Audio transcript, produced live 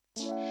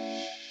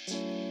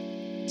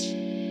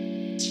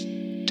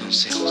Don't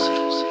say a word.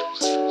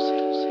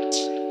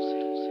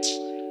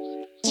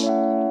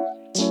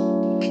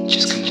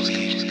 Just come over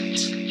here.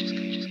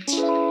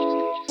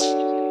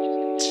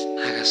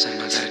 I got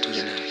something I gotta do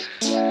tonight.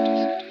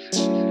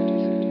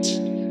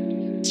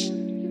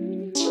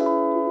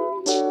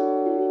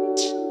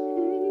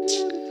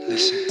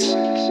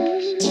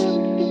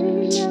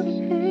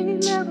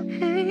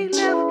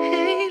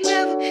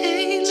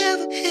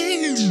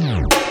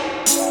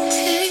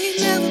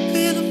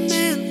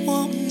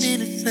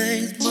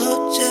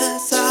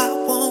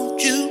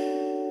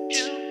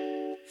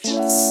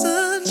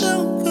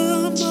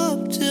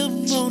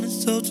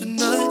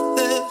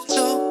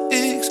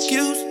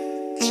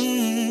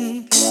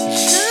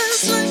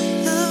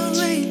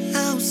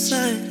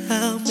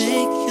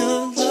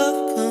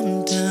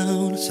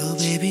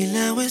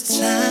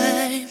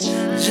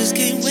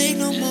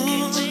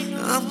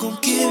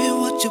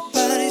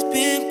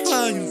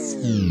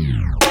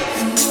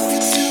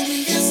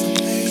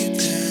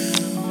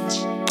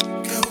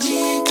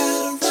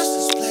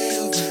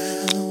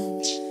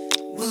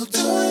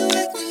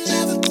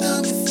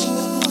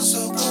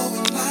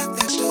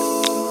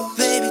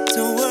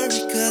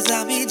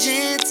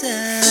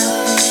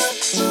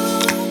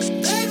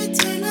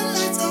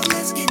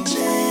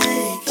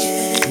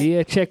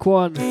 Check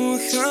one.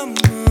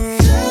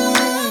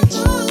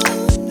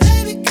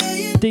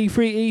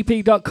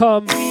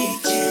 D3EP.com.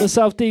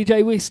 Myself,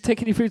 DJ Wisk,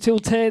 taking you through till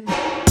 10.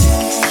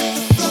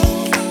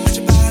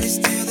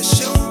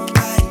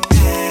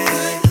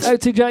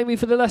 Out to Jamie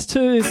for the last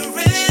two.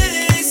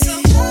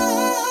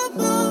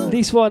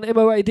 This one,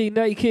 MOAD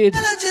Naked.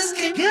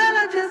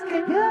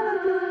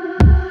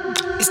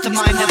 It's the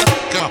mind never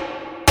go.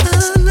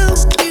 I know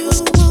you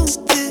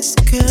want this,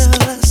 girl.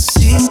 I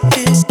see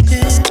it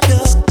in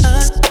your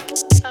eyes.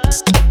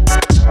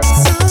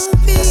 Don't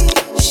be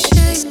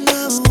ashamed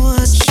of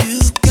what you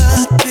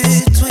got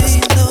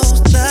between those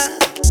thighs.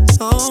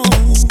 Oh,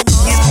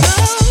 you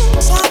know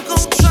I'm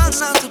gon' try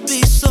not to be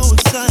so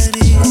excited,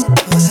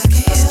 but I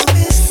can't help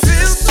it.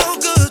 Feels so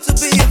good to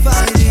be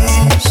invited.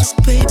 So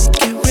baby,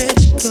 get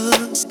ready,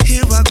 'cause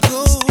here I go.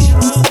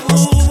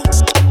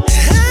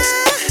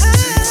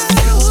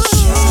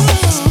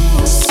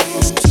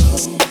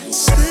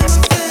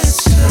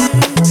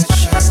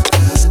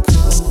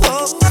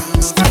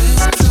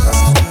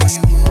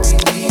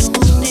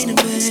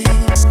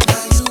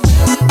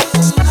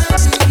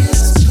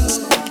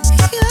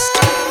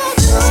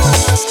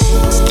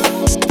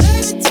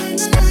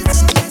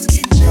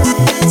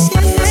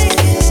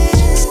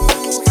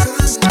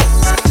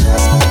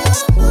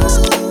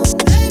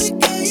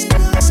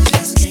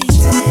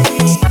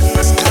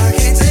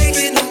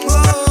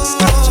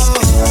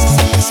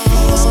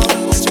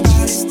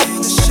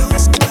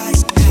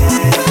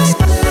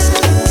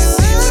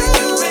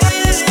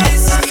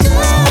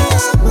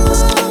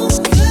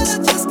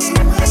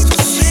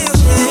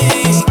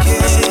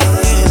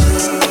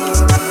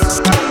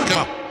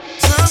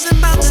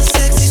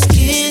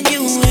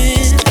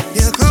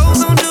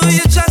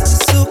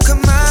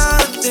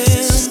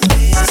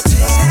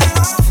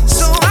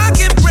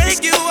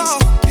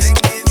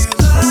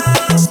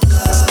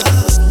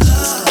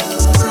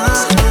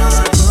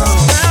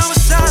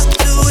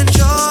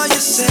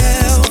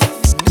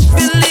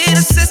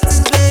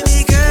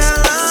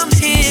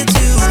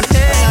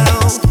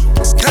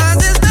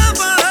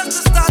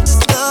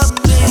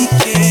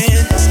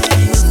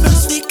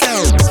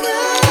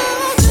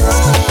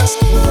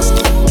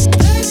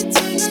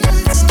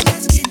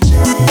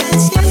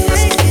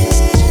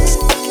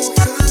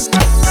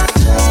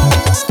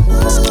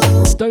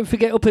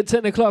 Forget up at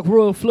 10 o'clock,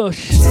 Royal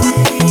Flush.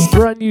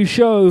 Brand new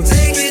show.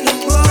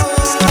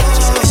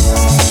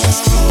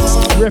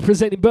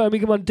 Representing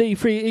Birmingham on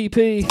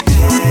D3EP.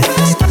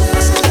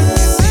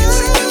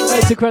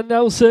 Out to Grant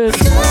Nelson.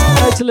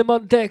 Out to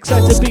Lemont Dex.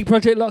 Out to Big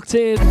Project Locked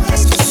In. Out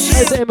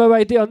to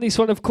MOAD on this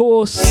one, of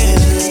course.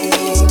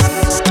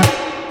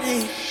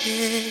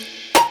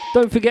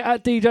 Don't forget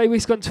at DJ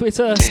Wisk on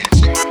Twitter.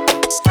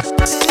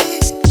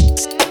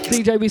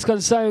 DJ Wisk on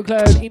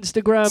SoundCloud,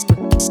 Instagram.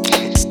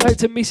 Out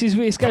to Mrs.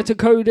 Wisk, out to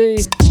Cody,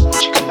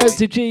 out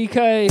to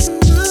GK,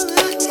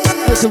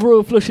 out to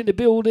Royal Flush in the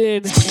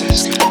building.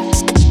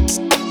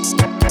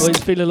 Oh,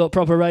 it's feeling a lot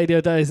proper radio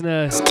days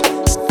now.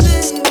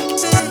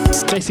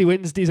 Messy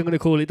Wednesdays, I'm going to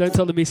call it. Don't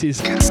tell the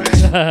missus.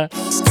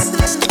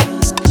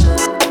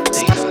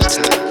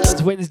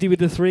 That's Wednesday with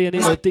the 3 and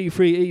it was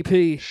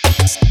D3EP.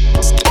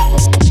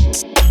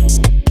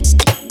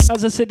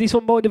 As I said, this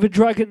one, Mind of a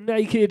Dragon,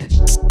 Naked.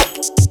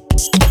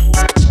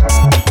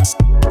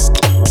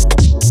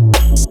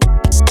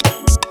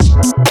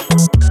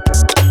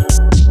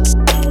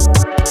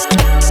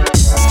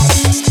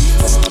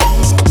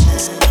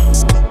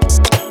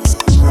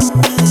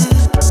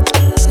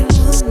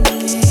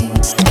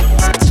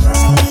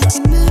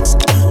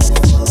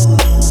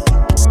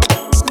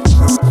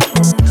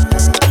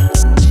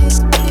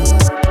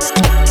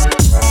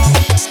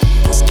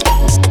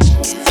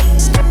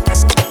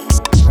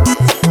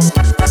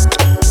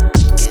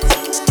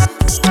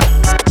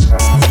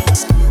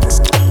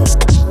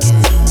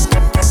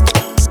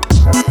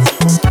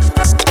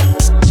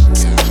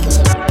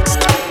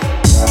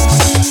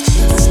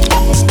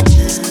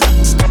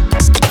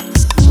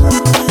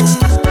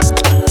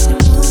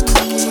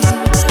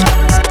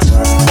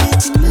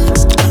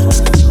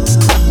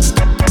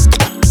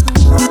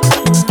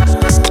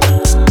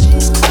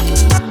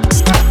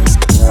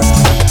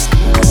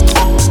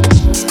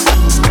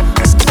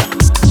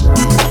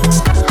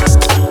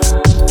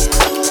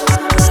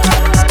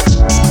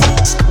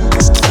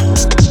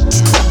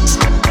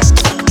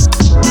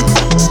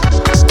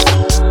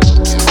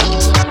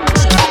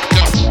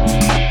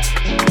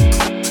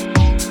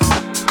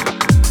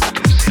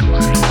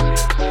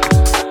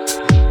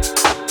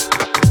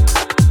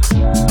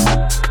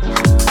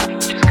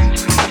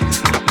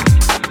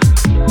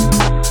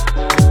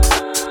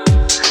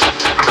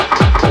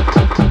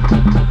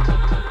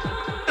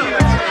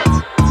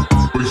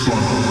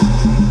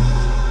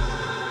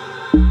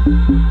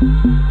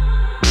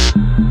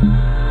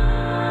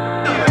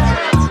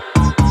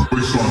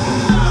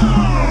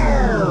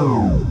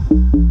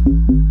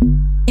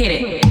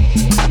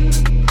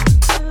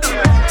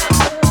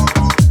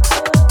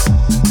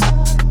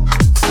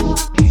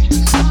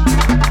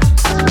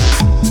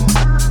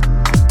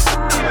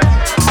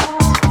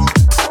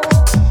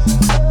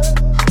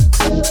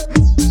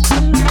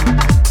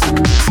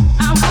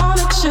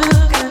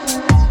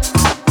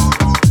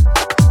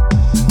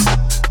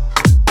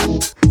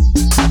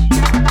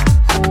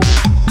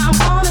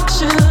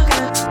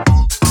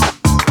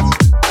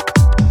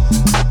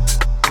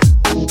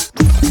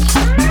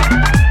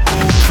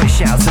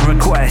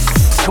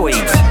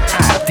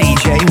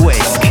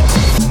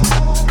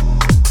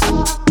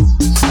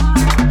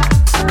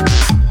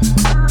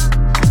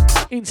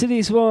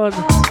 This one.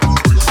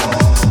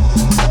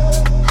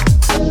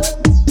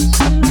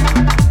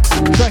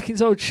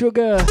 Tracking's Old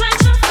Sugar.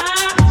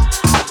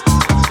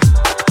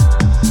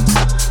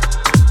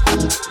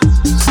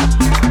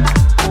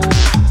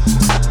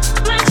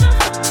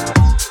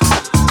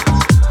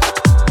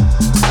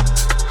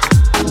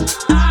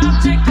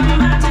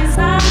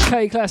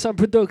 K-Class on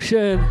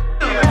production.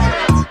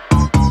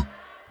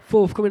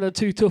 Forthcoming on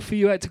Too Tough For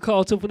You out to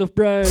Carl Tough Enough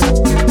Brown.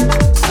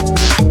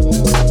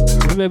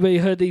 Remember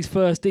you heard these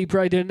first, Deep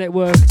Radio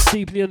Network,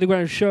 Deep in the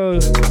Underground show.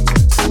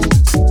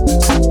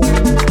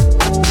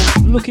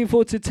 Looking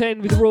forward to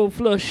 10 with the Royal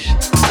Flush.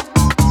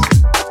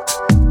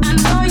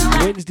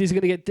 Wednesdays are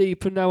going to get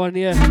deep from now on,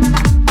 yeah.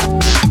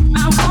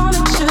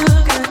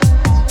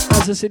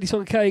 As I said, it's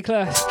on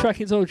K-Class,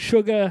 Tracking's Old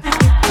Sugar.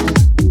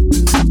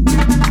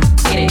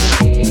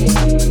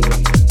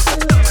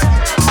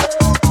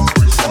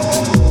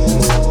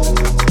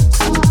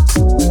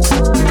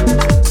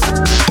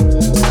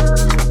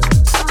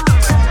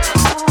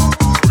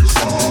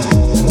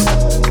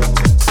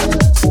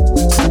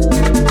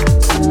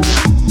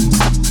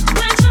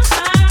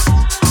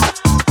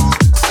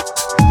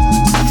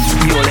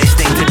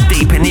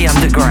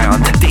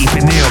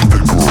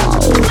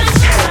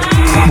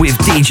 With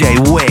DJ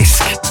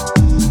Wisk.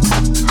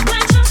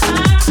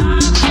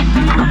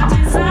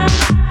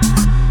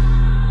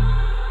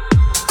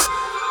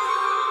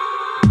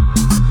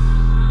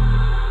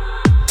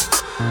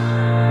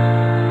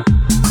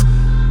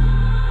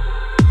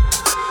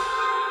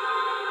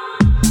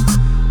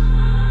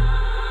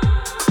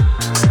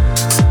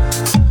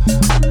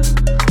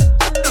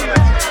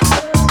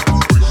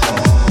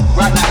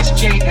 Right now it's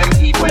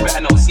JME, boy,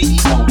 better know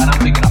CEO, and I'm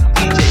picking up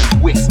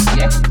DJ Wisk,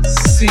 yeah?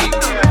 See.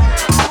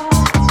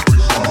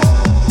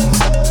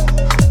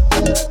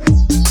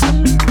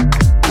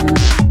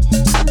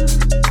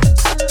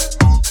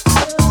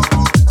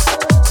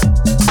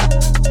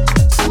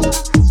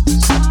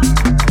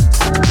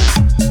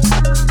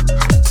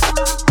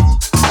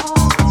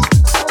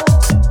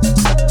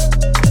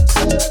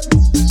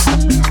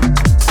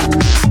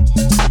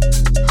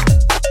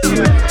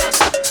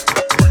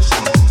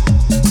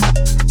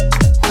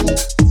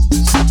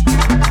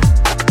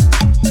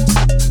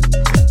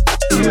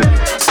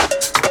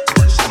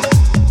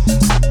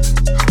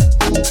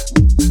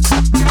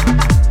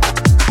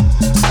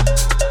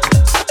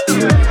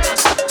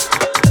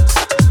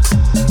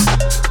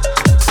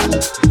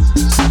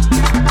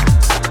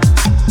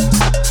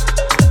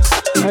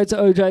 To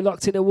OJ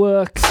locked in at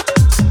work.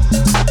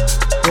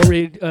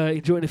 We're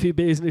enjoying a few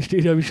beers in the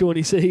studio with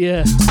Shawnee C,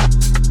 yeah.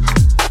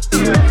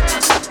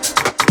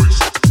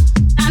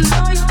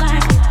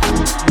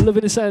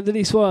 Loving the sound of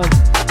this one.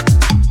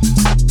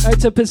 Out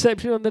to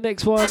Perception on the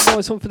next one.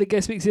 Nice one for the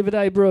guest mix the other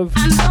day, bruv.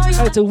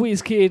 Out to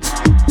Wiz Kid.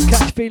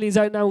 Catch Feelings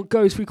out now on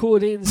Ghost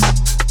Recordings.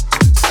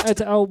 Out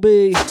to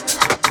LB.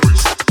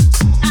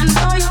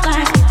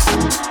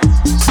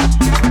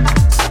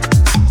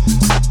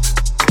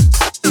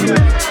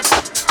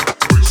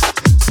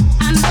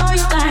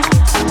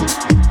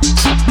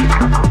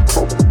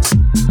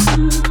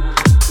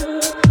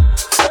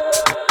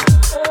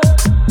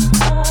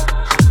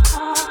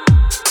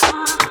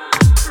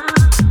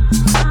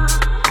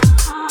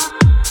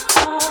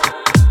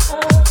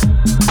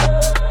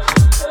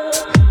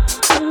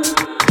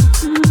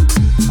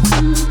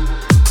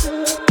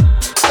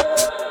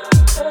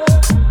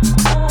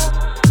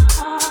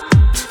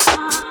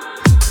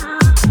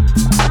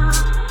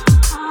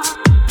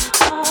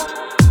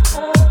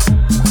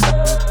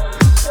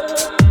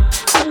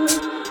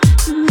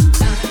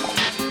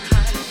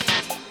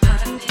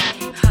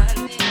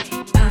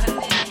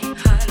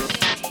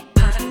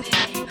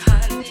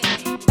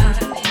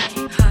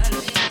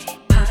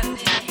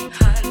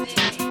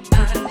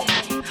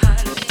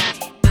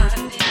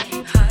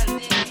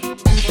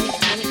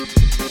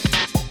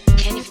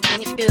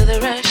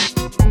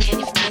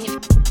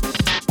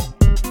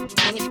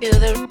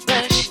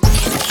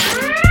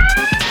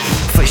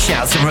 For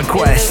shouts and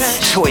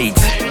requests, tweet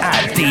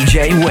at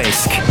DJ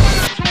Wisk.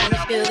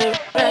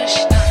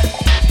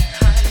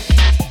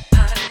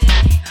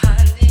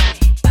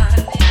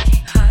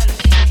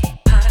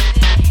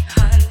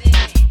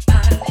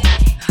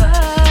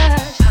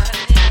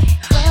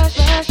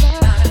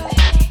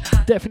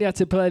 Definitely had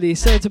to play this.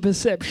 Sound to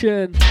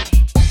Perception.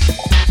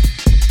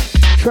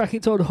 Track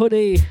it on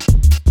Honey.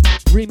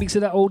 Remix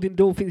of that old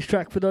Endorphins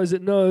track for those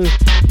that know.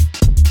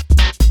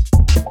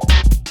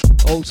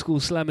 Old school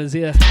slammers,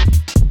 yeah.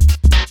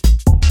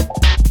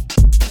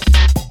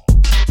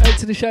 Out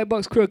to the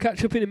Shoutbox crew,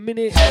 catch up in a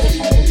minute.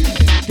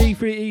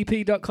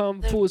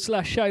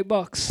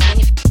 D3EP.com/Shoutbox.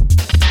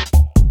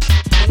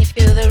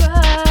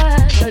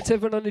 Out to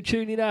everyone on the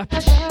tuning app.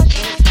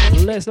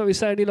 Let us know you're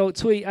sounding like.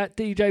 Tweet at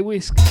DJ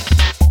Wisk,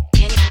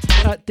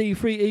 at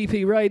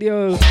D3EP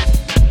Radio.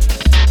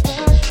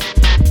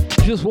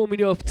 Just warming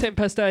you up, 10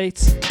 past 8.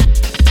 Some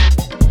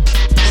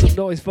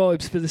nice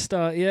vibes for the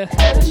start, yeah?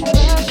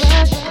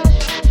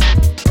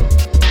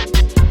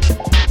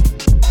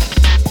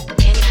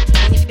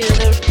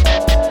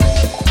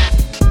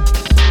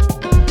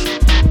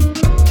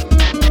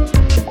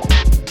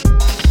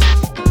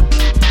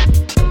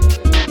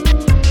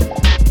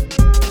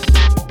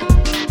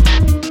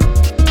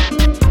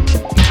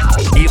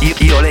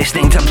 You're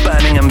listening to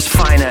Birmingham's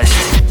finest,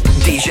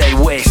 DJ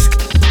Wisk.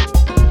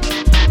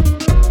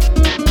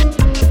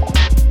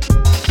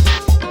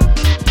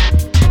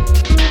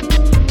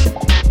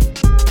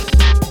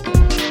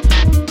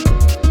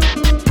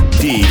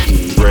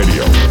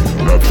 Radio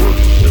Network.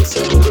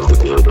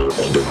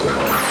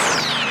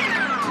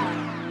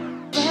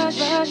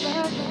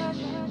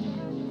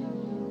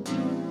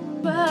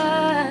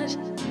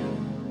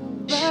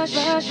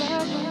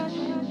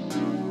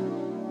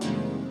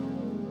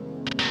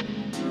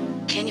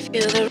 Can you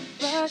feel the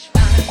rush?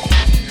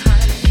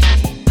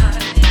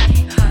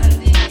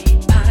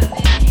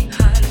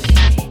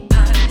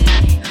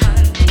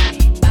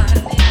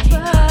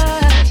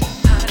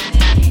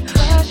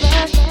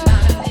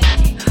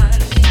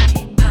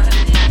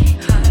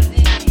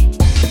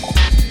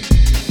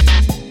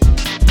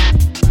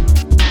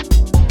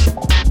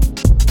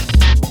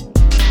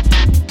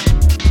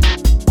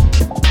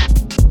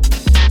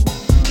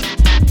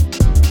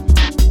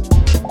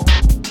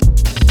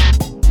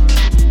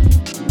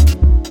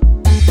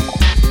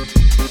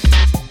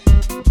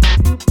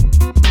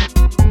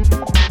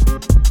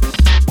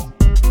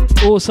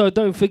 Also,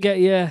 don't forget,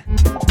 yeah,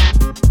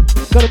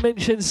 gotta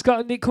mention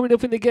Scott and Nick coming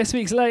up in the guest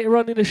mix later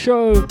on in the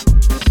show.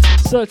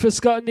 Search for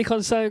Scott and Nick on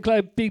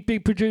SoundCloud,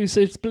 big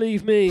producers,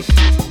 believe me.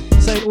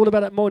 Saying all about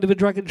that Mind of a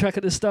Dragon track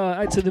at the start.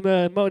 Out to the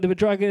man, Mind of a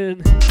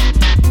Dragon.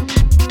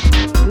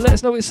 Let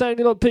us know what it's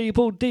sounding like,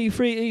 people.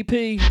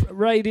 D3EP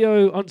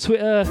Radio on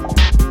Twitter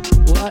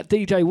or at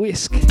DJ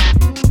Wisk.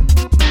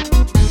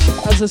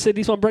 As I said,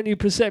 this one brand new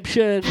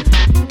Perception.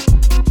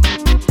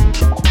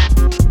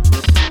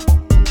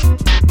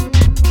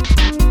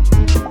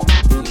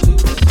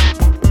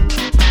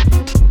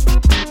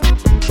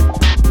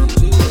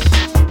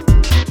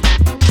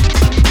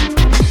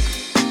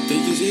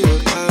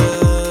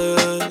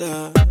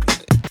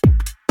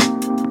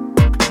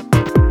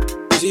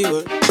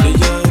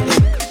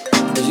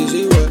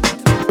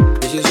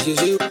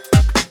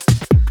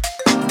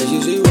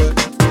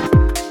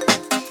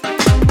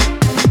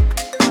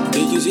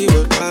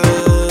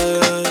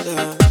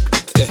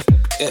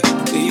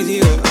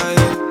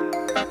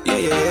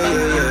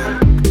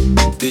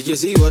 Did you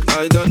see what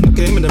I done?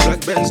 Came in the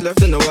black Benz,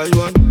 left in the white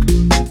one.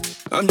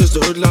 I'm just a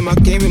hoodlum, I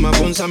came in my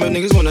bones, some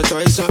niggas wanna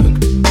try something.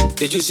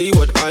 Did you see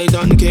what I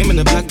done? Came in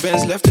the black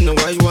Benz, left in the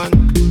white one.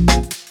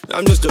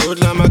 I'm just a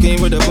hoodlum, I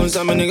came with the bones,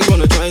 some niggas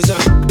wanna try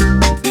something.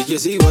 Did you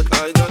see what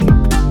I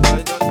done?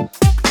 I done,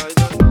 I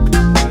done,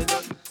 I done, I done,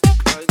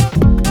 I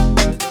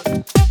done, I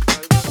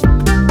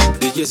done.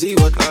 Did you see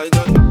what I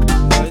done?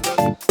 I done,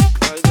 I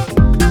done, I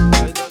done,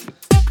 I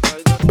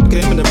done.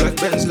 Came in the black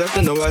Benz, left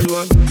in the white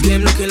one.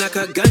 Came looking like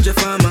a ganja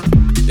farmer.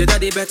 The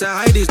daddy better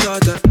hide his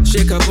daughter.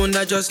 Shake her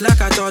bunda just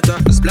like I taught her.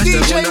 Splash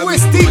DJ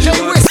Wisk, DJ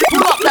Wisk,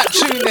 pull up that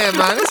tune there,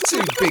 man. It's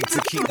too big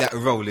to keep that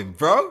rolling,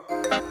 bro.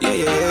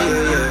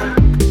 Yeah.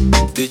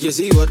 Did you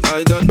see what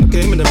I done?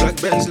 Came in the black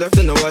Benz, left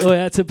in the white. Oh, I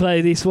had to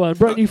play this one.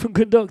 Brand new from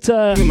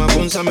Conductor. My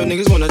phone, some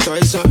niggas wanna try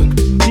something.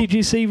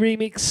 DGC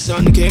remix.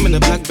 Son came in the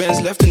black Benz,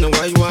 left in the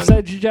white one.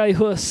 Sound J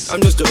Huss.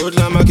 I'm just a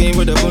hoodlum, I came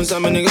with the phone,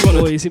 some niggas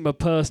wanna. Oh, he's in my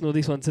personal,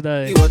 this one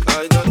today. See what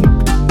I done?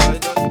 I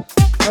done.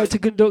 Out to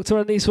Conductor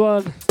on this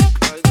one.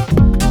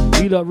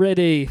 You lot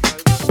ready?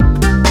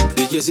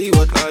 Did you see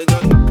what I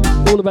done?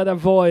 All about that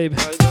vibe.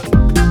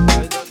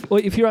 Or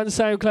if you're on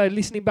SoundCloud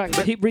listening back,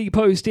 hit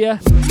repost, yeah?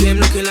 Came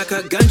looking like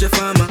a ganja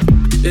farmer.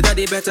 The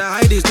daddy better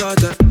hide his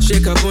daughter.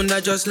 Shake her bunda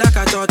just like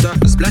I taught her.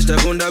 Splash the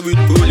bunda with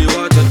holy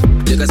water.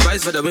 Take a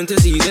spice for the winter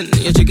season.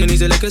 Your chicken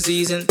is a liquor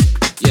season.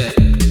 Yeah.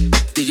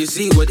 Did you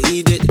see what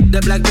he did?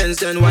 The black pants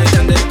turned white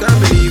and they can't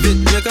believe it.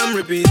 You come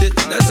repeat it.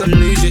 That's some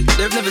new shit.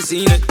 They've never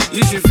seen it.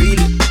 You should feel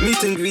it.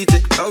 Meet and greet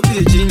it. I'll be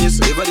a genius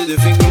if I didn't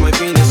think with my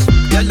penis.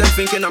 Let them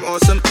thinking I'm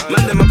awesome.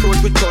 Man, them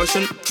approach with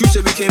caution. True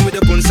said we came with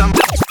a bun. Some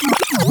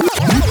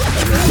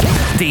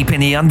Deep in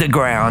the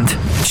underground,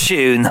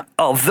 tune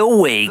of the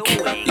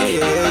week.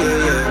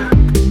 Yeah.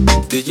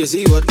 Did you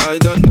see what I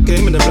done?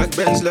 Came in the black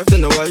Benz, left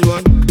in the white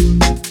one.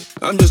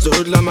 I'm just a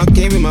hoodlum, I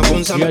came in my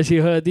bones. You actually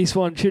heard this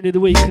one, tune of the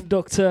week,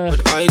 Conductor.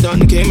 What I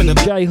done, came in the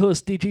J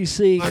Huss,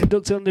 DGC,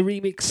 Conductor on the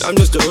remix. I'm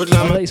just a hoodlum.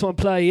 I'll let this one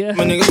play, yeah?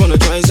 My niggas wanna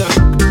try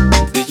some.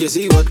 Did you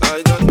see what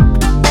I done?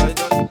 I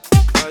done,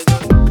 I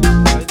done.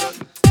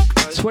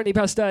 20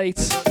 past 8.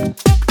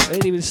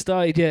 Ain't even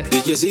started yet.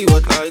 Did you see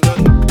what I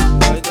done?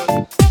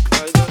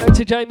 Out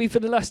to Jamie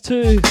for the last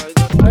 2.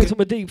 Out to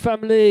my deep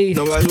family.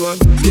 No, I won.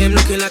 Him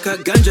looking like a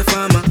ganja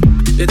farmer.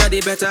 The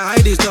daddy better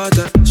hide his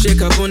daughter. Shake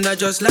her bunda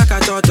just like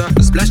I taught her.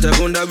 Splash the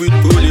bunda with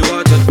holy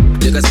water.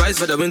 Take a spice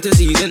for the winter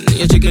season.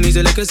 Your chicken is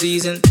a liquor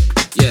season.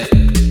 Yeah.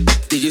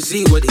 Did you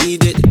see what he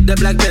did? The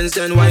black pens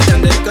turn white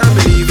and they can't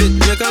believe it.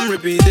 Make them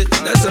repeat it.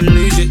 That's some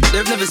new shit.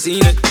 They've never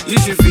seen it.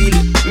 You should feel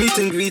it. Meet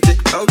and greet it.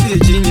 I'll be a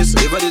genius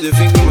if I didn't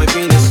think with my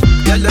penis.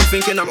 Let them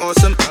thinking I'm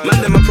awesome. Man,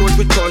 them approach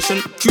with caution.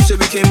 True say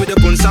we came with a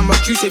bun. Samba,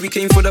 true say we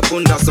came for the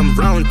bun. That's some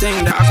brown thing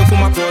that I can put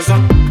my claws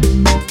on.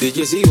 Did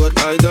you see what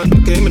I done?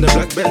 Came in the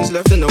black Benz,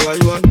 left in the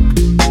white one.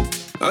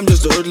 I'm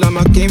just a hoodlum,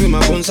 I came with my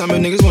bun. Some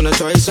niggas wanna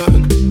try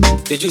something.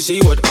 Did you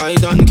see what I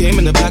done? Came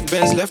in the black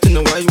Benz, left in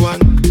the white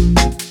one.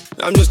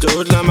 I'm just a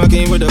hoodlum, I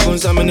came with the bun.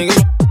 Some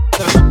niggas.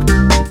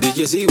 Did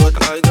you see what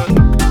I done?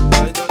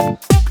 I done,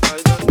 I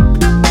done,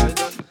 I done, I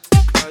done,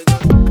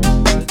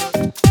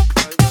 I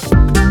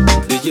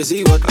done. Did you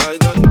see what I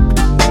done?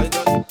 I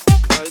done.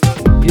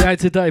 Yeah,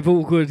 today,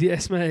 all good.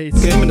 Yes, mate.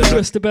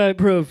 Just about,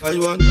 bruv.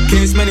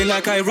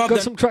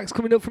 Got some tracks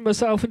coming up from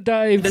myself and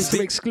Dave. There's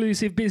some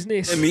exclusive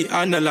business.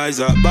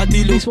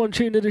 This one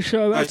tune of the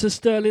show. Out to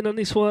Sterling on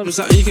this one.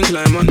 You can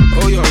climb on.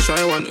 Oh, you're a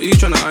shy one. Who you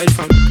trying to hide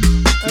from?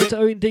 Out to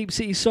Owen Deep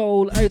City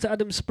Soul. Out to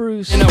Adam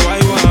Spruce.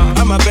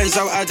 I'm a Benz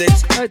out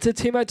addict. Out to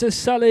Tim. Out to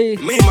Sally.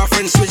 Me and my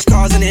friends switch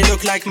cars and they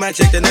look like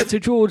magic. Out to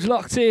George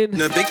Locked In.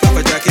 In a big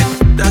puffer jacket.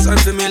 That's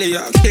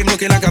unfamiliar. Came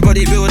looking like a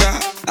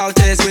bodybuilder. Out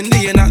there it's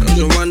windy and that. Don't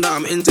you wonder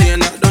I'm into you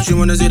and that. Don't you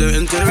wanna see the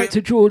interior? Out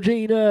to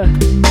Georgina.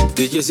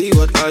 Did you see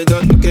what I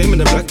done? Came in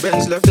the black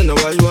Benz, left in the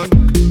white one.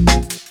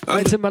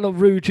 Out to Man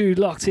of Rude Jude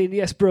Locked In.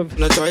 Yes, bruv.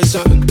 Wanna try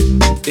something?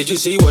 Did you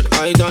see what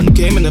I done?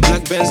 Came in the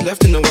black Benz,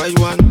 left in the white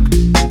one.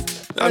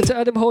 Out to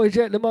Adam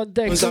Hoyjet, Lamont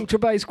Dex, Ultra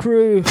Bass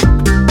Crew.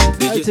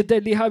 Out to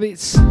Deadly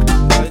Habits.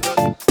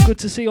 Good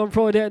to see you on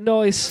Friday at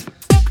Nice.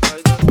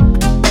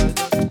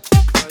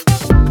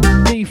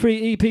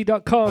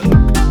 D3EP.com.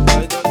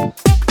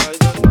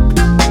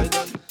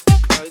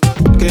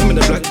 Came in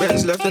the black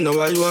Benz, left in the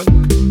white one.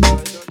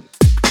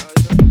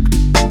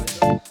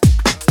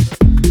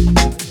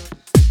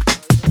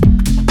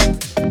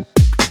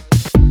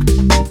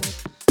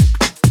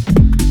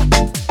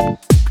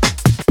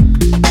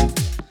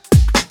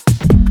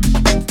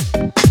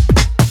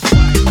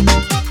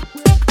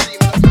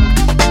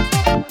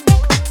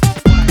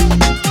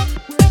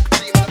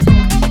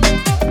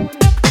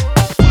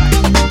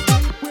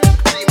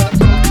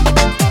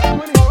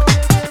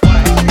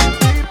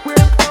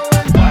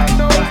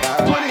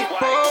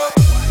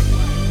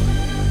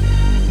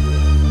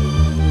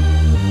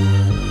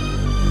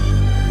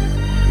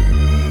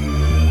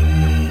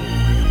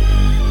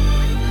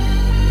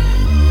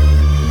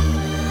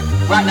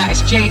 Right now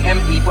it's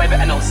JME, boy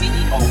better know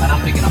CEO, and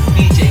I'm picking up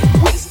DJ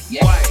Wisk,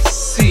 yeah?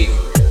 See you.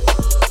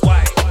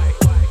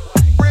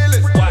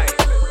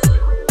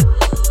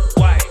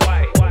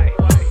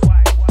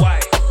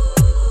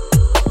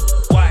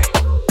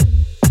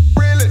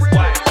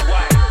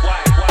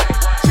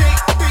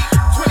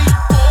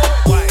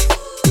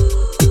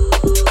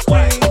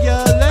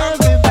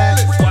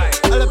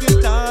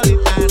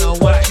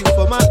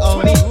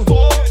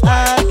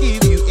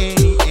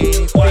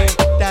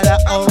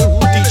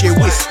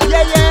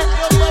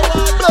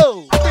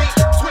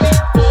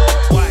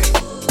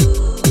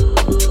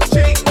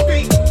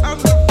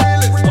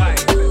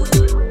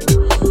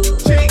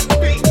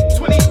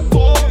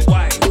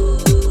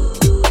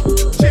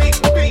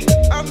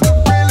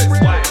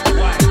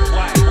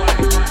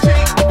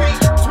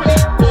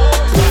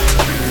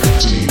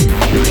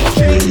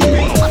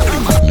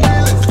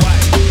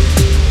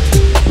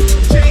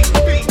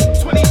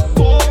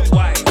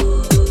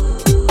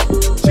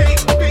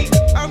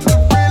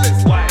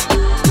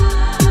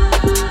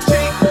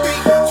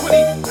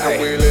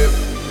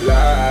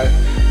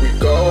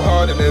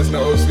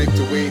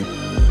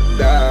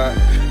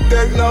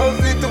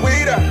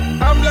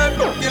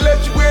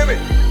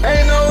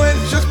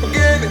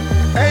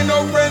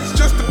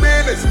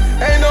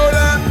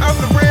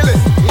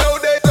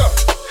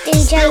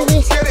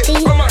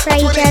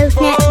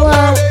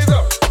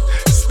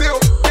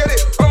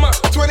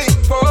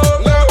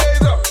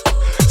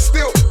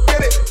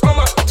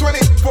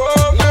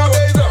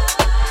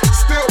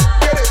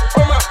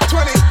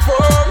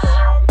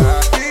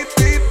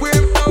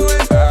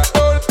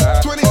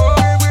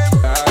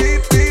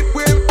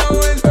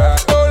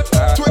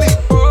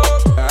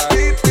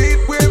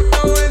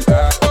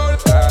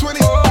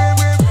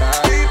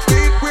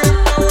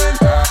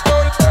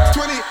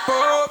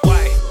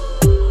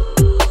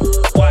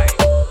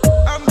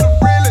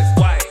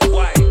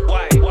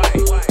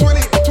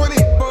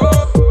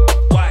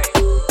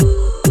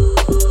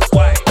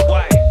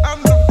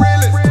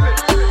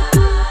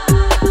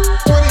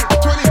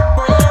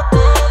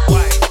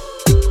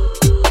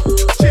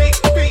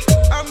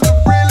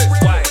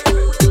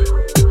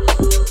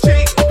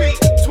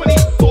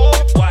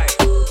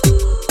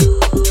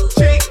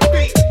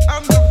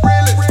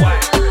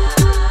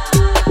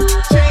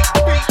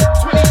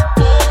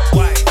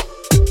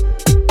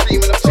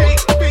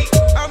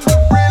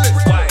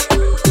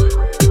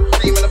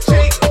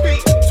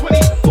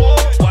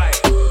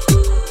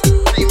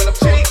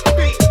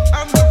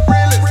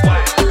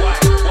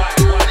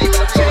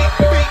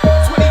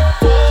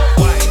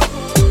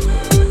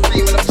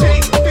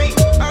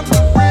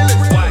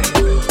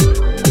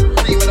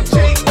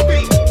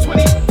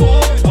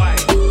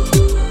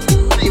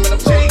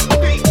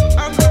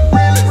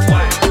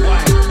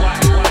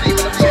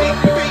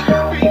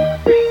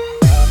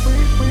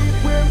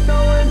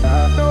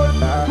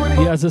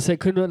 Yeah, as I said,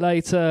 coming up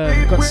later,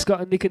 we've got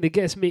Scott and Nick in the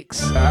guest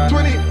mix.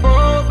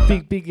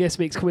 Big guest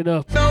mix coming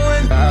up.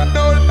 And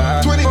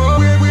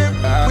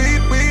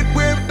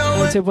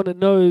to everyone that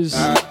knows.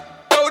 And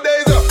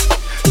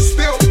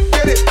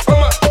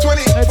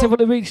to everyone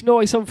that reached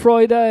Nice on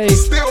Friday.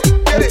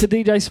 And to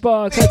DJ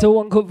Sparks, and to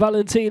One Cup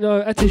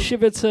Valentino, and to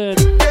Shiverton,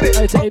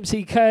 and to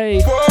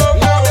MCK,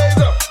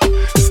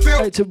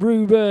 and to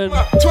Ruben.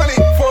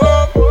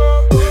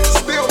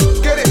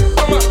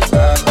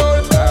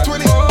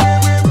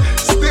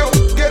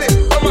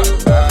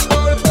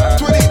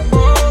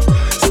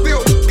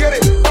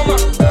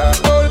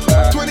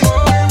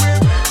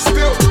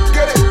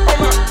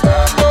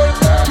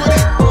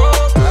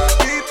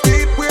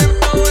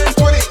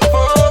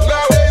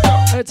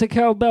 To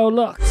Cowbell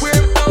Lux,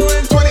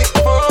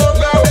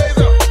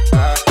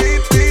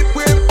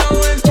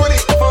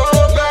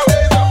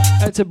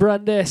 and to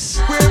Brandes,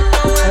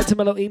 and to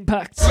Mellow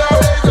Impact,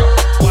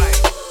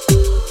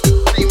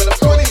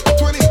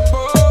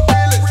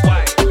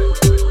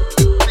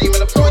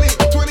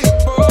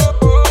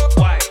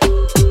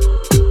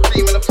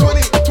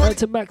 and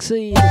to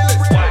Maxine,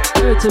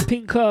 and to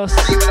Pinkos.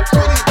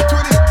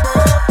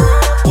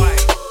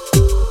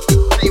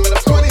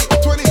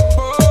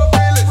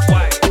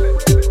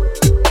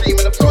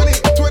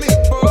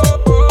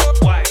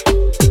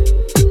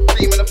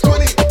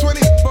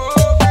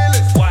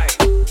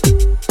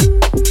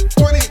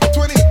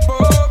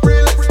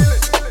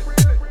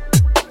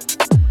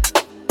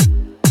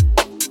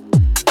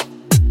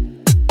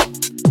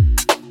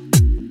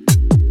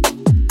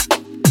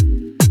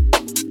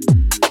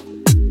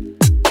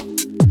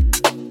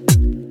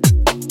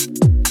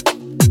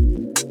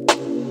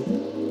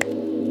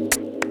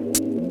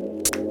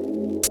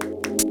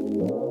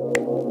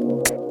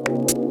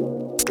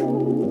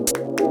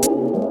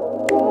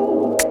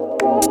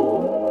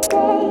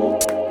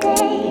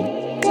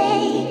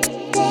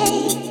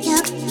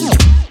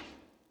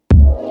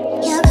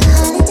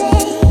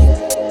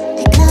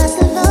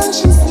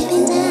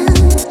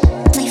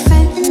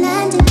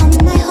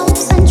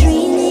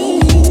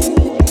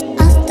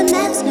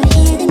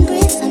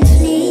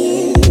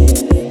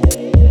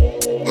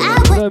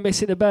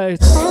 Messing about.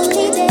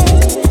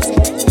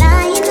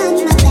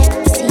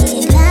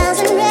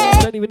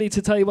 Don't even need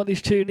to tell you what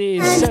this tune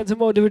is. Sounds of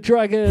Mind of a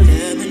Dragon,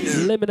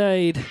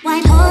 Lemonade.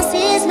 White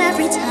horses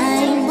every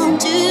time won't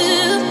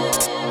do.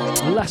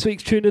 Last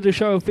week's tune of the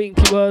show, I think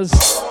it was.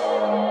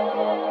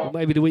 Or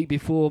maybe the week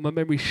before. My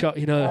memory's shot,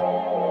 you know.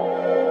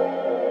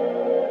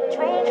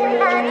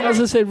 As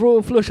I said,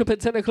 Royal Flush up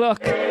at 10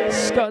 o'clock.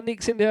 Scott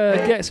Nick's in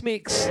the guest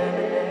mix.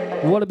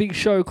 What a big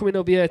show coming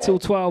up here till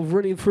 12,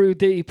 running through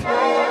deep.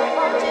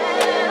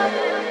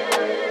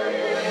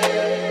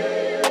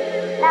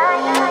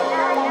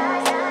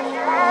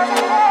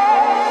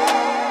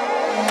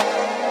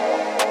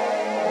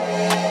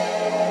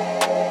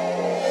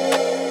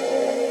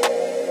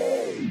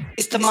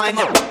 The mind.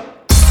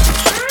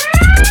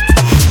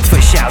 For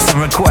shouts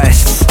and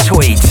requests,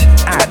 tweet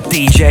at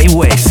DJ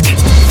Wisk.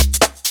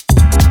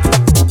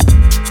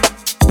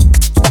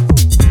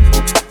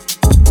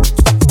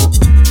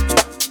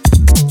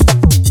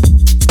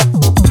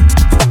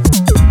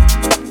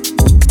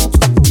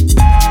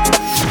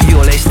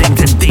 You're listening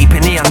to Deep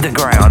in the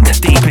Underground.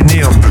 Deep in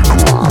the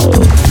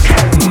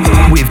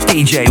Underground. With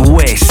DJ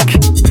Wisk.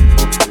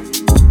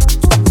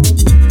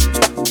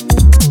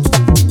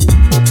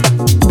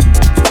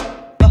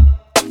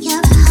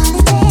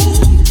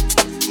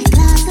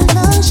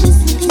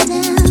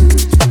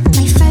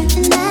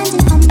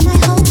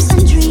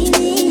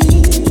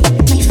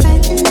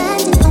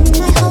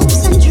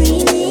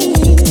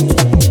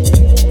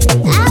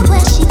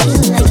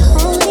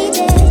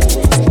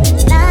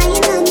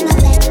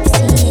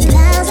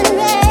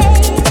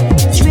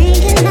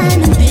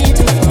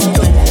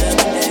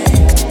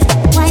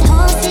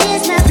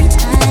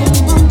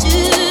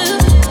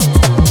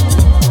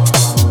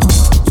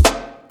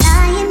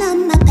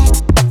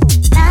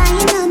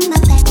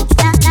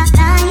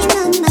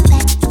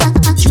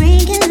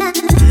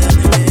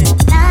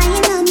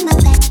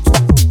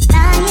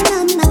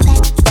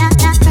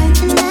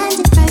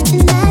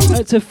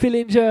 To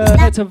Fillinger,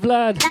 and to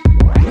Vlad,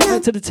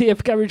 and to the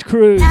TF Garage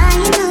crew.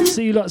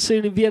 See you lot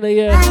soon in Vienna,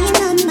 yeah.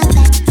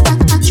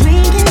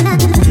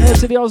 And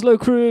to the Oslo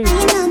crew.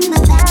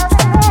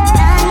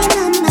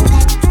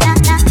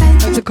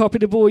 And to Copy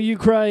the Boy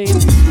Ukraine.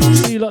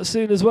 See you lot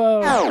soon as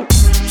well.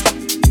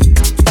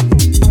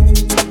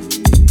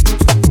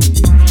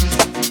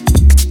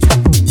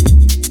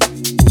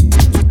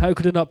 How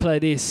could I not play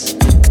this?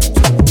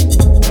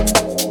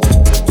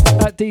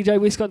 At DJ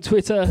Wisk on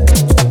Twitter,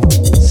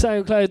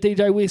 SoundCloud,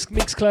 DJ Wisk,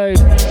 Mixcloud,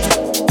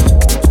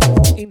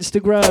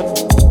 Instagram,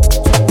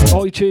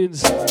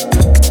 iTunes,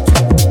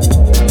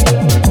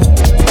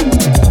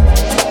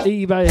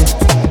 eBay.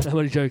 I'm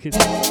only joking.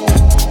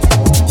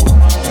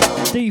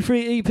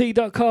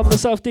 D3EP.com,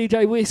 myself,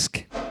 DJ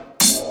Wisk.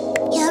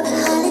 You're a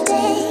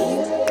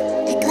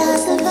holiday, a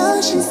glass of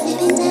ocean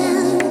slipping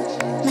down.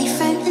 My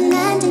firm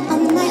landing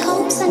on my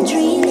hopes, I'm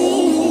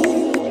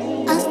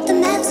dreaming. Off the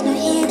maps, no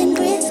hidden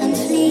grids, I'm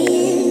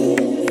fleeing.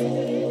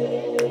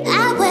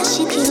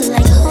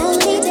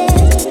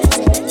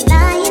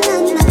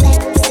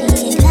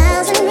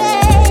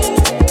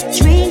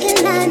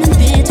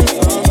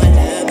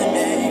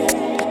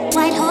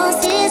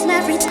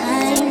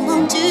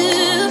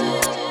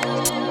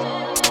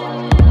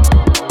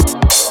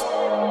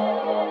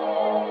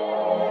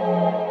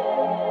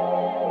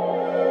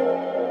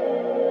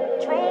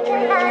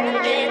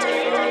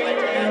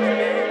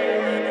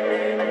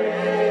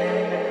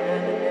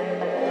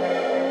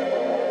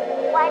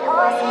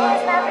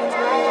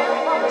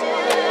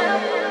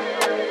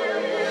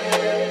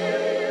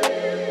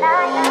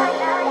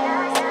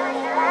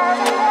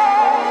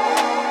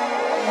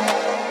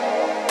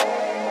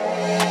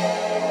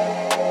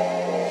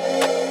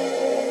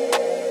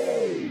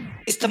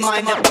 It's the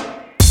mind that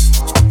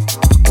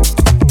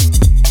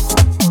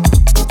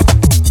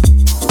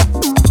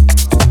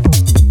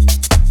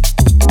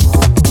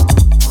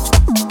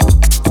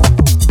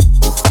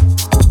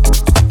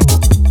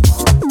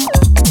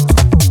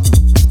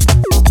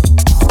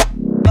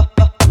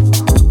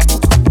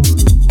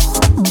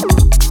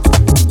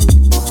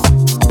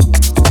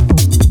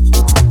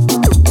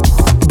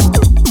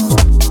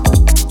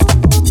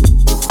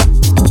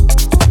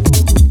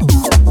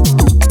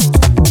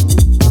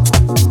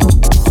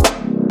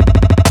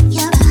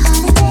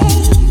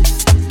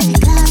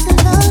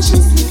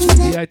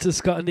to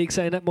Scott and Nick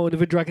saying that morning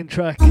of a Dragon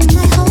track. We'll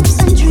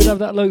have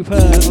that loop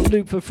on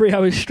loop for 3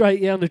 hours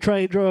straight, yeah, on the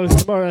train drive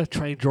tomorrow.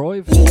 Train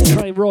drive?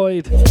 Train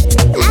ride.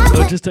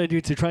 I just turned you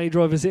into train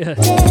drivers here.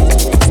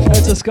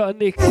 Out to Scott and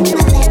Nick.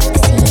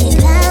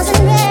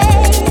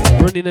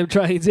 Running them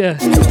trains, yeah.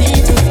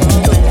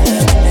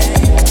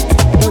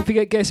 Don't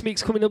forget guest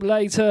mix coming up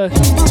later.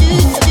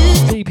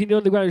 Deep in the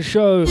Underground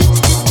show.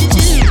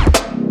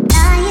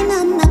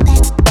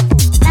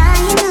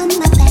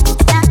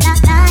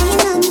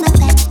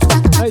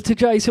 Out to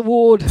Jason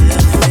Ward. Out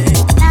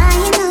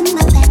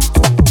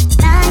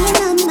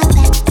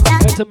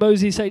to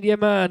Mosey saying, yeah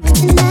man. Out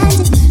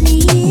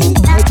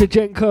to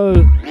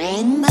Jenko.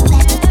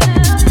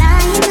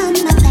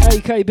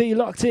 AKB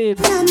locked in.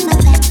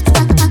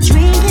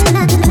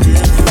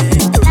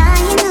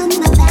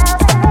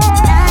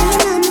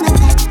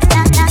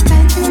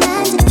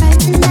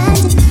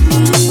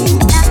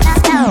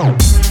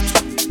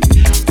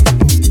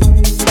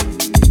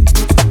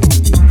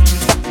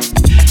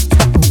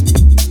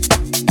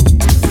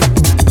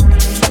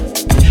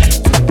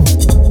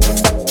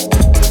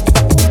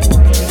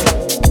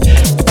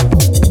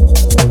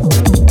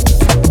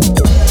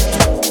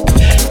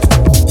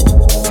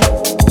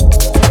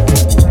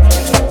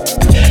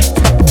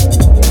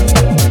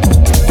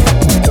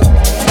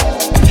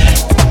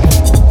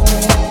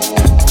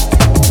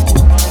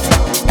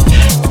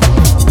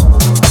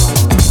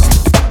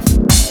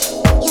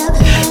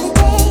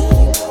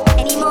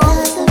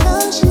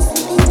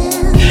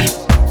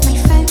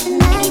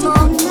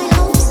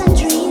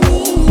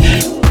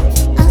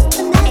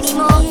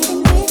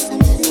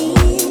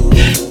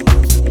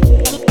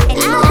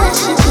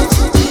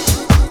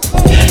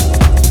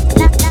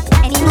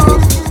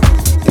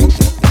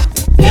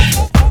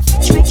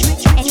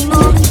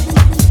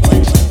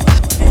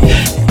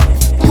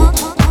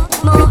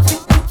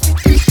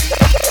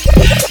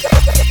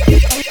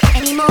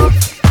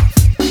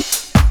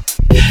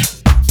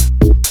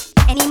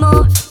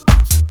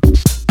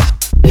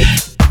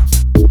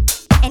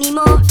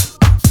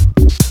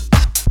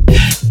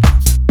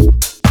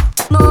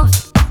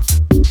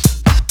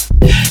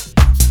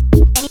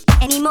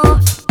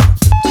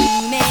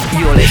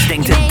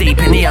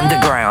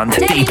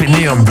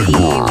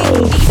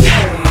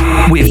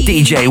 With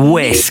DJ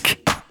Wisk.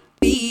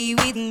 Be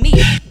with me.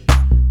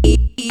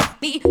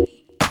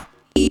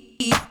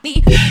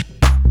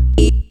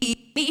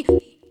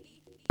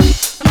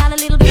 Not a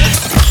little bit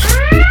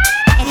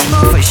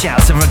anymore. For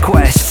shouts and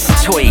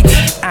requests, tweet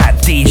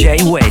at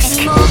DJ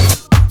Wisk.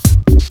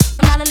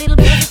 Not a little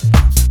bit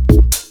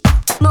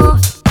more.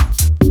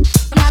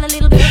 Not a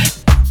little bit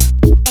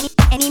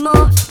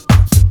anymore.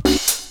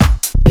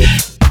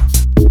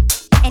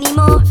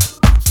 Anymore.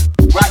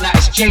 Right now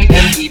it's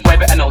JME, boy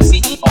better know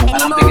CEO, and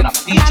I'm picking up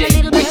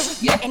DJ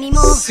Wisk, yeah?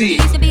 Anymore. See.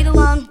 Used to be the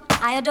one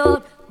I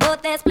adored,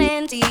 but there's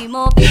plenty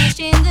more fish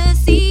in the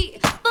sea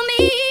for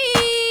me.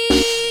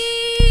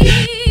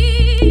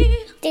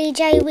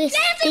 DJ Wisk,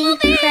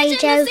 the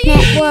Radio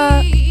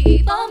Network.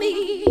 For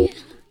me.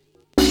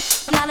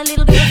 I'm not a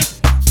little bit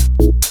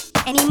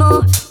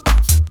anymore.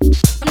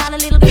 I'm not a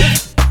little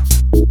bit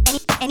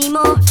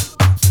anymore.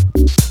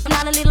 I'm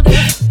not a little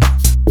bit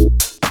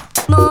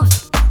more.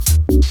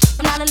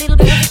 I'm not a little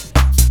bit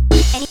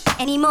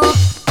anymore.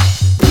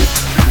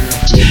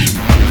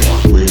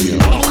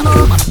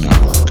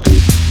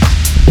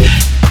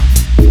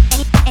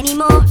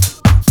 Anymore.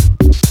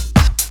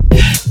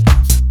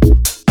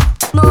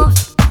 More.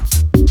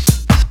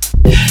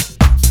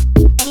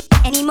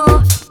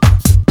 Anymore.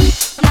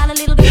 I'm not a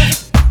little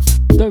bit.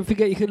 Don't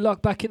forget you can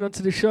log back in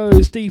onto the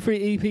shows.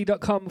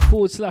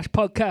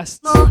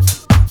 D3EP.com/podcast.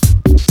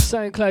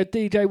 SoundCloud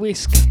DJ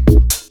Wisk.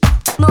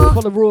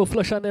 Follow Raw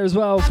Flush on there as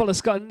well. Follow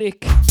Scott and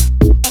Nick.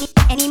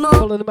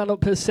 Follow the man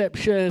up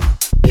Perception.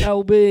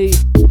 LB.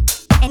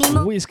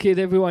 WizKid,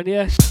 everyone,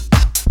 yeah?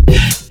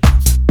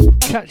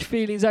 Catch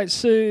Feelings out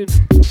soon.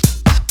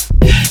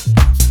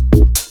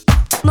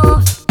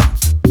 More.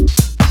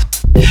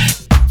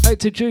 Out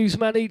to Juice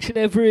Man each and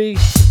every.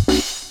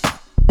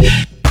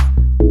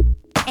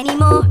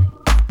 Anymore.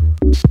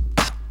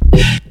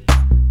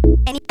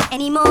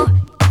 Anymore.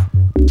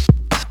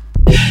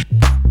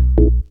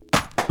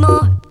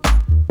 More.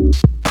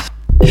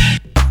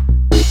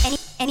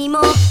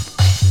 Anymore.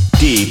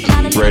 Deep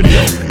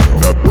Radio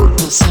Network.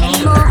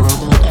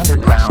 Global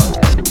Underground.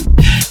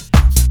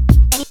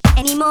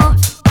 Anymore.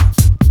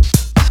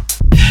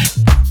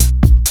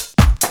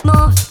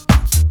 More.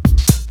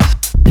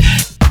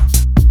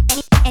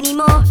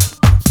 Anymore.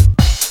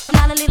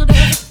 Not a little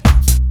bit.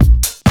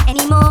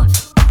 Anymore.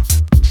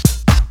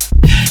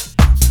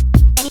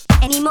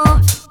 Anymore.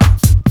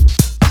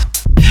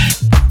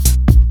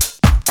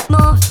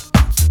 More.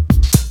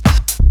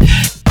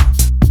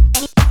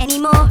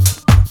 Anymore.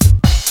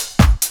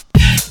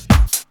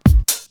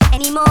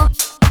 Anymore.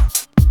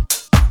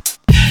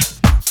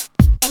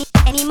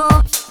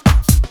 Anymore.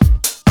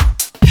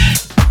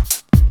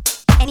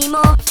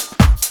 Anymore.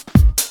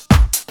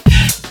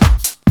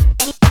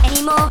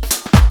 Anymore.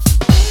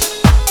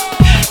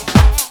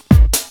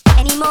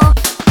 Anymore.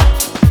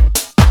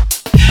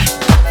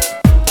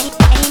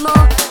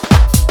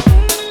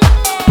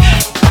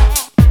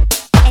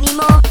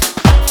 Anymore. Anymore. Anymore.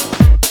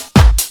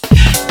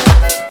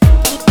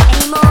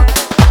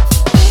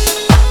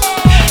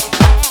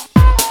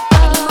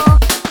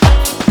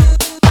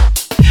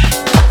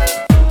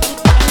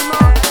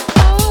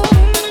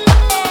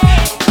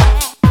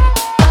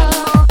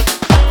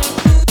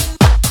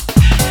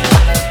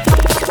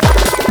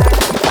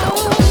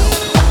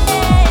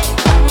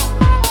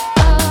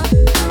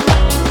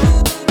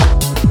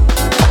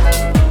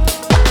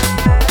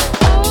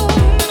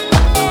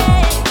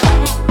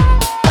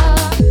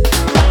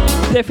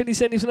 Definitely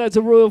send this one out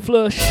to Royal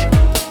Flush.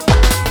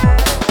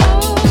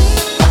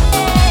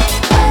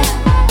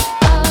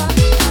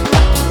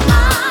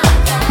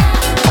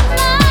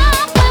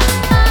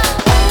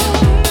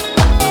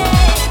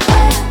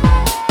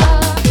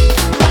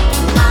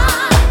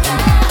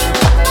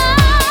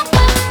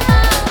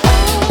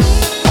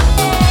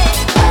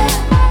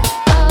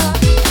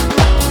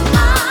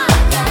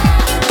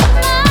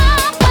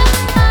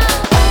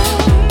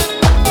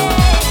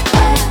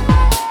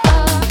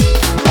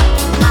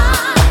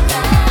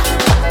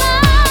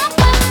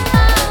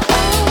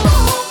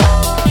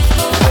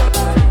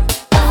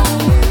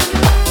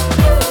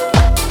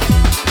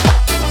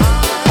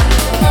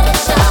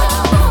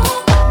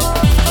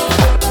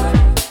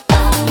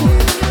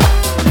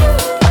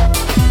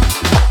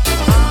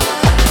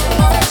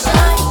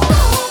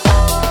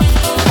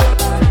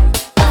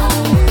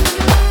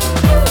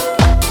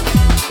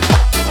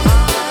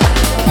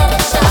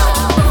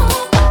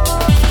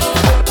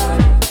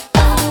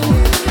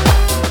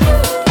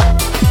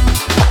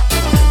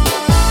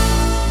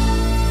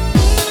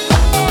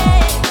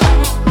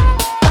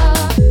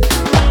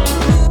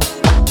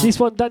 This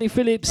one, Danny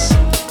Phillips.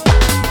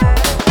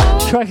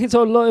 Track it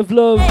on Light of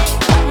Love.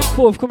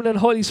 Forthcoming on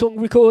Highly Song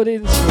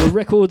Recordings, or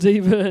Records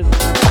even.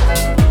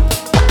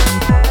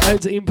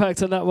 Out to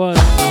Impact on that one.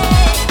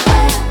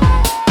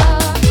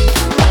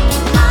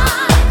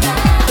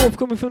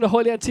 Forthcoming from the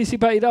highly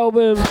anticipated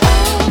album.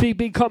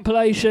 Big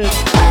compilation.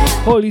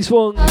 Highly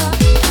Swung.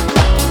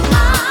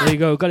 There you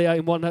go, got it out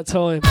in one that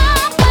time.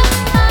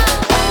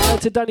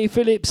 Out to Danny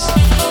Phillips.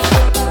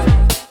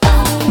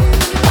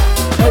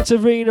 Out to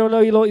Reno, I know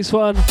you like this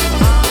one.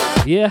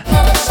 Yeah.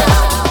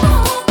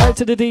 Out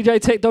to the DJ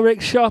Tech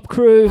Direct Sharp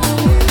crew.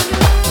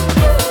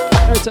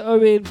 Out to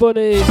Owen,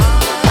 Bunny.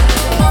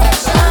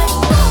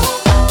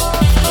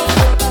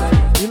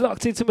 You're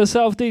locked into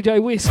myself,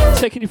 DJ Wisk,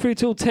 taking you through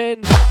till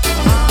 10.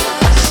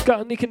 Scott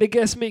and Nick in the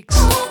guest mix.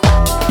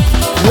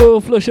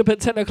 Royal Flush up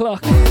at 10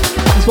 o'clock.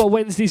 That's what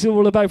Wednesdays are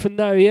all about from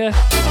now, yeah?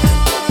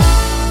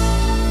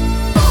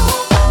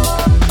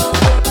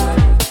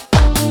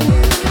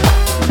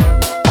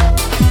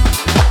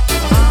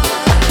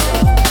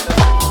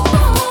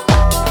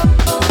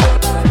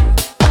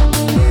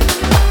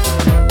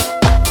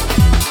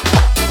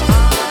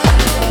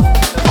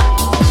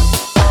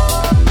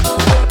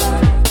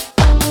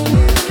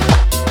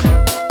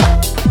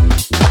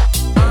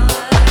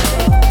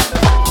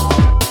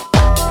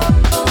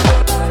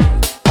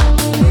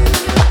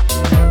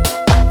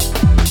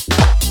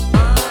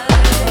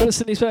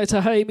 Send this out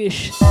to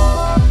Hamish.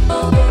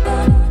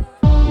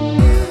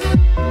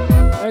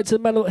 Out to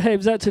Mallet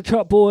Heads, out to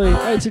Trap Boy,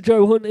 out to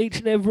Joe Hunt, each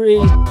and every.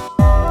 Out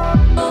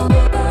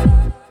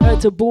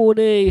to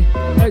Borny,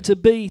 out to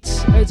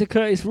Beats, out to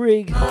Curtis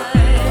Rigg.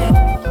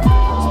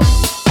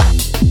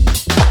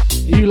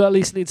 You lot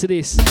listening to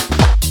this.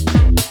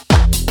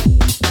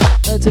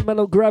 Out to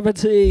Mallet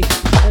Gravity,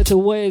 out to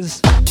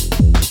Wes,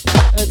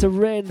 out to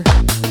Ren.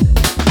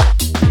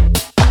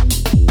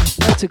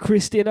 Out to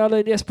Christian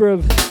Allen, yes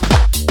bruv.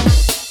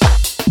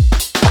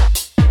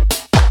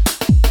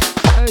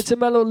 Out to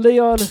Mellow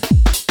Leon,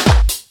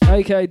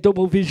 aka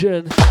Double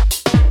Vision.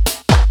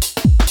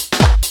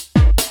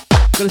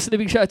 Gotta send a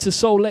big shout out to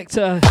Soul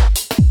Lecter.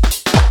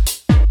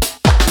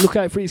 Look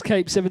out for his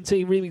Cape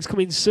 17 remix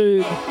coming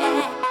soon.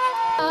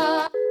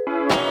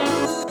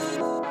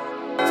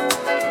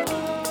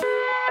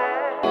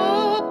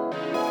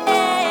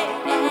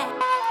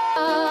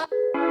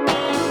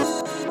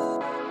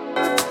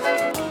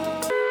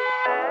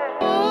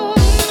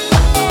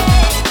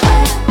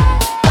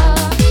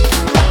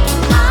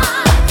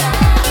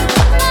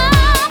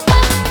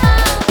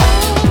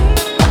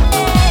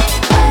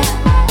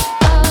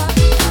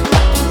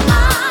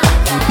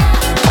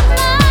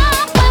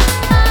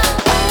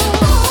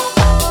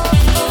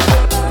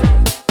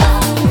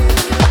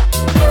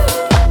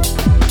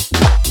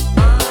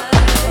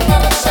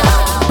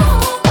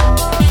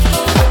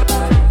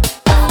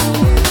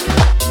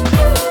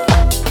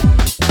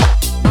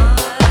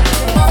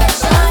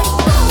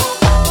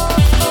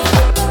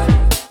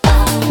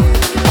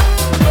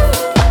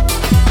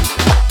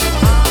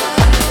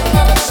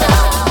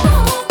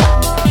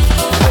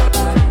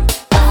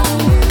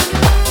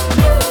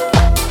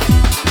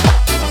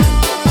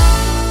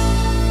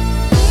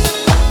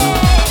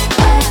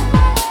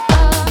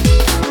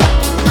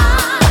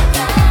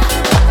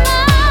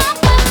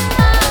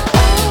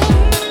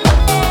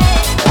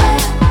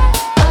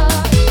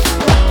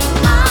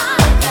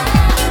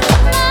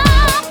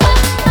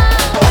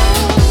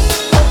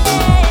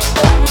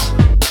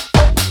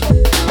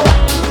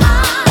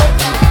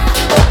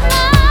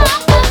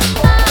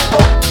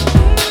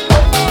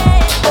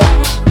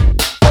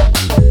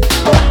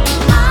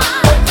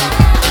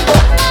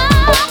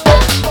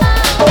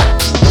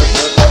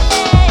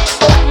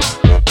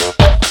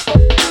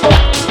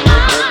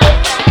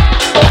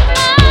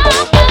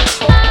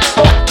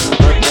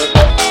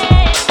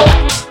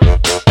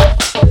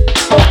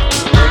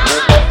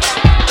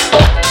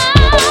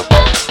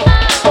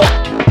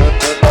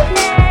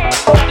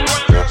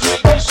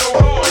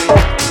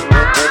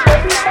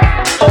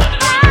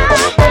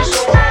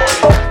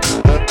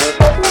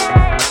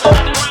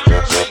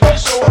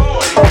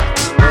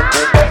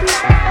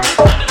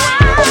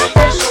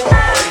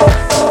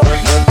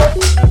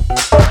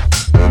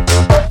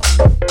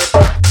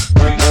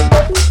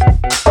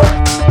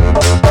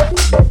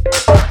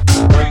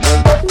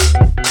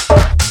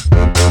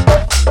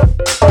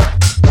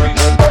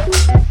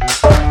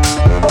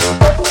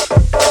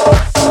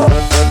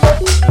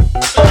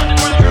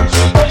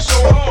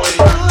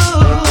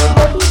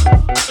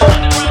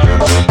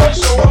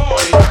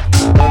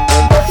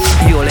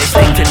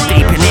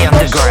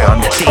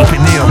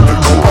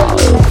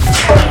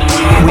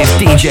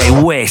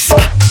 DJ Wisk.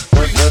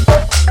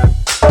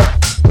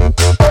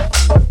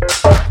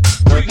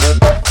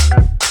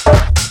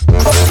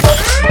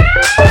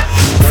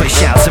 For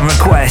shouts and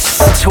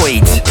requests,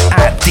 tweet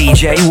at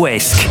DJ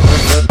Wisk.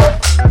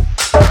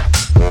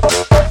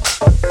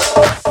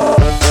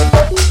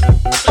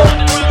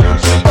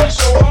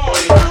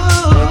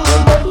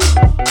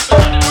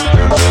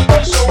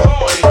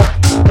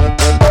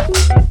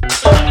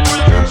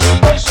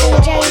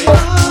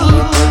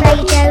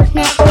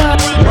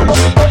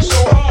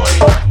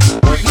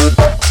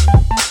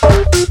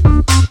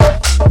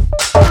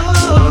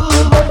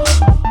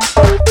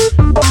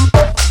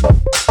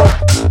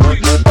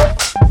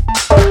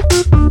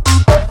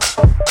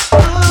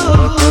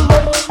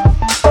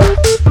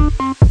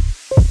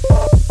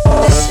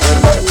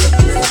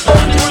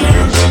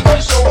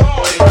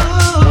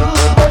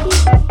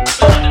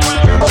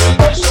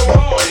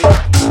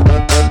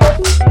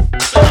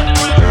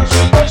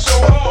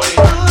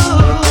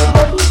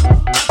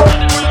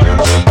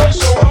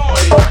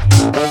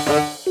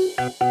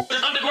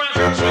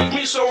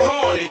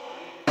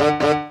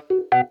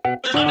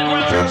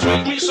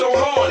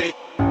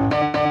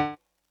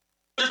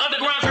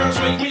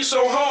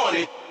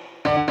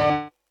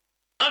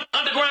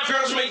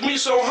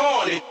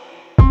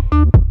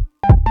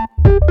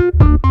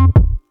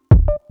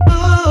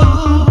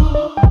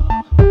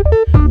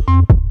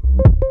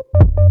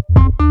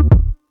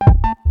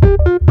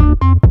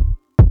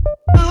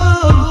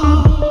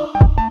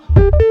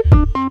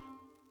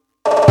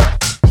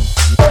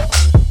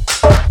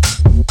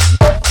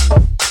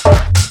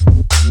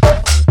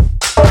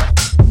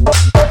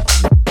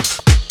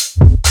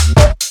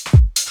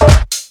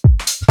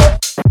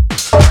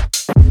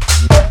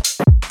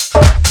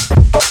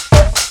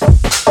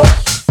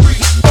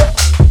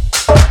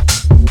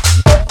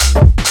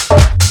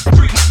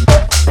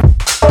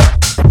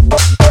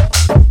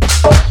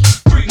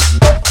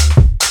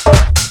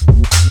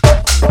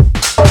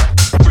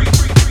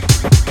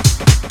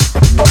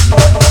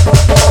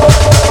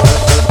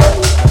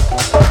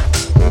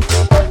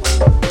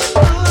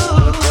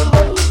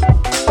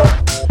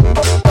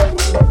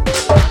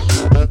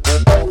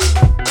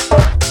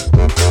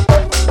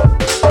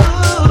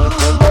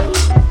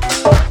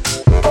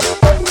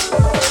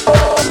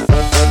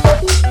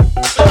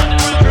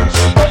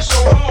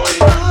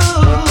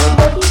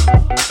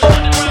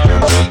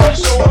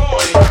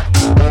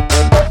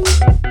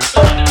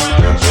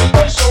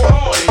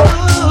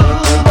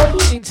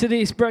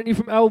 Brand new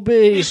from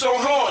LB.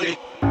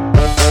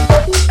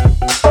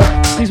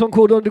 This one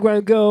called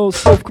Underground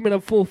Girls. Both coming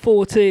up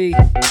 440.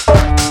 Out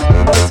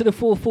to the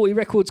 440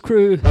 Records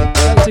crew.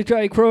 Out to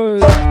J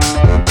Crow.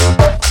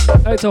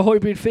 Out to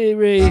Hybrid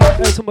Theory.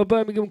 Out to my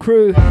Birmingham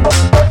crew.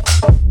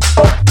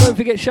 Don't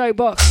forget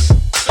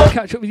Showbox. I'll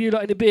catch up with you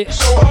like in a bit.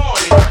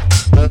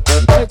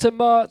 Out to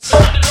Marts.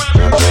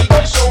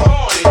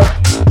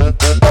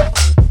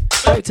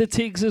 Out to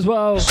Tiggs as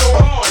well.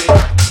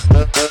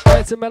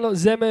 Out to Melon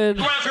Zeman.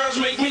 Girls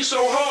make me so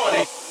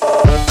horny.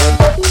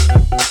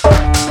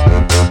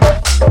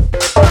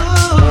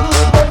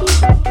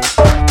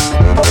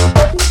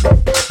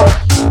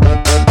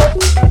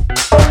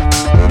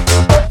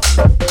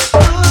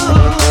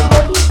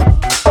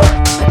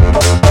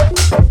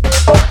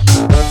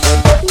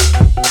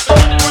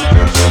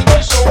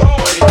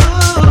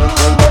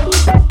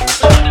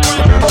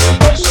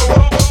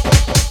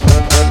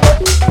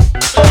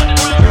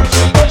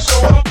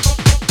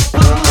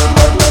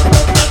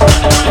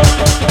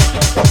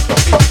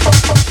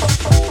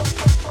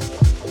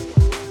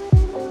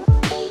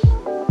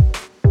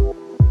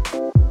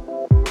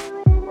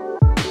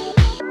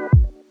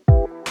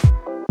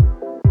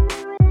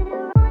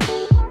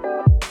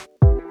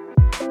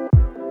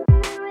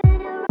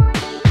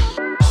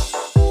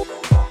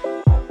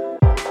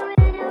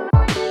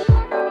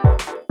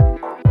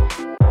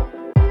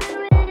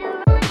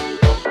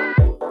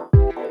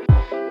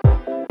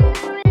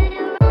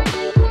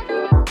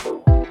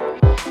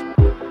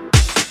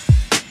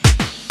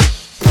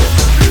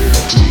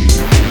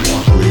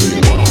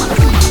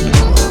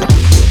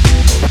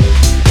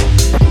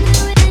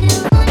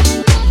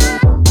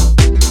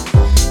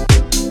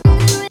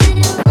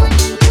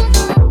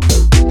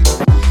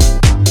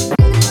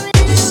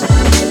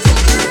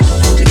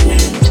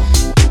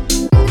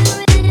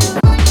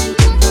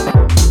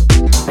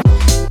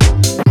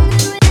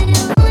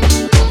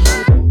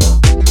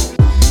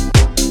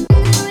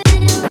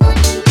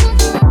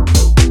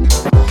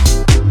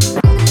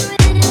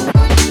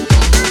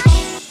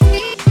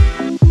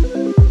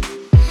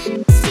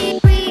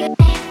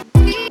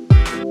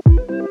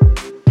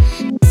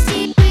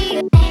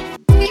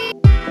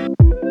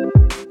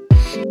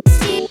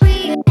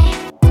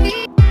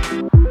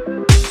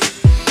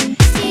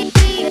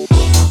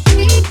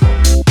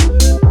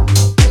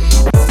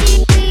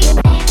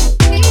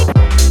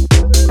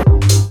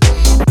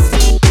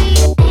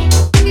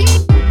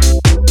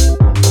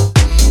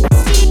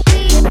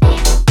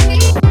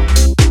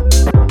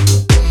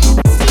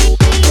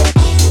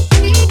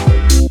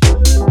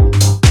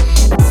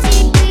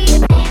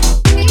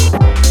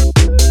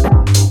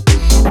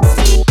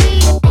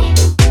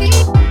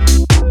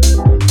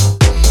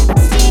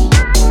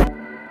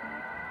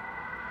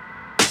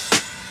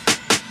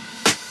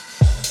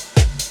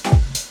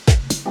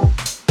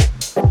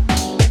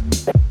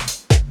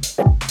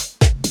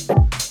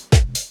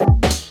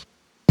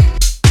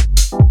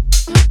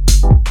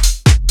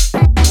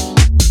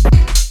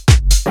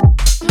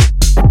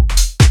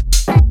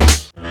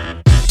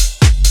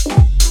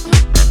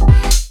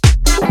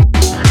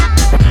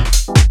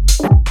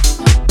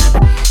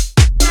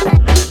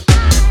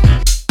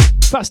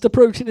 Fast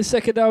approaching the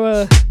second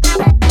hour.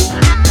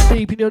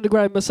 Deep in the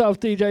underground, myself,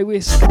 DJ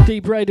Wisk,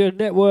 Deep Radio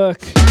Network,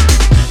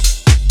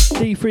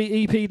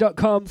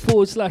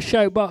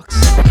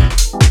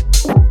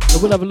 D3EP.com/shoutbox.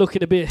 And we'll have a look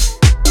in a bit.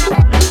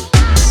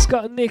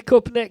 Scott and Nick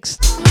up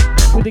next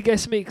with the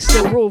guest mix.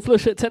 Then Raw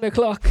Flush at 10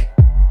 o'clock.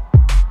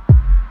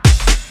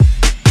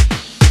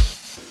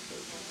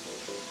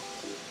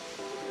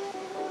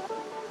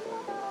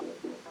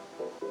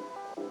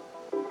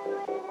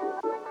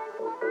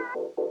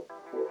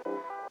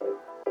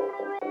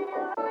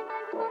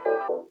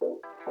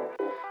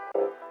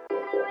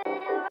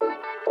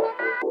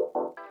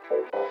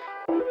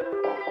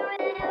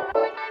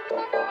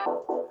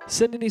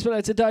 Sending this one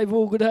out to Dave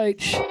Allgood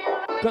H.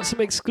 Got some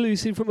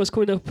exclusive from us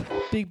coming up.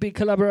 Big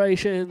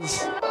collaborations.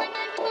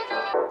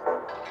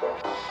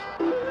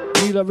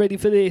 You lot ready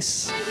for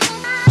this?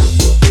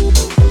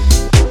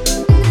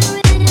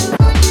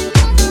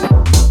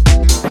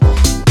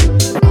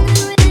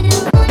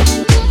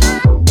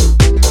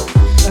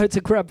 Out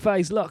to Crab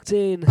Face locked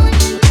in. I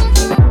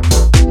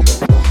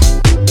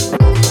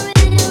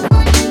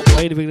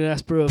ain't even gonna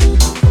ask, bro.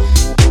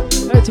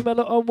 Out to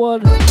Melot on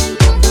one.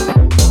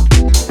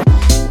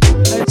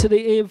 Out to the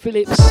Ian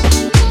Phillips.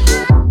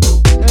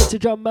 Out to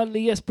John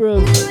Manley, yes bro.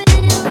 Out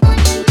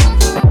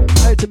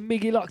to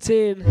Miggy locked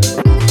in.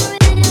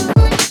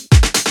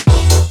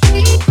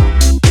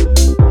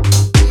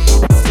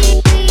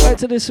 Out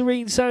to the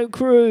Serene Sound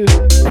crew.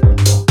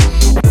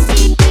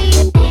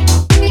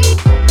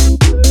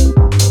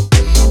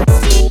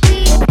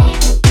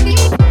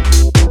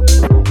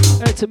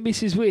 Out to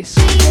Mrs. Wisk.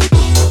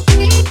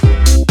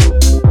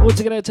 Once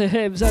again out to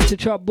Hems, out to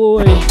Chop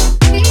Boy.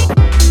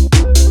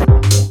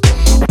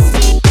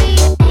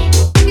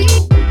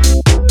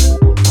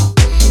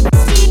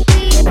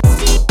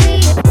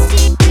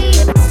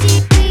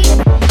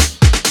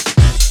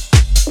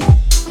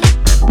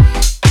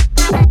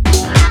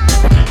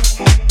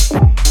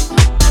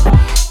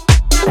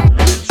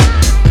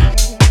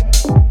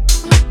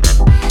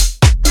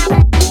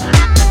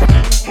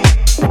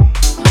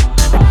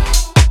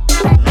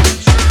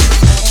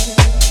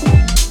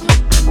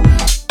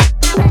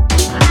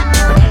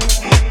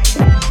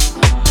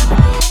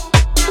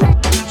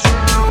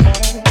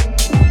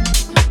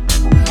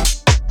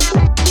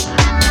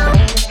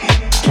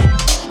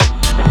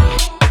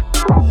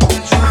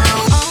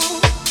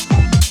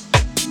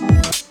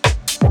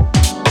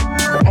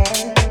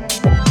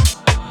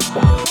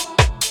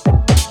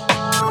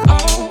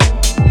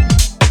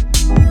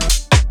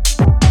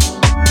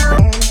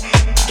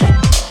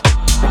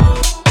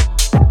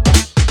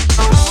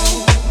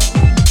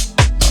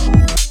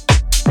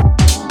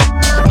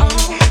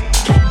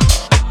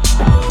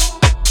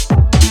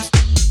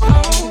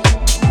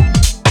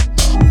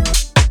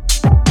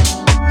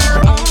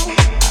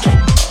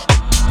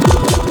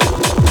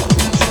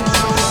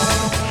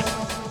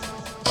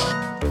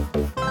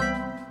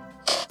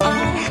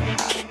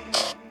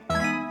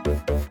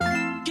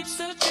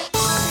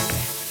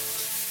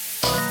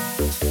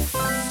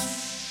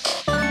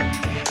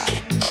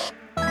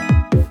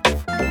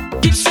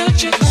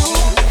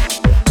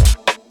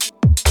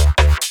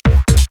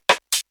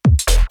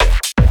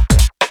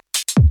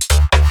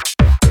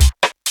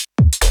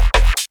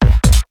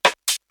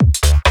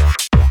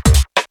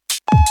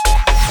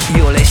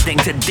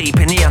 To Deep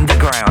in the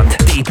Underground.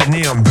 Deep in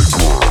the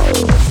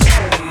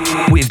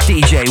Underground. With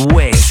DJ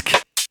Wisk.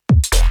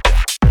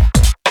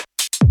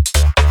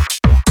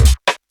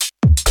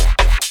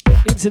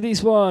 Into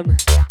this one.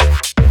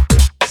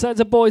 Sounds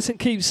of Boys and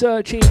Keep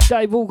Searching.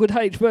 Dave Allgood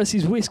H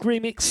versus Wisk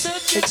remix.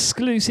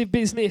 Exclusive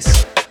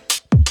business.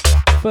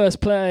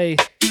 First play.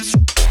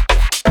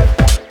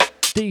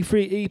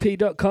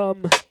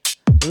 D3EP.com.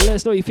 Let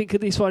us know what you think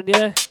of this one,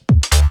 yeah?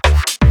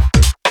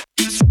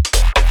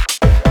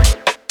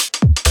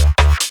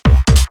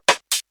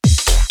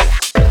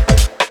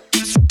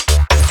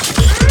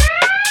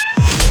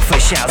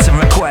 Shouts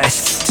and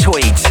requests,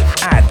 tweet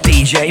at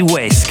DJ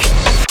Wisk.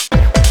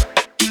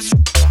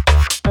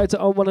 Out to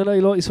On One and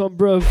You like this one,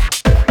 bruv.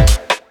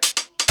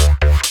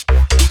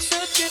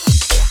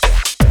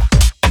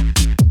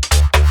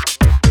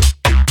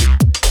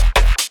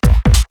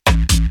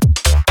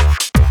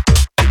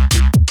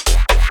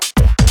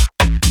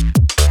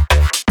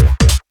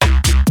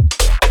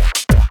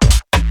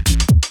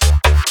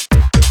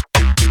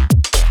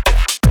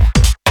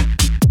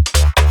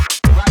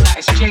 Right now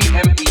it's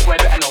JME,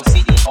 whoever I know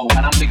CEO,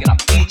 and I'm picking up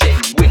DJ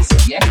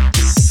Wisk, yeah?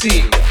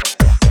 See.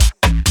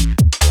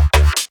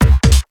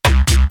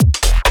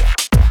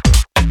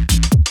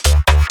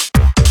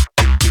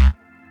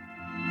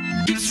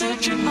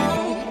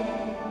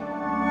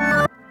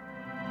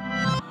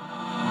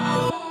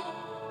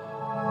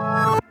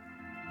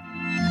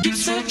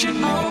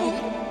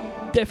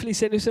 Definitely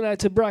send this one out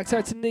to Brax,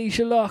 out to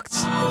Nisha Locked,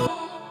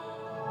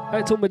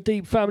 out to all my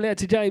Deep family, out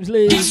to James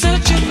Lee. This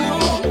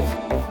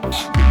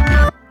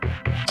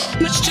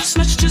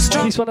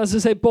one, as I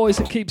said, Boys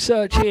and Keep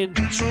Searching.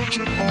 Dave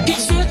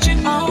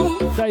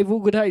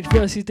Allgood H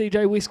versus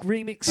DJ Wisk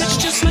remix.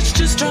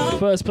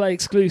 First play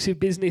exclusive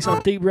business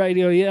on Deep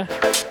Radio, yeah?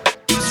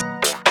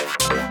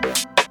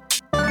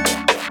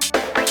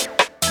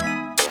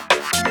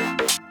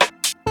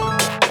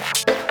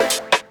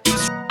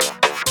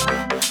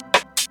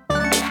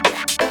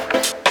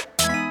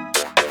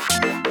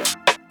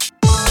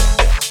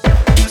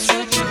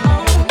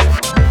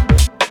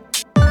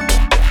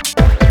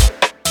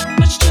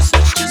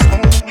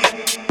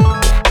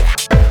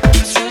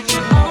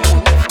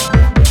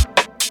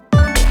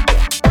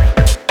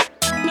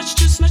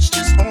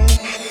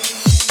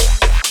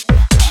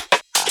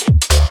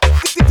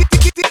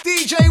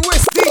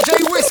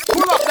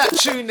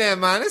 tune there,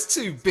 man. It's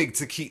too big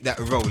to keep that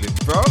rolling,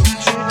 bro.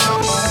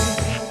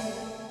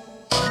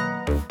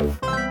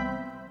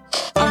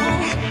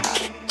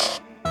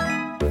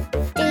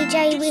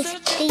 DJ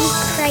Wisk,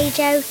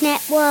 D3EP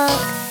Network.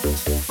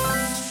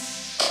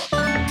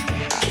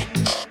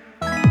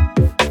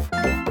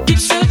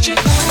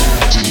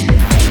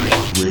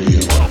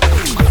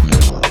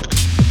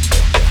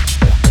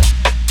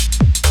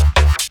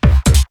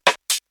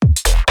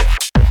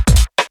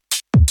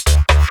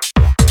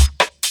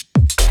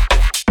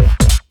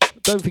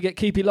 Don't forget,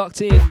 keep it locked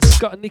in.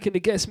 Scott and Nick in the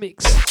guest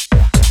mix.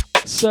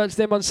 Search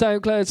them on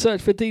SoundCloud.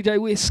 Search for DJ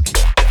Wisk.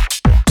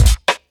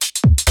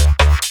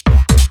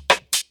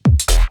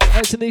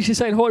 Out to Nisha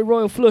saying hi,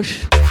 Royal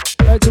Flush.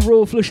 Out to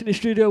Royal Flush in the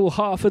studio. Well,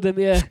 half of them,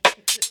 yeah.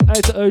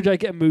 Out to OJ,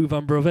 get a move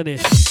on, bruv,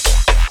 innit?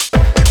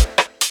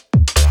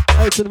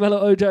 Out to the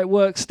Mellow OJ at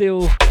work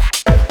still.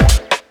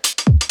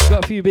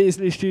 Got a few beers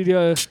in the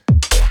studio.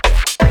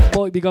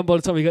 Might be gone by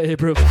the time we get here,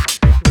 bruv.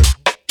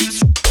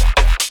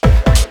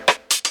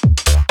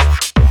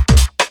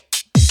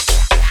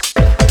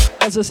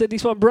 As I said,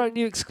 this one brand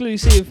new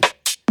exclusive.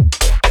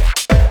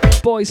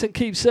 Boys and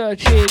keep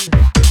searching.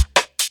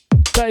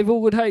 Dave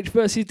Allwood H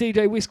versus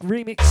DJ Wisk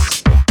remix.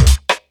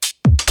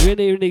 You ain't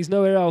hearing these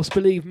nowhere else,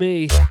 believe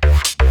me.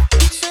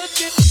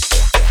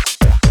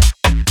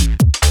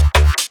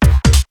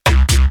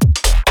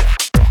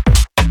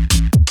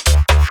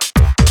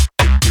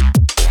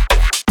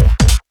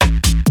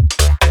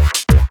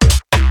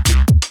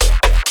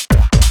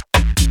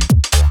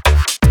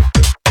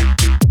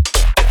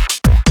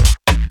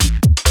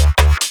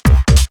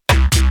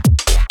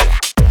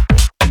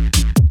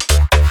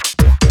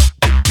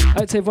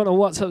 Out to everyone on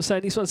WhatsApp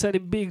saying this one's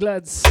sounding big,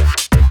 lads.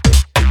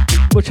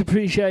 Much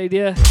appreciated,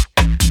 yeah.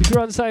 If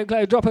you're on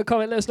SoundCloud, drop a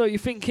comment, let us know what you're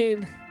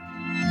thinking.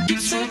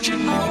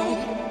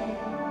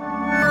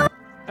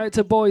 Out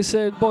to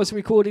Boyson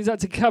Recordings, out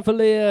to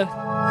Cavalier.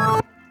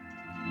 Out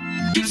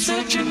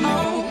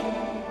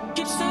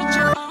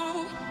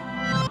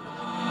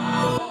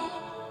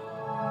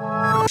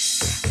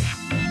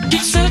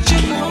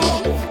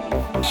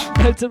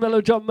to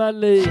Mellow John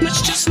Manley.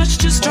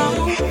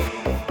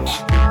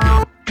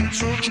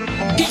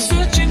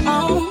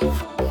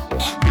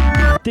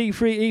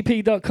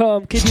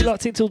 D3EP.com. Keep you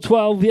locked in till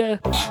 12, yeah.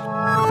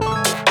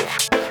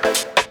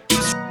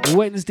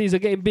 Wednesdays are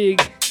getting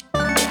big.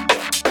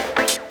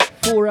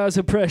 4 hours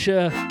of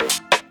pressure.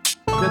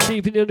 Got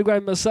Deep in the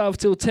Underground myself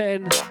till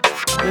 10.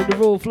 Then the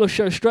Raw Flush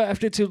show straight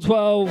after till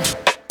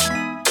 12.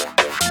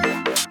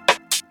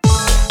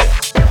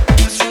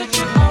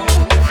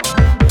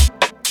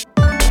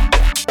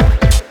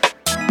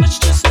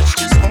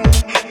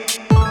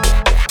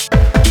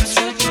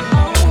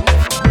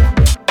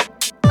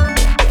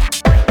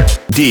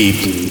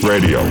 Deep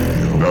Radio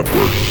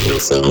Network. The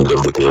sound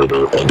of the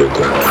global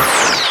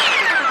underground.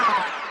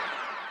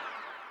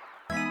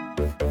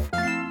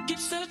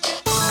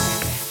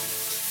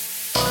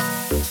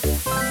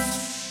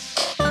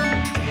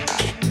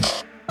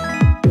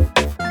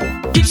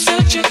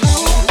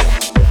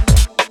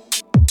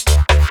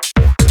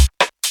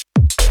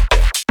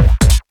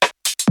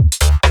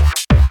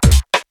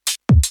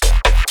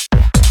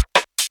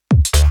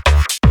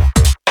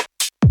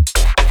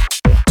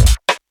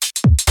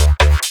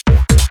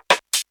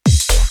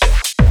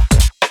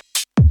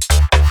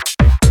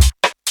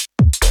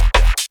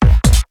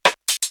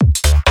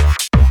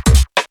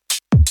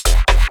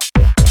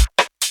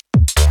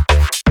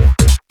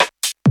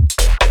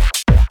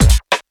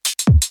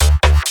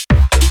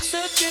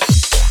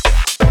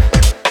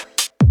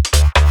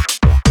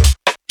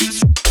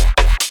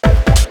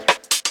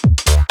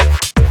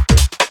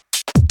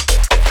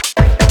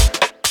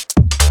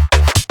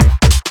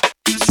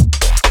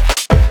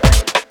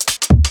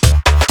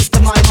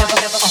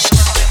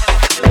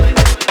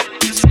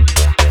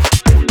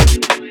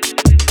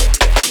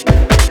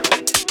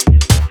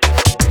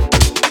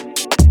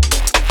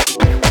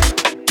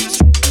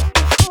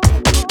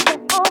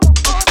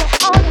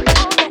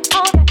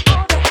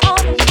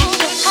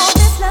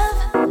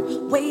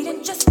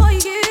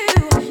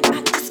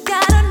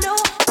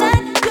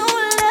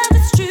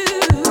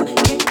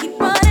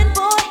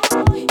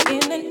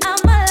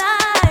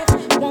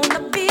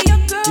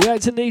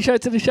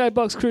 Shout to the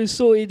Showbox crew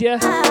sorted, yeah.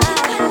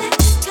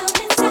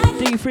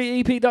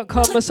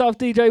 D3EP.com, myself,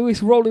 DJ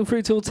Wisk, rolling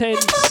through till 10.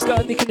 Got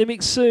a Nick in the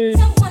mix soon.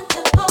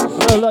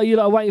 I know a lot of you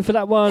lot are waiting for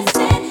that one.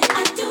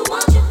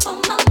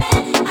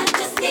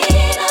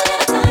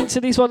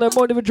 Into this one,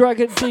 Mind of a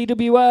Dragon,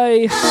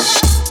 DWA.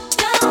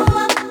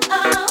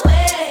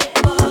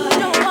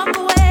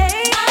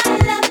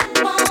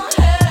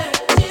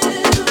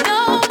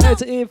 Out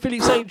to Ian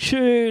Phillips, ain't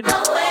tune.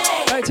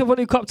 Out to everyone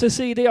who copped a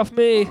CD off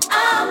me.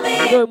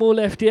 No more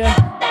left, yeah.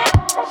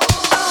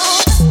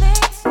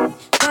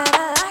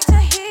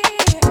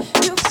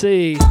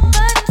 See.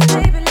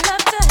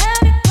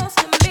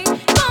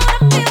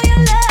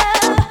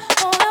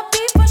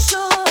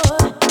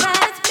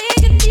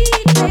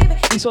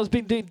 This one's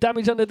been doing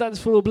damage on the dance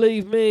floor,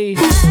 believe me.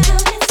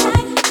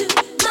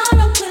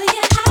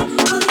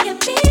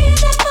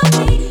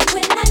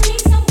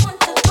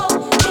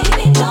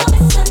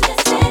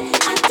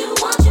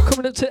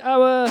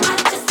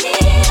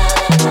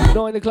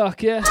 9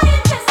 o'clock, yeah?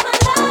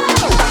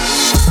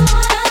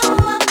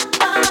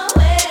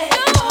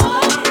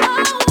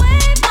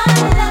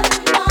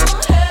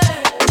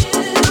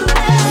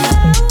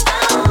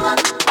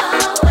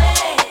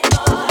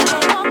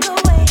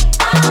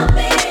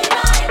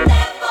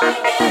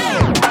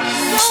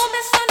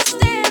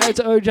 Out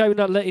to OJ, we're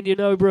not letting you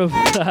know, bruv.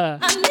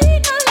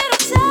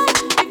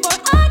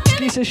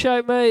 Give us a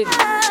shout, mate.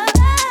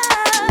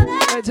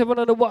 Out to everyone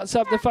on the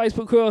WhatsApp, the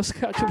Facebook cross.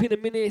 Catch up in a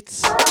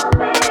minute.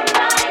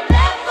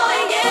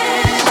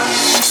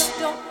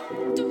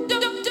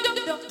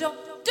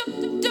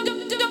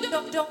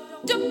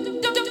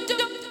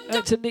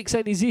 Out to Nick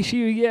saying his issue,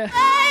 yeah.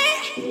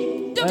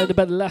 I heard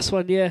about the last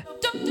one, yeah.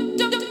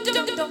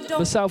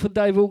 Myself and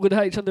Dave, all good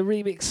H on the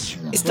remix.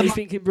 What are you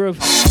thinking, bruv?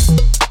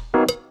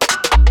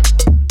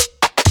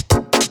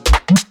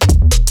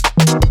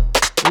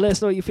 Let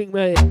us know what you think,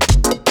 mate.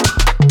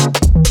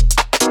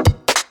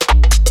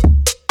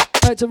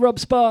 Out to Rob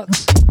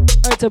Sparks.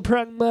 Out to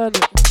Prankman.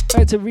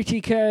 Out to Richie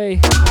K.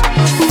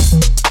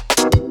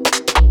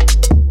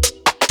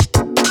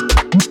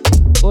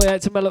 Oh,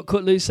 out to Malok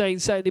Cutlu saying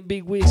sounding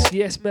big Wisk.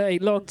 Yes,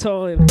 mate. Long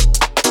time.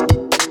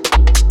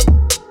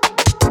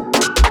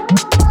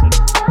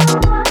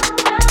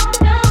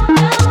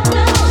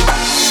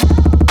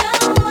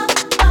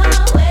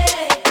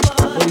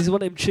 Oh, he's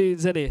one of them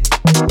tunes, isn't he?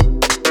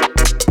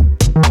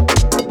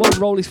 Might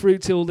roll this through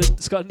till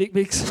it's got a Nick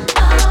mix.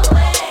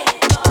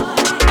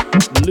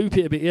 Loop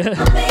it a bit, yeah.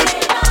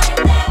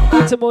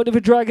 It's a Mind of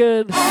a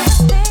Dragon.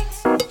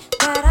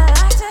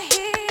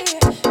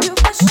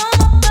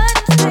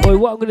 Boy,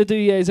 what I'm going to do,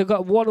 yeah, is I've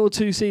got 1 or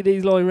 2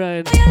 CDs lying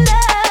around.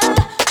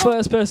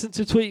 First person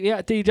to tweet me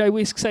at DJ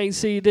Wisk saying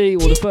CD,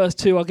 or the first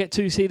 2, I'll get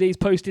 2 CDs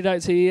posted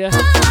out to you, yeah.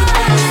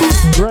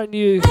 Brand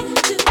new.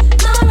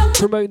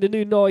 Promoting the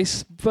new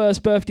Nice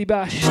first birthday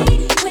bash.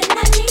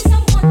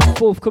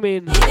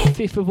 Forthcoming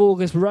 5th of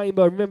August,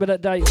 Rainbow. Remember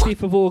that date,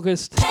 5th of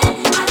August.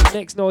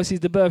 Next Nice is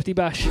the birthday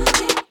bash.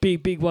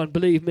 Big one,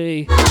 believe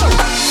me.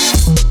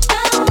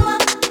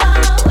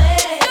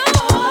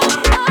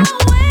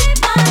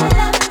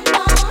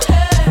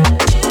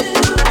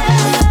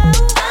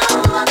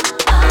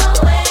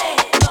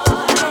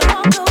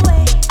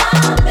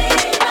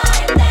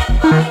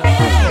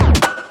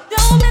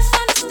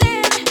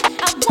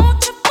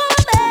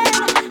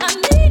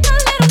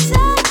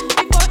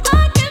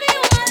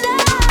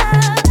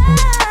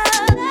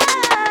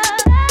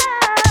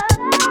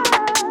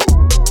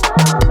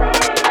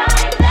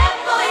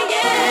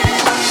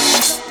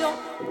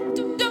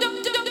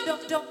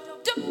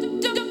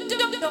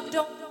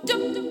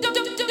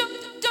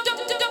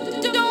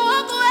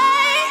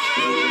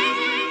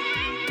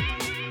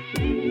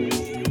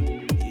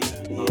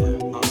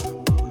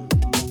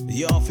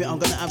 I'm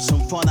gonna have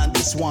some fun on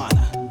this one.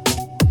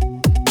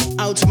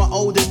 Out to my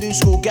old and new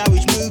school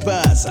garage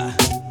movers.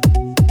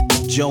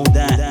 Joe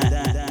Dan.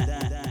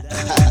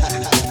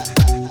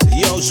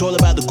 Yo, it's all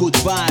about the good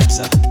vibes.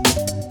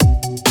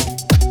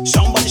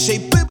 Somebody say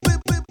boop,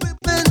 boop, boop, boop,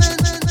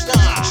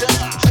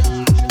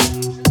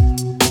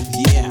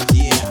 yeah.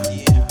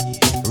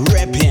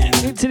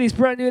 Reppin'. Into this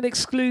brand new and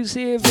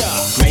exclusive.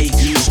 Grey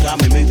goose got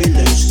me moving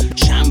loose.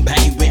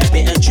 Champagne with a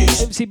bit of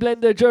juice. MC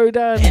Blender, Joe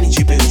Dan.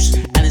 Energy boost.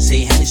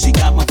 Hennessy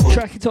got my foot.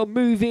 Track it on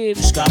moving.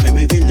 Got me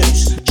moving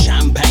loose.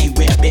 Champagne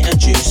with a bit of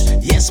juice.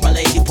 Yes, my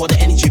lady, pour the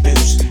energy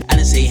boost.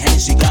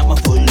 Hennessy got my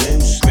foot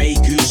loose. Grey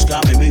goose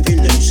got me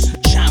moving loose.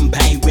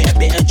 Champagne with a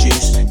bit of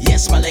juice.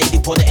 Yes, my lady,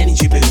 pour the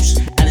energy boost.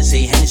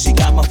 Hennessy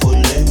got my foot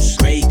loose.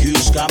 Grey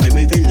goose got me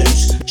moving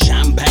loose.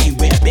 Champagne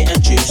with a bit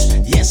of juice.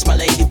 Yes, my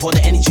lady, pour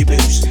the energy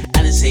boost.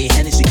 Hennessy.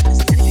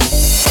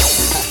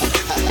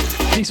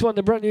 This one,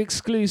 the brand new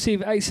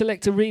exclusive A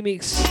Selector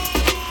remix.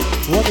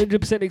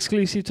 100%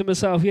 exclusive to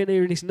myself. You ain't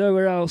hearing this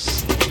nowhere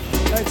else.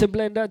 Out to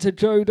Blend, out to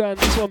Joe Dan.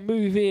 This one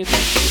moving.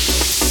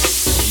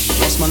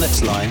 What's my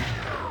next line?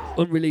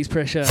 Unreleased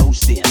pressure.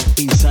 Hosting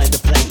inside the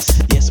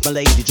place. Yes, my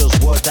lady,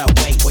 just work that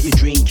way. What you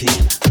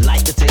drinking?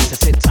 Like the taste. I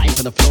said time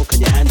for the flow. Can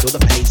you handle the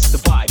pace? The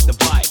vibe.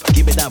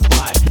 Give it that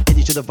vibe.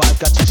 Energy to the vibe.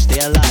 Got to stay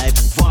alive.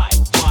 Vibe.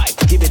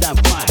 Give it that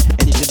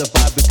vibe. Energy to the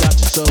vibe. We got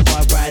to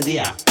survive right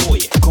here. Oh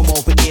yeah. Come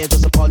over here.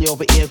 There's a party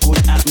over here.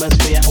 Good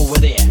atmosphere over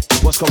there.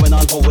 What's going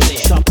on over there?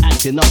 Stop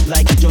acting up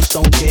like you just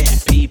don't care.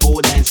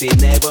 People dancing,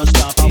 never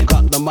stopping. I've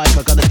got the mic,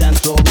 I got the dance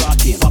floor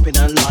rocking. Popping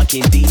and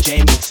locking,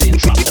 DJ mixing.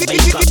 Drop the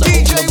bass, got the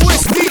DJ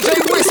Wisk,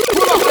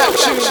 pull off that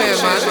tune there,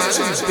 man.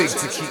 It's too big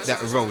to keep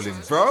that rolling,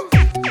 bro.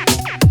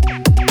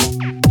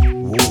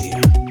 Oh yeah.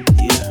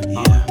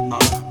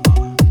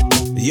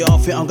 Yo, I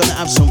think I'm gonna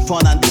have some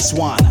fun on this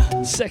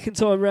one. Second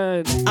time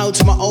round. Out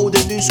to my old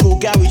and new school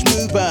garage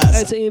movers.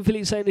 Out to Ian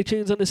Phillips saying the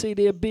tunes on the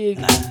CD are big.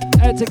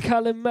 Out to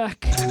Callum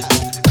Mack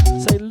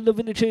saying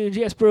loving the tunes,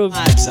 yes bruv.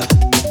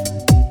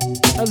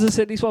 As I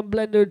said, this one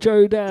Blender,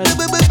 Joe Dan.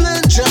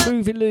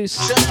 Moving loose.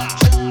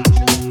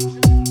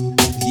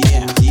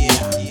 Yeah.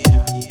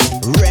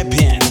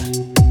 Reppin'.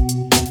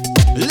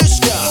 Let's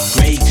go.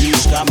 Grey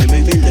goose got me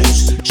moving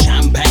loose.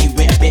 Champagne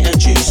with a bit of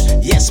juice.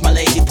 Yes, my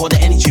lady, pour the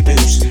energy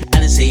boost.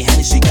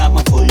 Hennessy got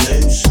my foot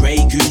loose. Grey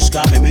goose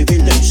got me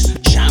moving loose.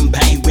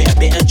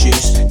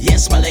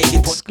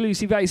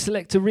 exclusive A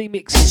Selector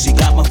remix.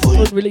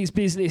 Unreleased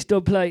business,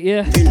 dubplate, yeah?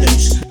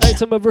 Out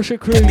to my Russia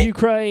crew,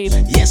 Ukraine.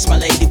 Yes, my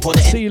lady, put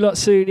it. See you lot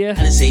soon, yeah?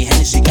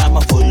 Hennessy got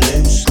my full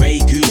loose. Grey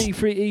Goose.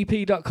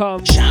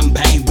 D3EP.com.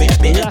 Champagne,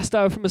 last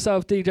hour from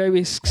myself, DJ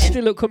Wisk.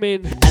 Still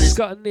upcoming.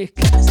 Scott and Nick.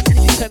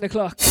 10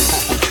 o'clock.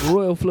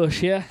 Royal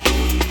Flush, yeah?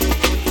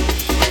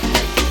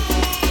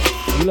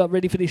 You lot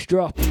ready for this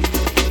drop?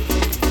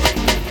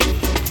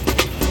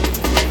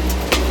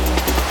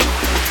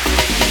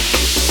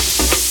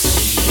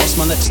 What's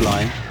my next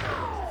line?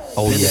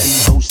 Oh yeah.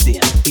 Hosting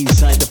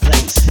inside the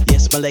place.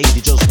 Yes, my lady,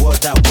 just work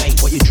that way.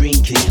 What you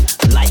drinking?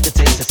 Like the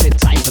taste. I said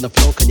time for the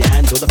flow. Can you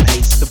handle the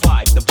pace? The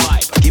vibe.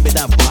 Give it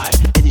that vibe.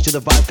 Energy to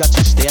the vibe. Got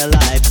to stay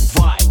alive.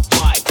 Vibe.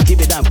 Give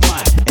it that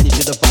vibe.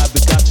 Energy to the vibe.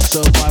 We got to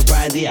survive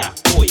right here.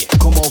 Oh yeah.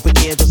 Come over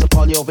here. There's a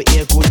party over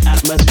here. Good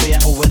atmosphere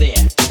over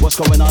there. What's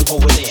going on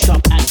over there?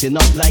 Stop acting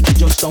up like you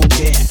just don't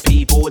care.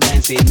 People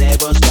dancing,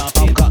 never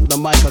stopping. I've got the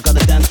mic. I got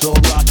the dance floor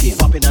rocking.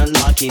 Popping and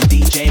locking.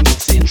 DJ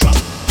mixing. Drop.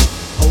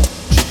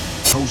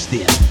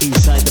 Hosting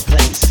inside the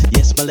place.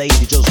 Yes, my lady,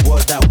 just work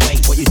that way.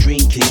 What you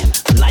drinking?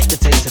 Like the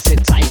taste. I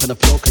said time for the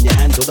flow. Can you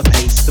handle the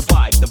pace? The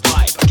vibe.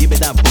 Give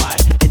it that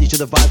vibe. Energy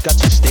to the vibe. Got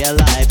to stay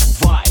alive.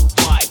 Vibe.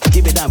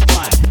 Give it that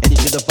vibe.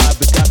 Energy to the vibe.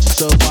 We got to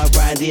survive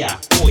right here.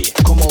 Oh yeah.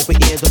 Come over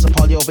here. There's a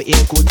party over here.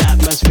 Good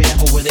atmosphere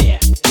over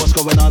there. What's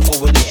going on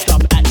over there?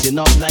 Stop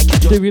acting up like you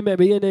just. Do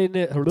remember?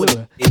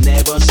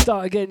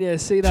 Start again. Yeah.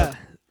 See that.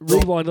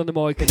 Rewind on the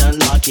mic.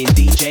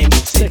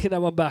 Taking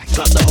that one back.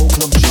 Got the whole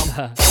club jump.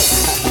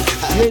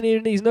 You ain't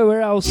hearing these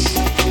nowhere else.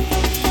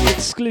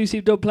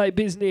 Exclusive dubplate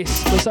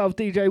business. Myself,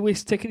 DJ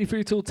Wisk, taking you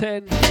through till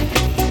 10.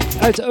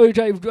 Out to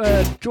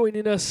OJ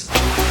joining us.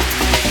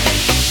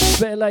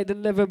 Better late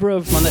than never,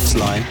 bruv. My next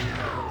line.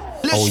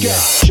 Oh yeah.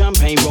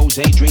 Champagne,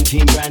 rosé,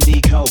 drinking brandy,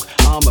 coke.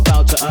 I'm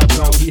about to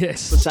coke.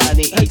 Yes.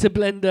 It's a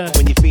blender.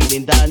 When you're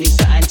feeling down, it's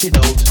an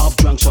antidote. I've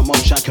drunk so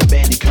much I can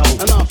barely cope.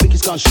 And I think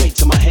it's gone straight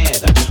to my head.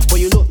 But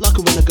you look like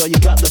a winner, girl. You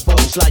got the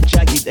bones like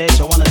jagged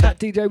edge. I wanna that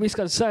DJ Wisk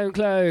on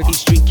SoundCloud.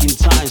 It's drinking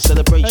time,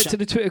 celebration. Out to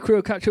the Twitter crew.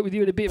 I'll catch up with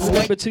you in a bit.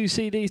 Remember 2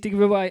 CDs to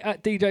give away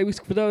at DJ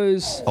Wisk for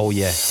those. Oh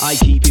yeah. I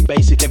keep it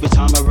basic every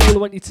time I run. All I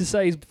want you to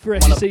say is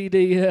fresh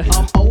CD.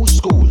 I'm old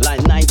school,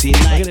 like 1990.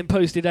 I'm getting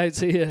posted out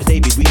to you.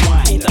 David,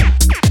 rewind.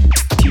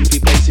 Keep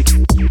it basic.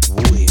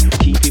 Oh yeah.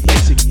 Keep it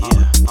basic.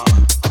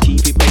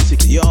 Keep it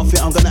basic. Yo, I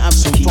think I'm gonna have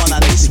some fun on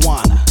this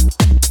one.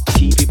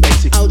 Keep it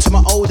basic. Out to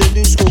my old and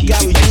new school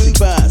garage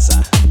groovers.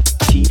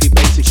 Keep it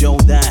basic,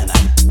 Jordan.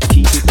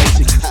 Keep it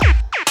basic.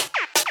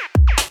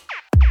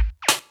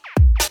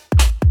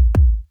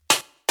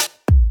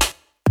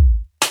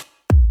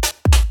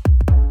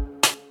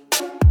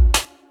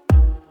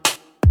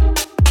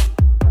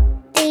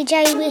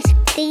 DJ Wisk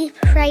Deep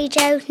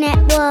Radio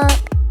Network.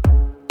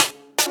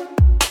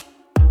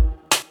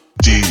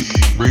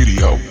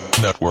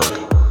 D3EP Network.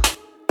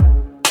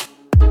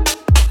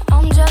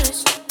 I'm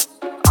jealous,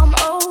 I'm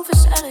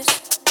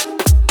overzealous.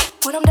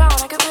 When I'm down,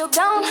 I get real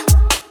down.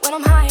 When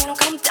I'm high, I don't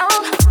come down.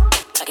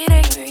 I get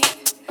angry,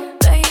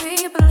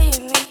 baby,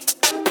 believe me.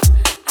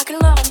 I can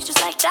love you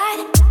just like that,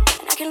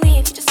 and I can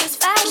leave you just as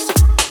fast.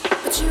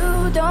 But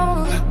you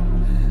don't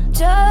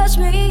judge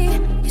me.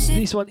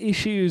 This one,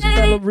 Issues,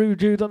 Bella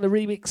Rude on the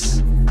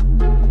remix.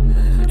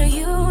 No,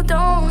 you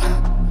don't.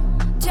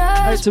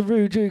 Out to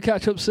Ruju,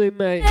 catch up soon,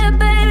 mate. Yeah,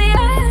 baby,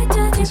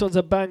 this one's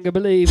a banger,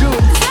 believe. I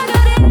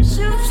got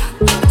issues,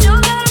 but you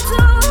got them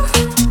too.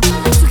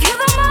 So give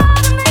them all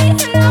to me,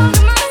 and I'll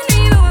remind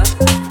you.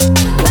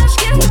 Let's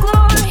get the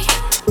glory,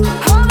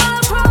 all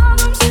our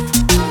problems.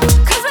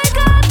 'Cause we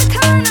got the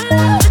kind of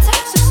love that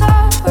takes us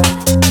over.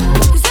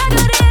 'Cause I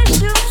got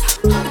issues,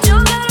 but you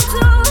got them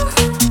too.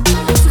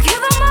 So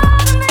give them all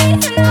to me,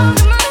 and I'll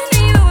remind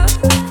you.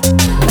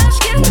 Let's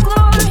get the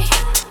glory,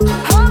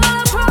 all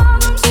our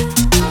problems.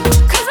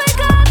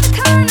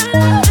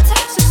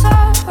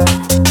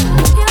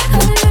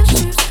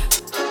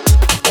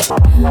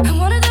 And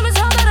one of them is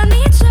all that I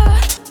need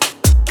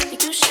you. You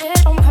do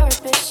shit on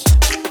purpose.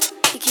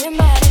 You get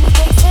mad and you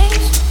take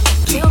things.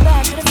 Feel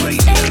bad for the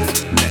first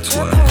things.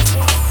 You're perfect.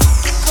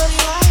 But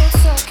you are,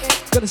 it's okay.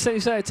 Gotta say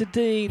this out to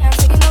Dean. I'm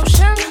taking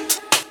ocean.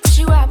 Push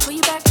you out, pull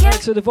you back in.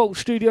 Out to the Vault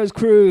Studios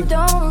crew.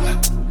 Don't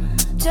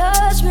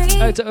judge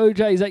me. Out to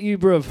OJ, is that you,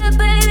 bruv? Yeah,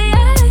 baby,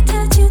 I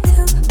touch you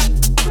too.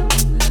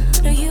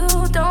 No, you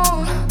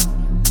don't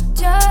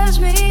judge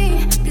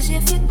me. 'Cause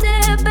if you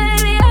did,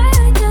 baby,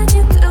 I touch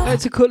you too. Out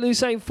to Cut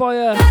Loose Ain't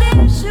Fire.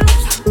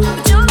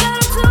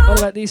 What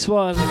about this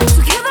one?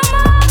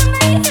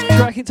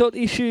 Tracking Talk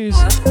Issues.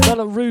 None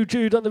of Rude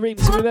Jude on the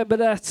remix, remember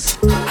that.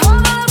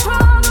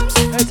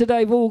 Out to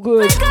Dave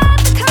Allgood.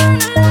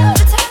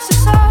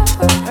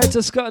 Out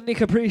to Scott and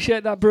Nick,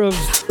 appreciate that, bruv.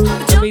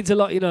 That means a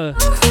lot, you know.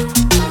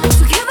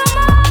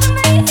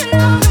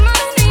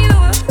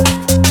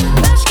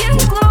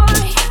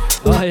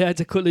 Oh yeah,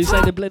 to Cut Loose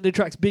Ain't the blended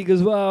tracks big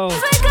as well.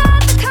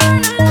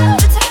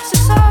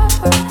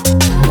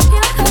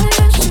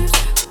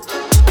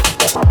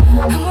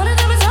 And one of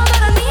them is all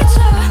that I need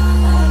you.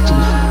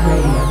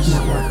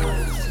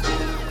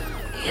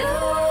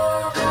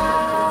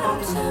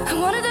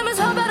 And one of them is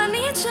all that I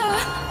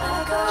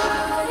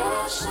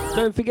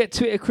Don't forget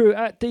Twitter crew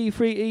at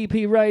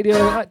D3EP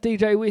Radio, at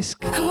DJ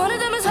Wisk. One of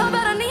them is how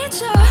bad I need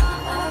you.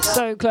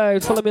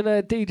 SoundCloud, follow me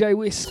there, DJ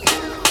Wisk.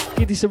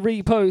 Give this a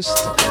repost.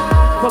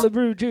 Follow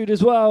Rude Jude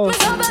as well.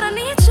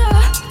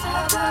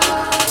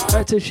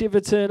 Out to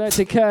Shiverton, out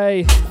to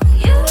K.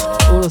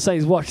 All I say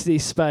is watch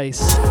this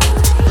space.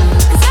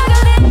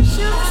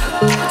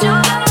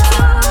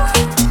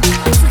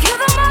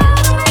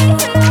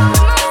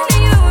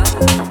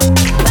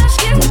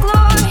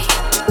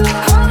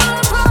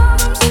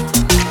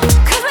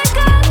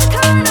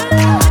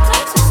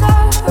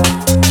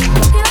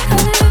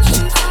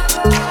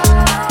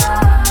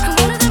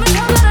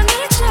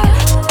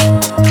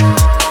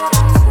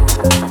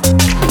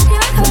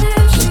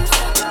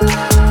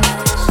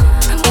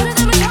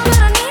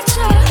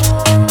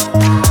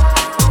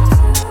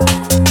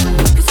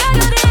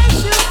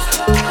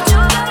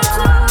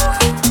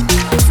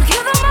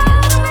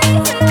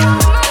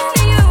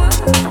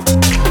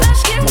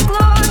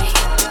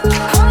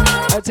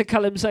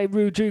 Callum saying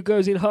Rude Drew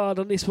goes in hard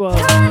on this one.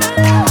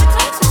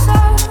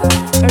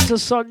 Enter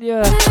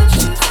Sonia.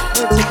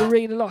 Enter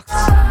Marina Locks.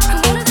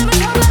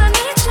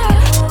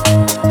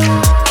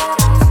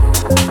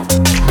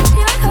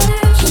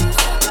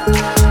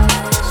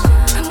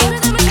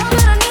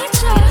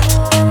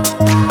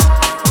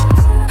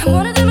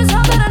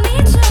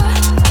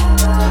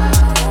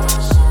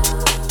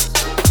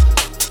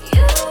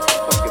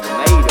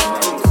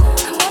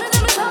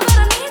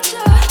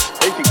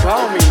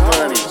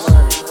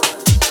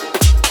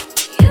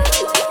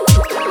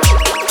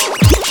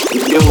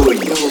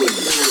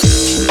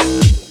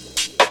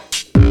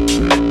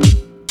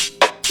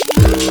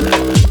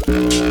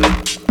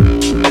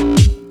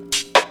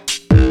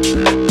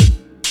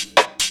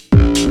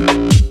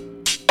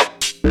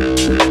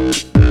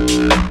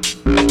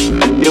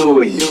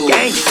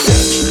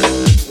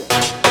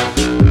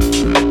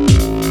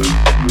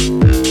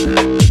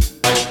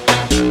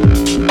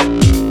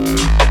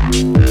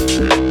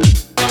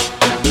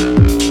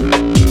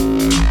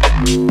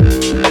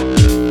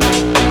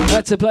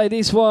 To play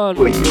this one.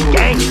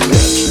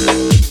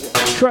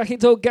 Cracking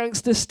to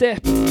Gangster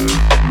Step.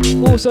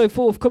 Also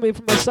forthcoming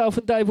from myself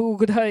and Dave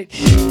Allgood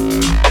H.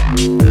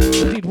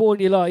 I did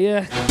warn you like,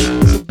 yeah.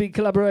 Some big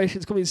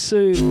collaborations coming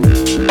soon.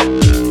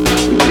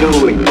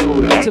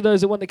 To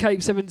those that want the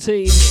Cape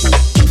 17.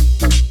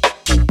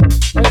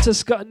 And to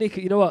Scott and Nick,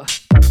 you know what?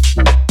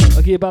 I'll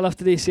give you a bell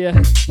after this, yeah.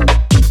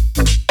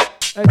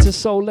 And to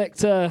Soul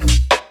Lecter.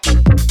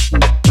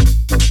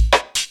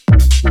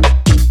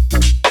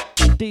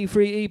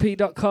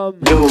 D3EP.com.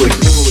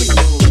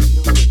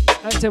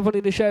 Out to everyone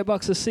in the show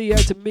box. I see you. Out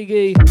to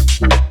Miggy.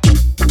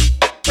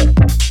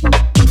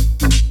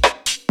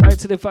 Out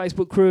to the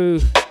Facebook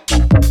crew.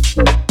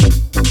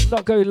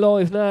 Not going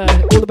live now.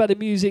 All about the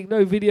music,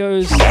 no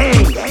videos.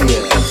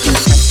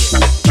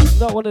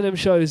 Not one of them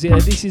shows, yeah.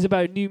 This is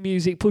about new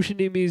music, pushing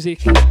new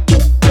music.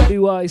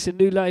 New artists and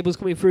new labels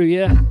coming through,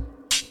 yeah.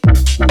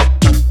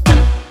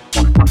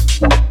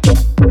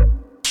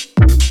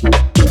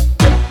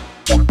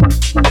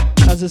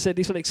 As I said,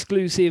 this one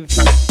exclusive.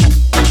 I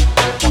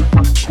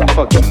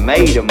fucking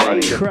made of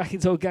money. Cracking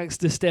to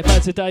Gangster Step.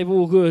 Out to Dave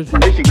Allgood.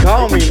 They should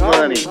call me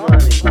money.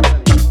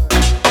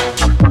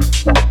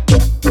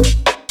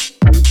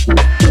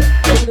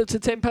 Coming up to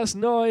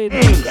 9:10.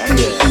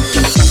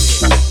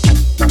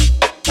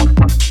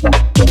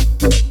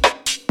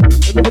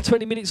 Another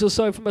 20 minutes or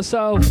so for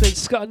myself. Then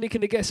Scott and Nick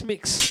in the guest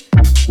mix.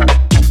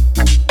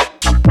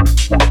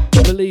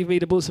 Believe me,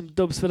 they bought some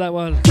dubs for that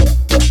one.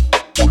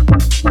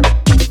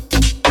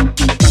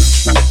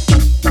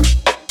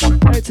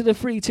 Out to the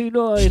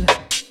 329.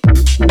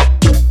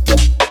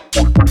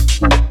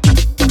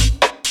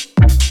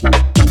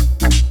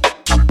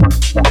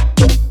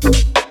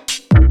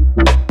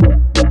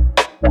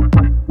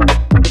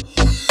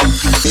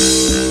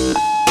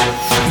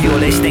 You're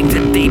listening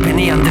to Deep in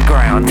the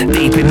Underground.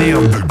 Deep in the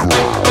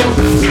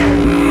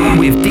Underground.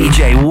 With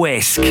DJ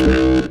Wisk.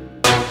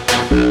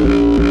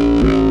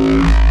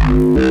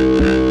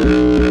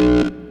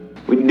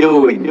 We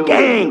do it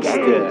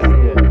gangster.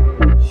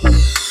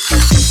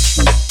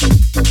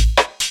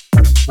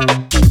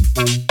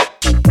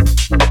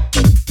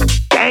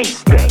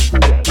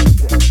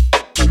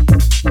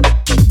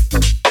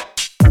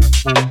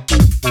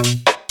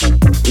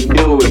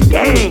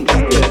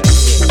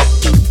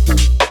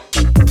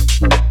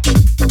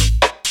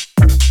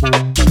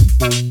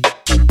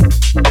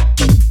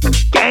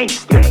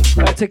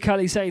 To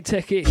Cali saying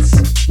tech it.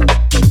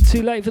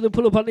 Too late for the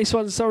pull up on this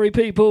one, sorry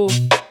people.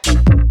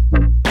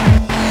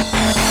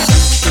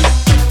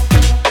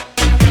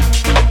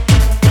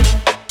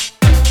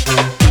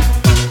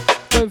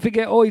 Don't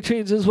forget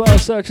iTunes as well,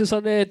 search us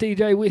on there,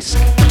 DJ Wisk.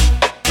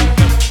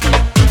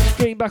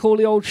 Stream back all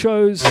the old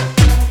shows,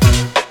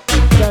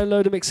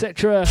 download them,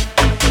 etc.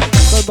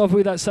 Don't bother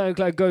with that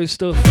SoundCloud Go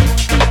stuff.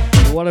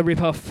 What a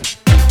rip off.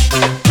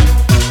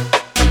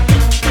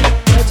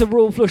 That's a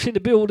Raw Flush in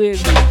the building.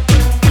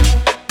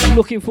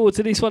 Looking forward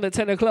to this one at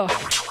 10 o'clock.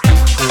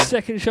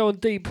 Second show on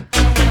Deep.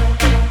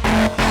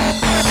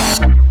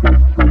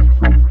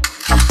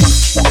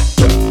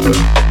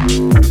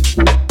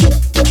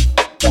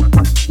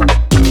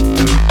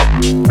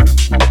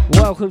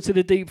 to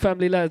the Deep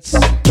family, lads.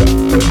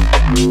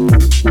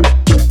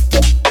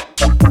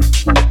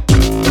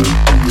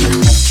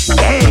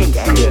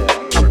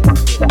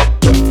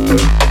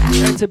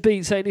 And to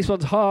beat saying this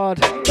one's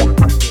hard.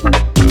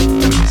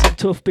 Some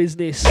tough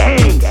business. Out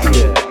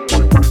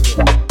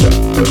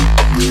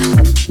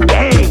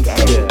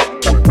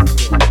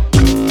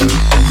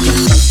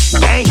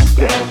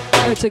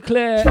to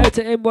Claire, out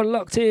to M1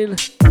 locked in.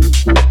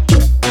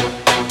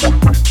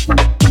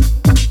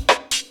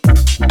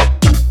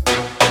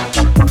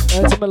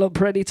 Out to Melon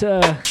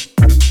Predator.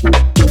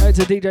 Out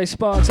to DJ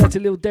Sparks, out to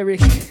Lil Derek.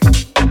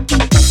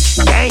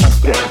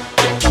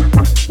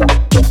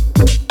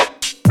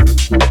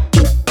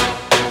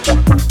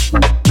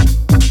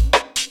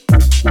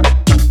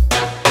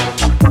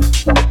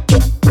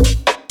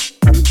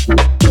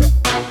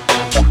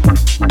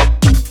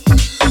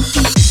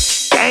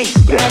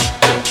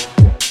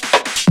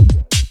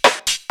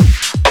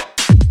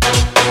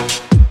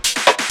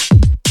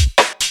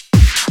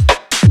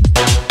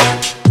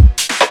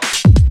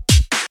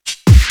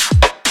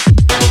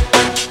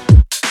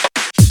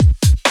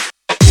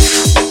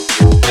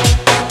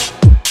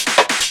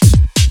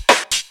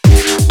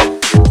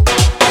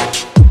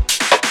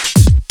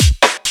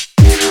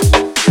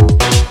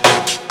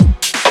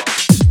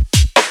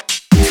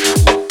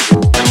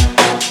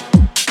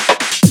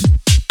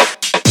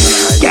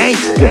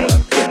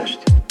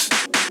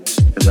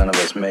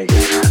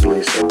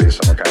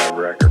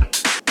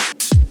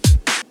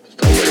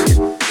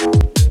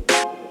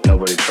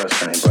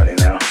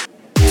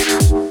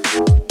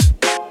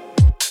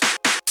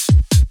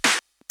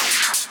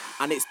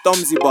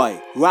 Domsy boy,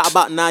 right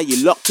about now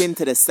you're locked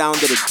into the sound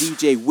of the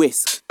DJ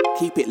Wisk.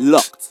 Keep it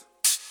locked.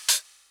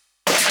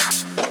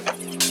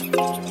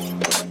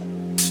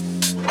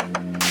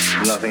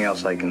 Nothing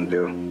else I can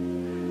do.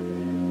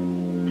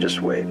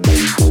 Just wait.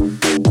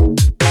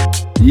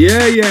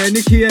 Yeah,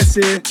 Nicky S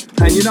here.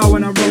 And you know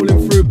when I'm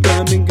rolling through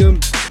Birmingham,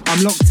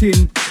 I'm locked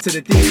in to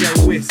the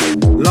DJ Wisk,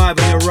 live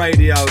on your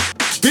radio.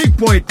 Big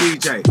boy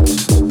DJ,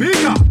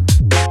 big up.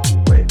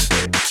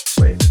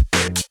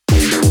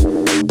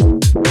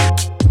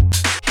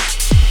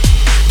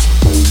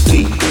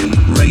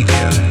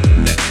 Radio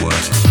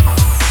Network.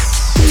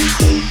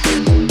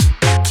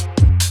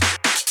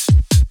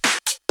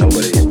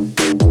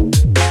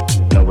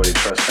 Nobody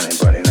trusts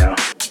anybody now.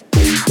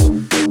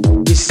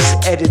 This is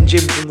Ed and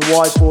Jim from the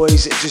White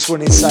Boys. Just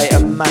wanted to say a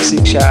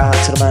massive shout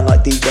out to the man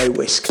like DJ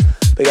Wisk.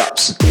 Big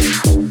ups.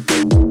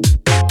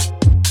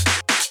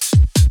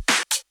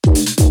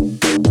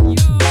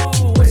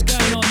 What's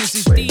going on? This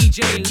is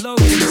DJ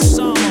Logan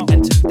Summer,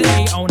 and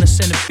today I want to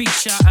send a big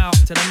shout out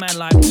to the man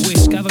like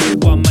Wisk. Have a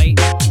good one, mate.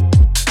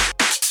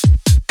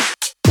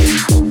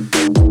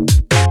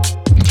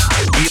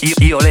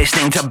 You're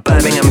listening to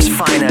Birmingham's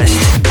finest,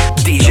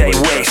 DJ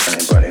Wisk.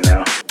 Anybody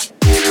now?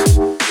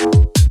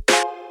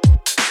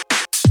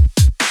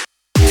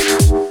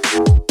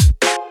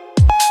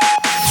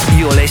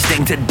 You're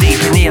listening to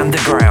Deep in the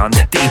Underground.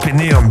 Deep in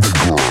the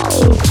Underground.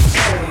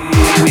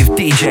 With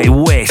DJ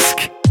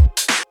Wisk.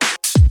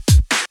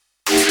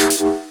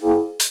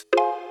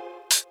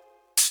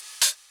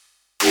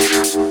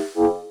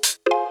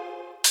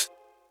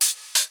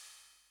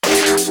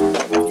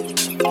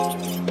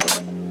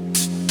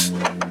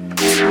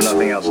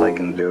 Nothing else I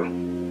can do.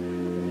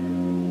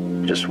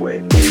 Just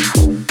wait.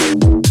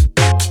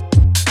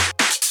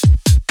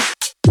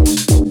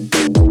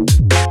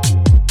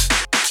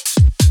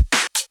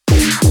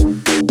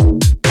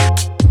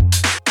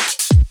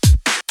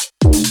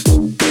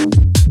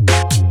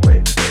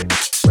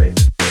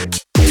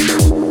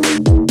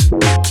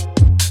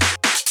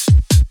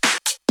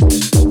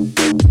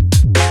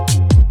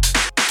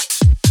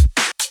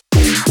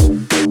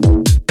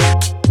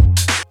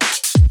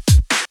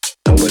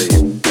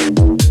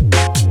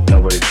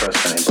 Nobody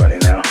trusts anybody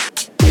now.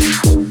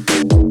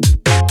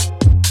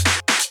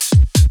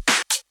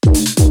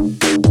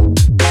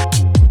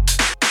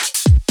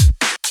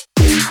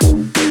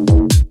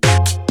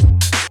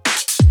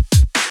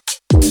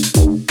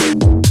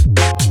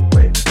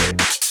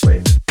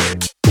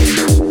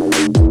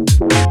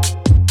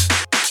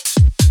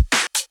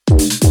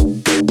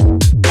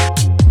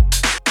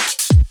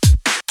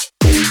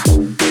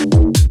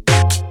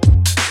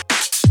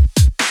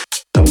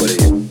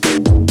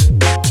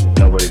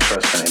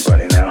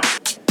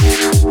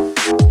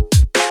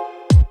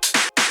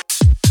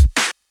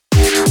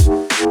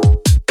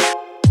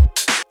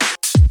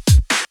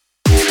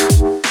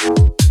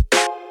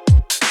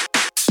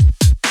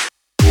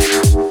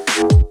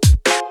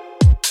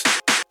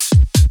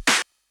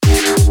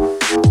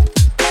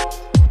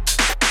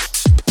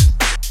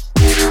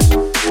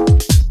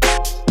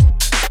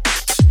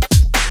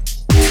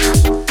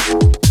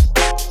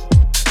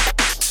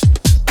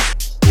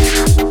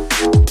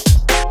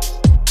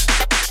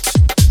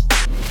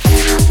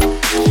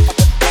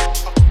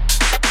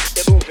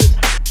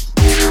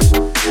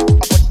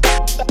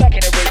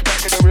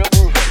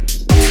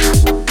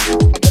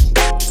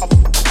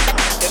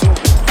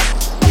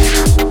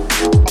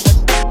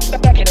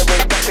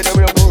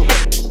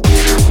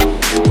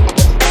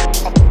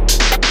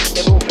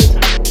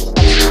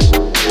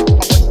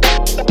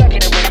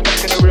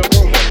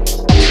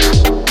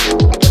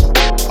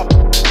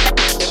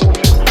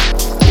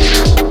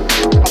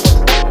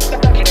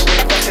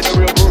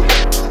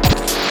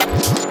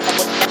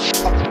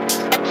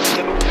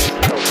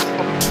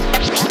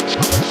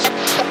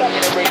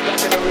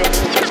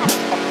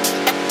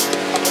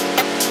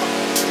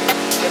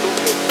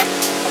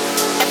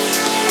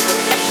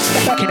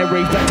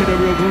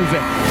 real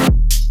grooving.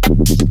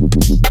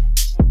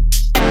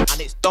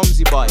 And it's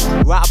Domsy Boy.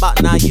 Right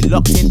about now, you're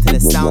locked into the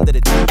sound of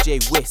the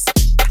DJ Wisk.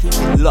 Keep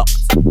it locked.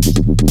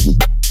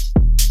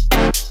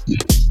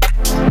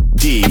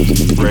 D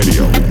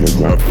Radio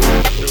Network.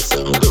 The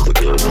sound of the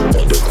urban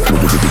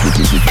underground.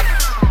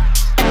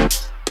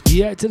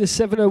 Yeah, to the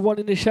 701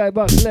 in the shout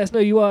box. Let us know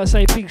you are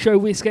saying Big Show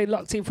Wisk ain't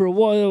locked in for a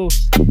while.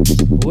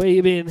 Where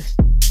you been?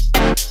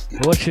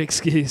 What's your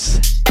excuse?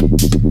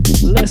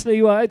 Let us know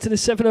you are. To the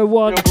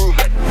 701.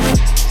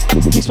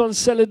 This one's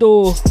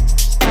Celador.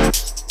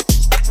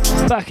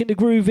 Back in the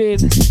groove in.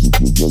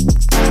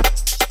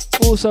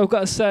 Also, I've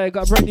got to say, I've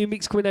got a brand new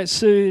mix coming out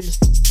soon.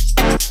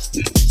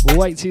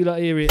 Wait till you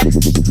hear it.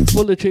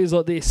 Full of tunes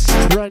like this.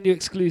 Brand new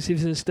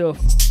exclusives and stuff.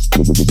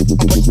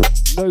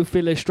 No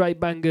filler, straight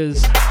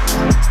bangers.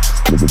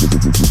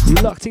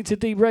 You're locked into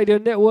Deep Radio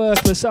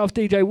Network. Myself,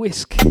 DJ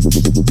Wisk.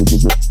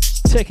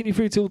 Taking you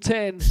through till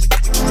 10.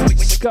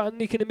 Scott and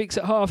Nick in the mix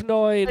at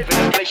 9:30.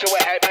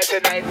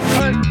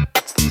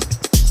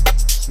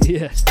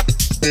 Yeah.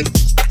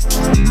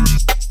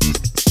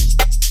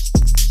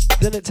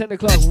 Then at 10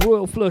 o'clock,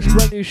 Royal Flush.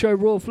 Brand new show,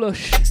 Royal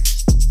Flush.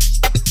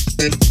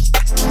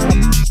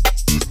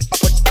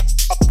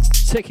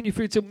 Taking you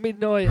through till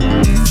midnight.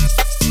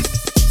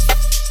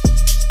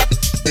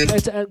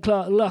 Out to Ant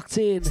Clark, locked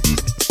in.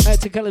 Out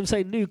to Callum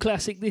saying new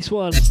classic, this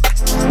one. Out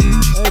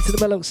to the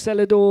Mellow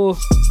Celador.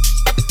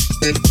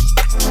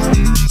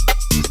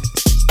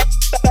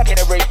 Back in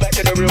the race, back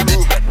to the real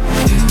movement.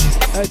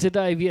 Out to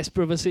Dave, yes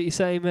brother, see you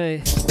saying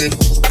mate.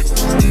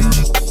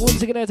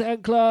 Once again out to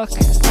Ant Clark.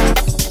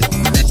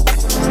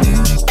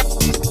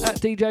 At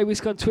DJ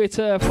Wisk on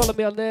Twitter, follow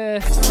me on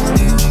there.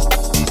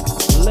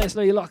 Let us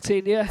know you're locked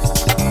in, yeah?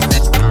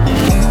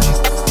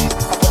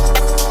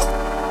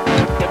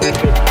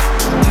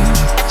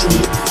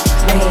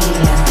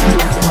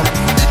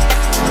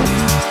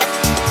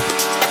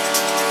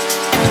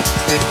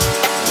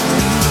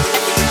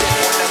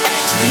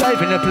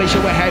 Live in the place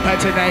where we're hyper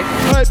tonight.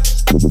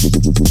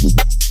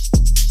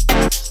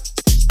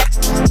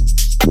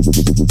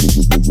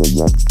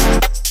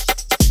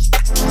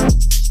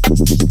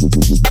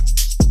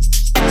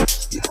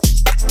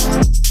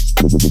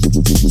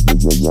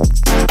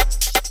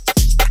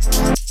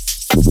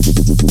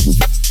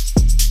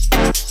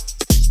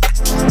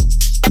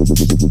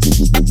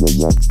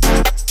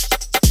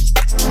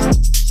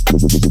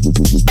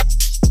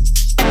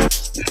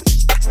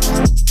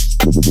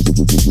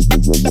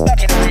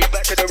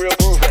 Back to the real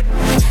movement.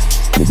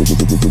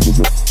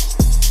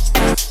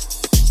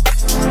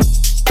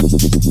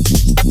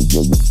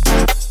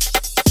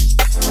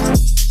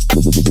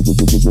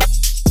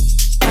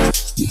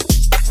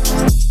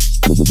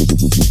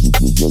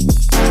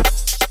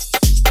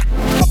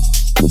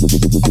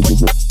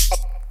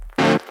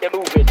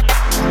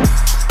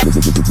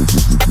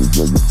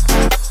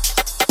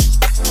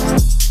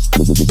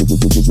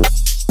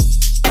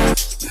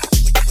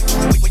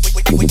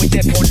 We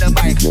step on the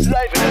mic,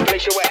 live in the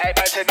place where we're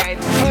hyper tonight.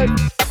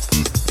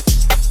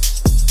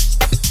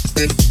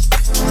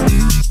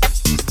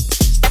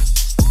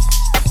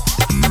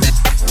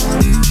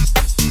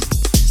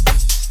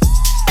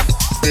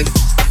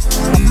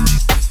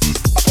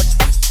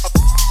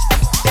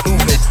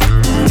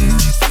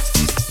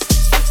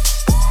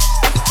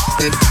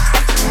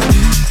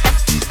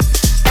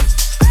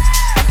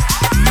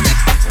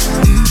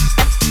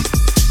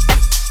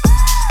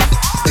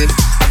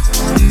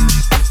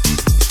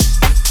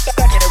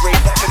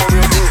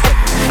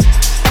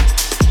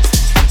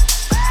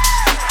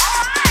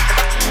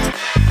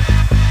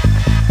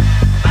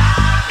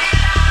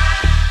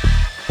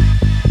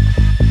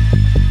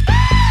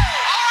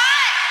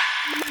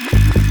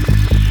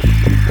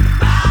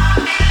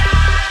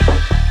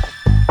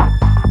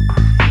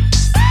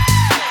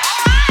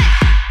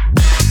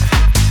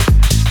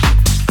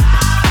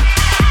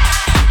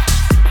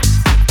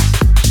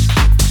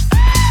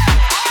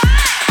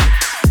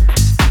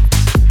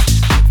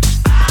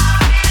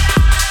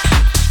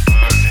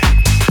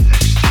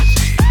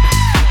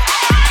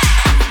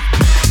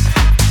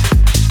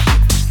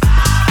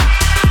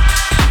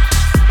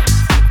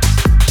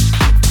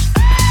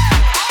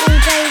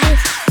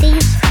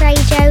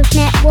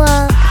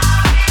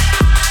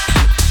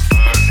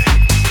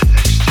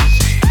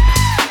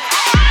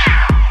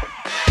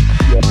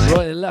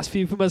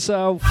 Few for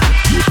myself.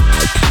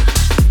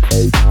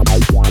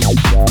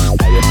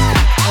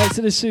 Out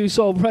to the Sue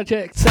Soul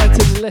Project, out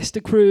to the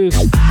Leicester crew.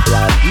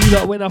 You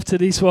lot went after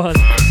this one.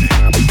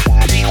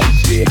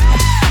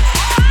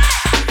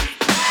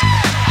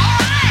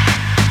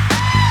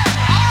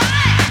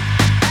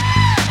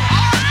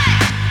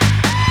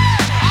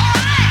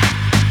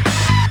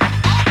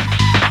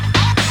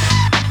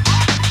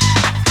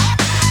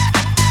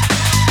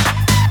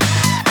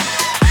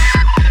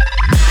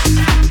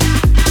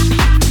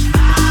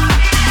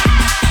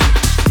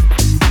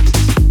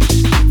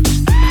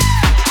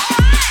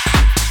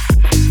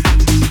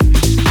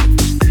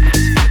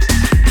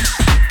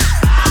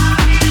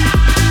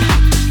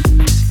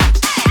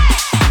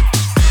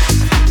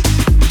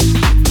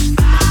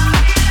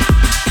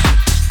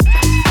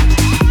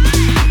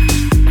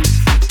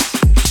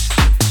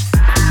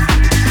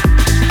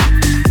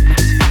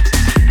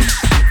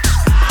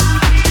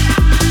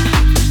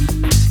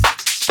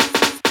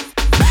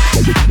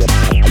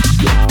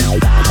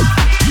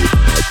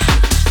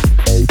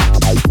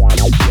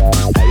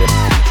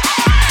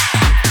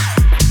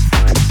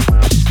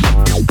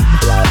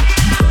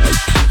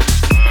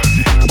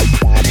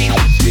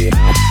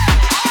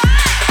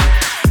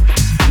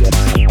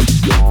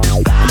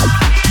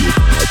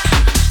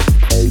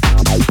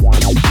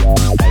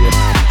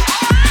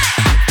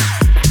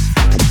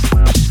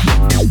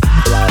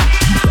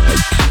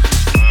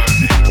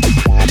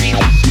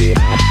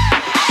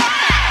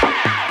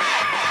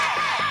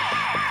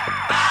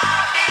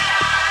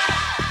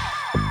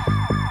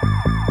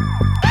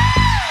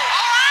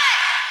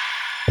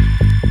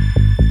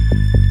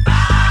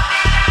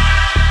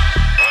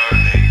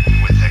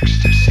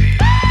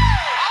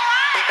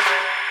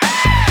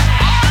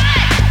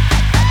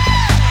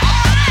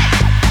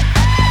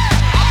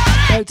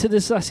 the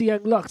Sassy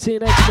Young locked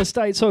in, out to the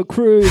Stateside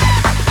crew.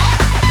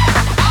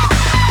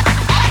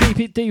 Keep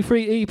it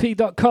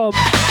D3EP.com.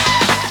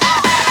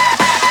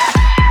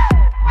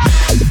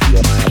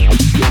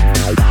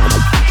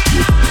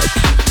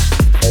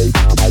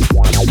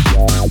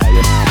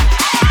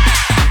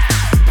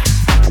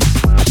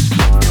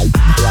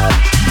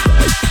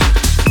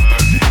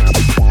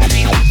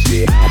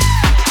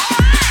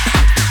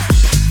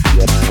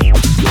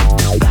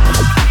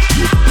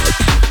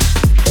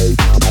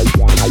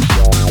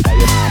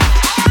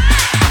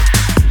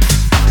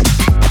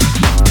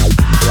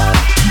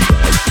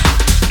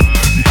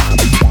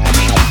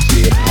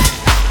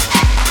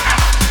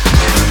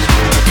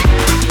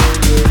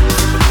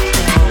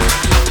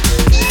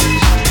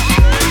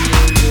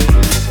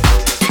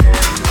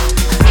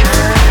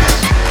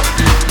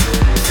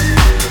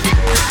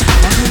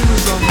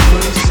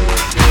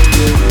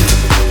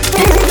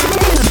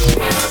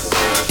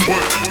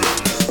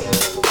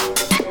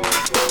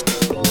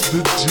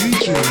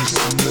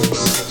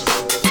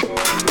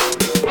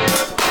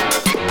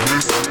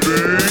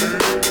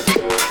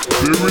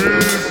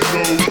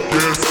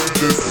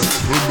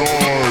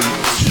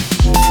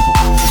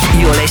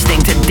 You're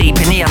listening to Deep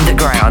in the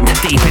Underground.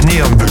 Deep in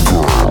the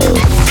Underground.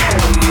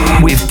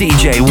 With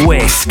DJ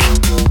Wisk.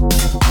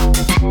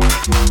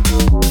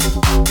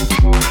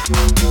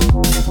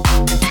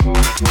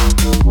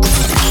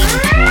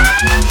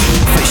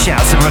 For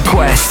shouts and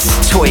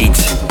requests, tweet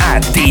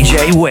at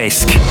DJ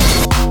Wisk.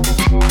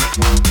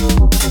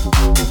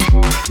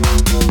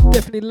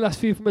 Definitely the last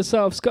few for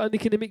myself. Scott and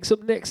Nick in the mix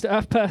up next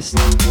at past.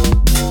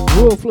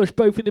 Royal Flush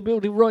both in the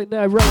building right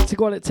now. Ready to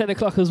go on at 10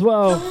 o'clock as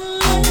well.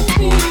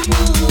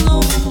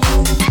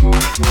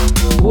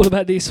 What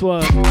about this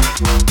one?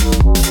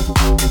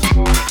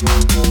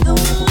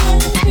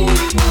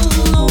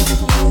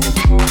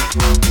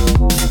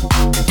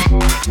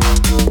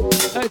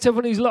 Out to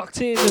everyone who's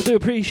locked in, I do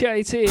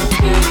appreciate it.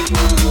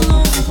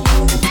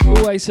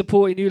 Always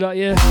supporting you like,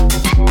 yeah.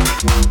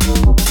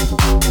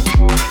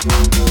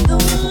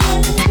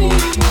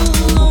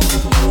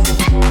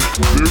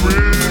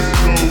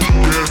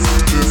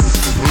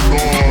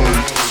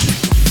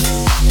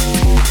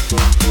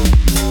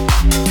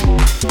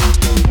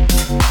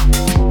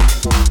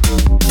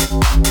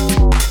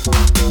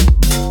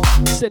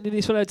 Sending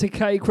this one out to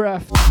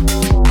K-Craft,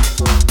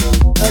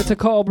 out to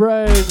Carl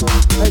Brown,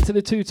 out to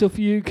the Too Tough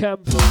You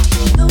camp. Get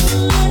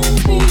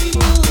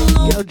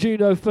on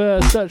Juno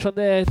first, search on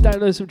there,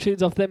 download some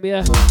tunes off them,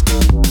 yeah.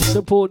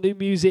 Support new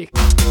music.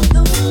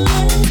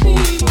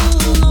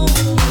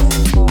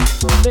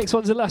 Next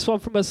one's the last one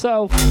from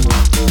myself.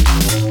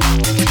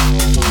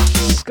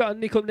 Scott and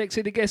Nick up next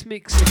in the guest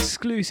mix,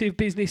 exclusive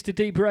business to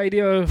Deep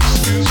Radio. In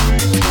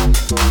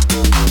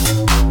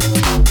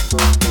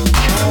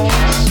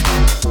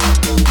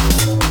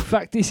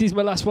fact, this is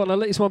my last one. I'll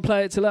let this one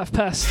play it till half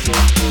past.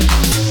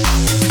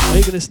 Are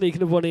you going to sneak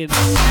another one in?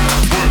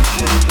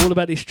 All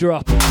about this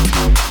drop.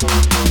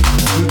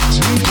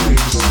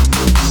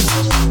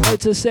 Out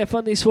to Seth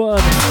on this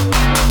one.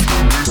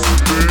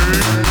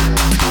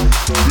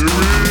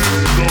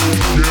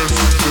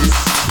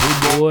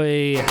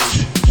 Boy.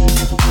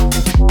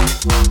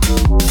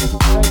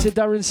 Out to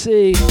Darren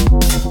C.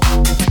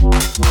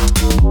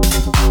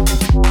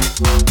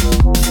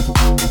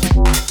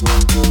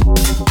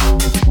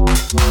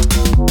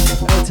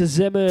 Out to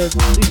Zeman.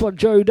 This one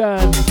Joe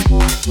Dan.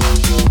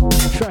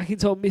 Tracking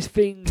to Miss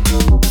Thing.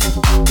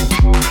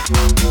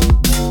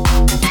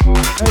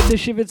 Out to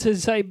Shiverton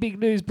saying big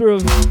news,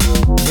 bruv.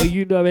 Well,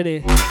 you know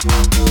innit.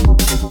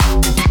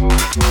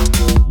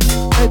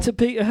 Out to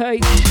Peter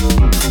H.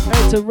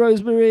 Out to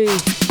Rosemary.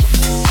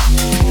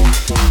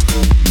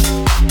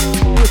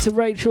 Out to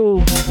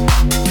Rachel.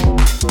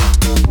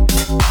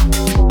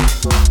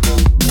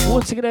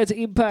 Once again out to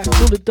Impact,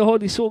 all the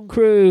Holy Song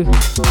crew.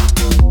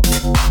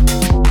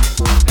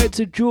 Out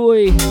to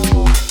Joy.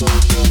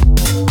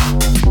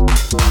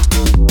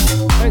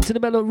 Out to the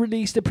man that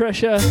released the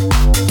pressure.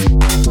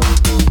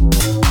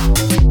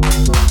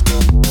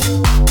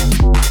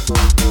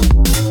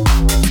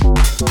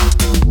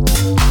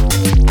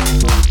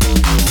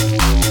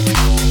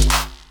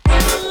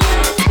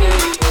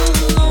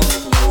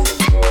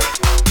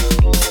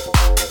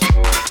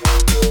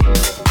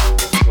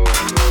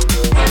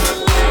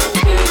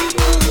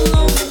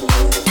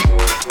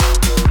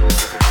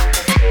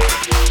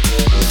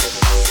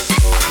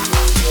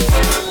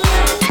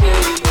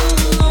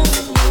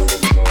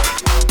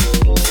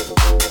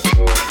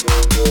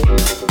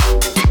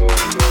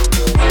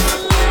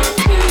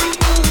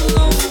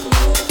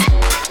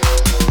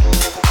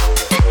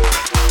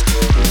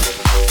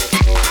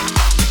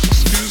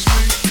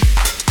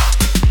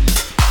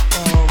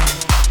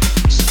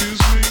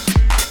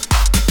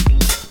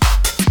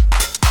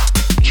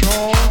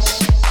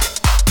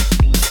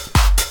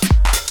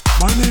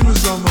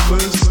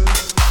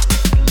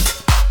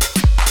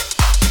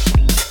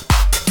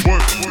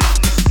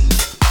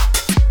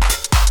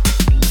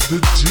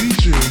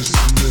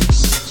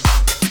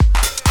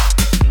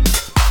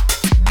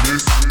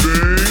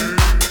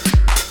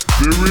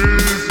 There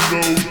is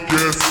no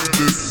guest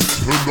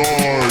list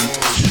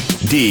tonight.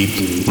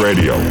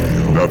 Radio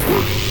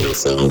Network. The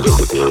sound of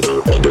the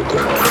global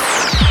underground.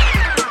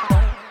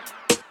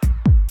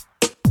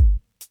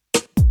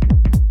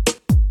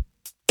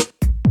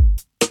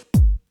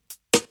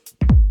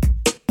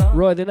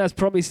 Right then, as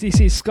promised,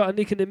 this is Scott and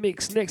Nick in the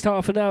mix. Next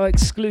half an hour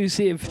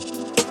exclusive.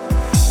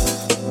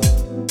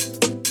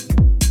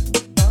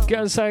 Get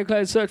on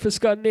SoundCloud, search for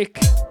Scott and Nick.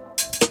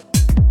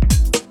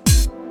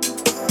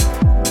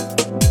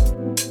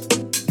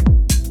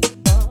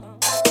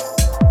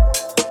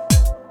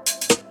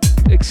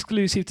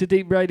 Exclusive to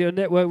Deep Radio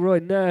Network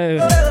right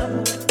now.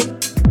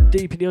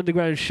 Deep in the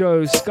Underground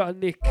show, Scott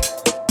and Nick.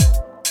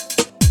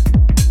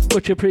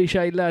 Much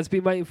appreciated, lads.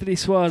 Been waiting for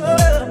this one.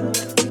 A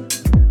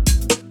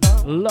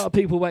lot of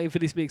people waiting for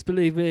this mix,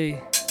 believe me.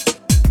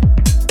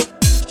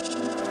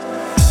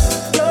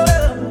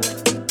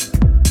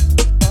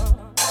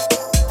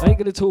 I ain't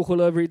gonna talk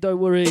all over it, don't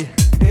worry.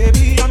 A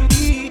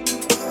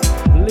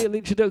little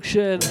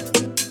introduction.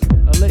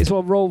 I'll let this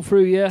one roll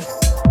through, yeah?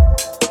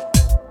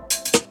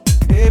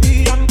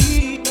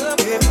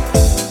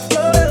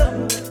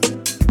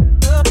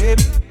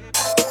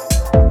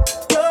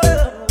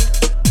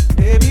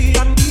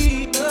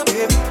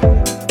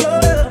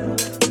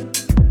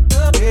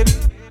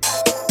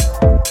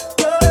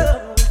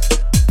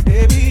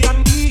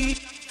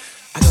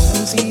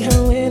 See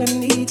her when I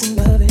need some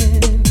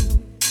loving.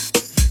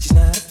 She's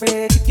not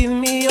afraid to give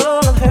me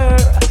all of her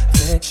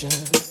affection.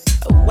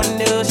 Oh, I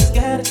know she's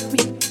got a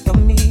sweet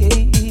on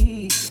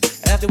me.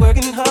 After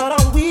working hard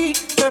all week,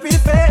 her pretty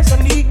face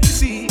I need to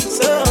see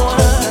someone.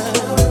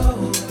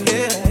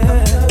 Yeah.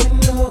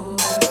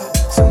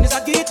 Soon as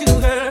I get to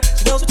her,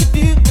 she knows what to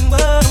do and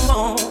what I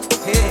want.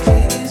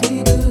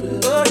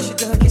 Yeah. Oh, she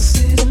does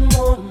kisses and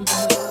warm.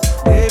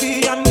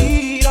 Baby, I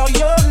need all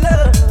your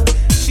love.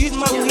 She's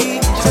my weakness.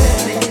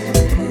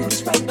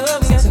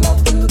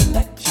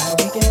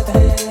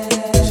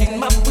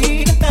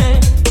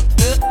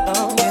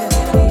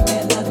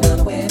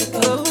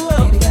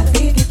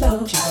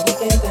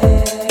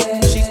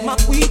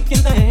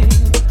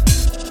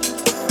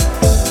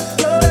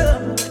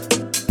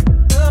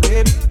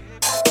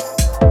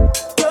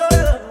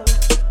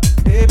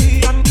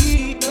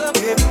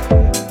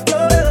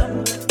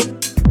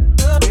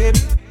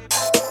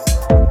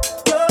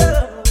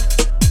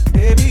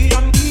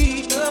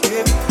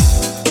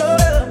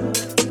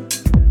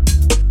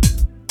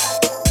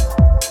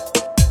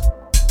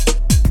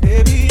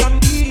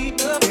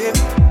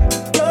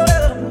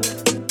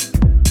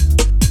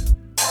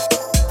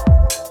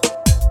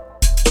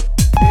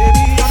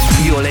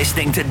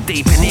 To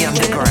Deep in the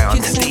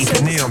Underground. Deep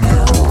in the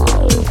Underground.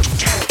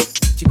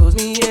 She pulls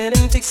me in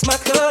and takes my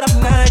coat off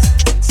nice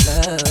and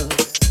slow.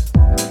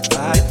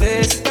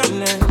 Fireplace is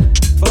burning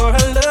for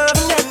her love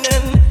and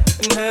yearning,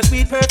 and her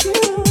sweet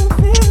perfume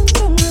feels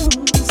so new,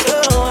 so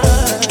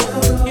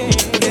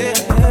yeah.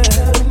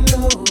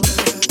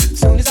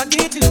 Soon as I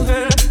get to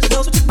her, she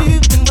knows what to do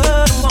and what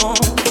I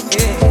want.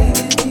 Yeah.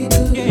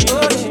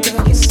 Oh, she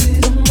got kisses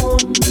and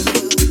warm.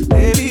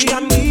 Baby, I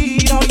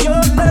need all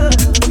your love.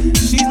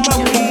 She's my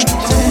weakness.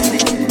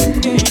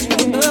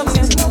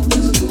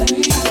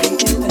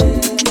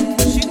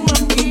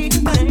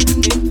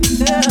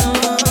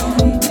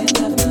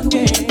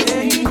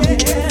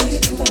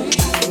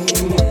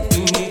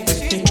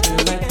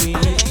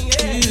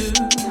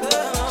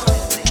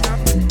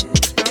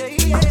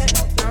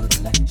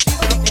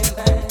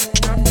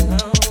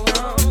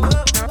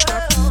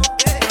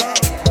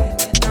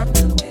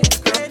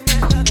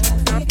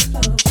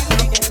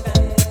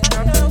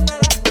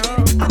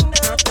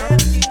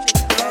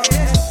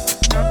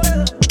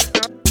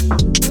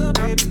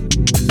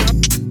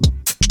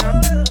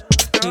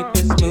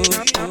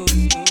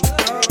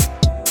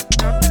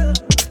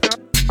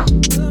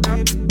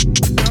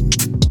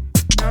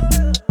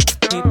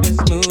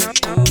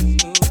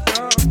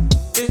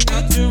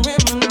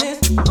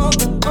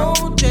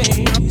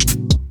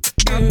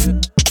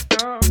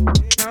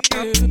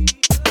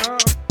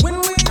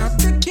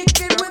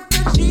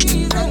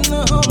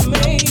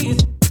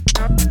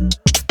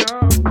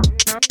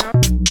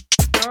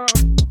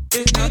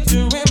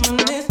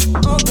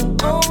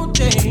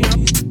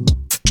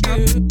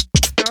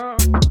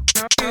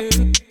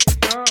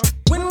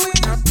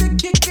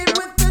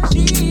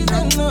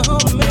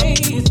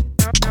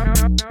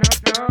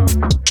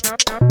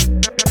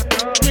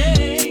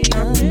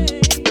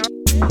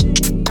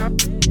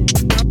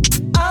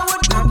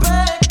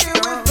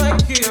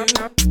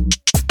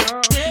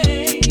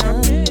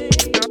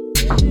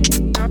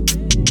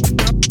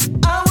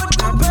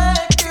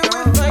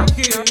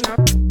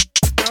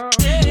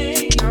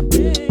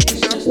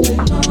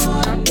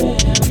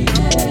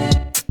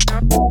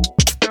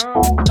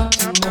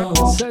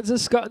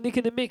 Scott Nick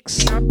in the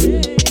mix.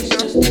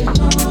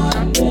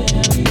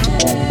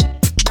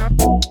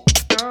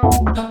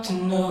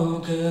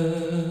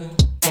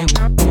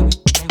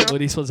 Oh,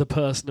 this one's a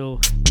personal.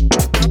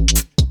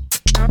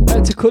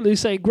 Out to Kulu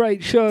saying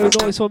great show,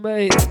 nice one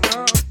mate.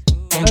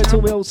 Out to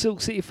all my old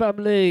Silk City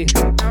family.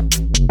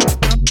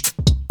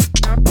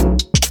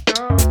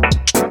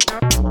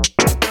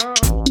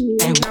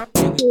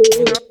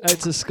 Out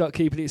to Scott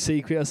keeping it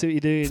secret. I see what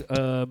you're doing.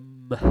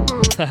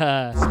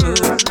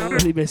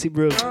 Really messing,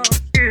 bro.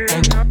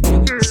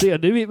 See, I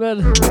knew it, man.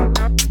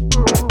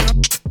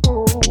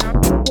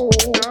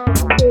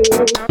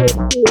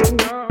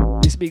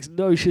 This makes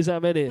no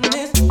Shazam in it.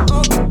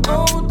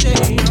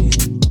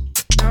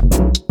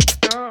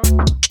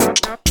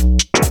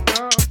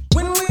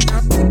 When we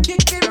used to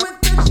kick it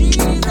with the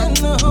cheese and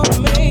the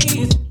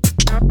homemade.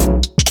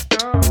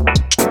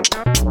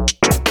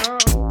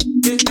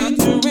 It's good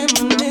to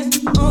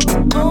reminisce on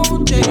the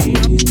old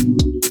days.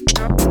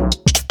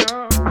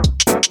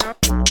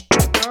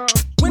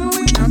 When we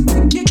used to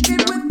kick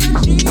it with the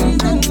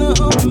cheese and the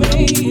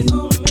homemade.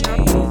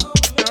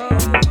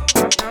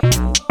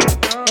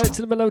 Right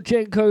to the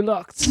Melojenko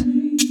locked.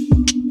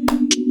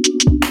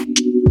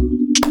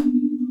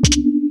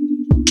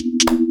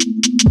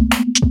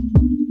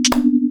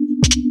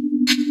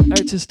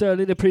 Out to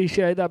Sterling,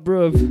 appreciate that,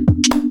 bruv.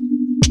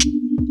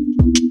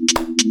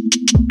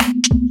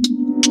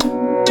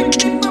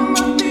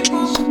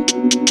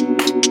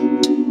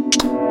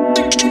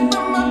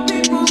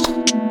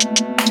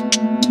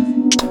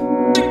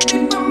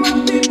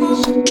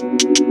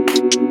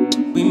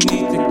 We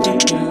need to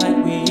kick it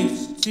like we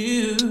used to.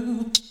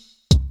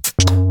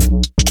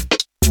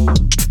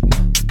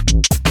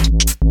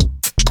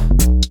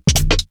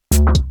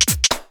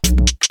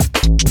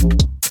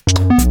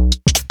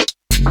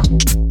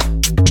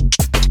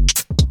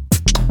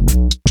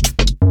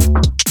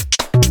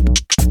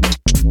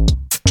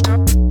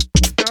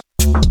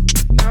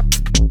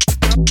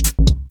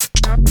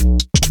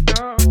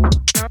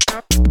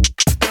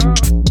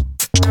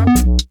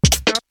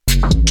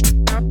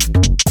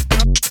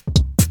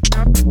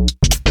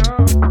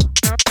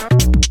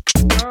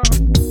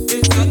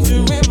 It's good to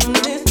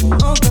reminisce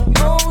on the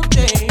old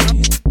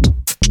days.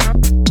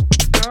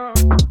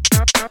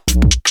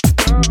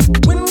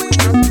 When we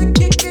used to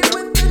kick it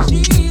with the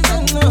cheese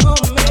and the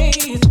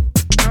homemade.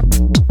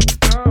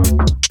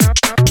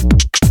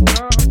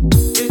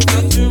 It's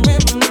good to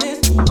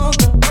reminisce on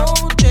the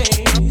old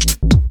days.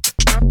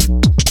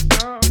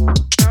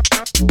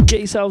 Get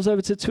yourselves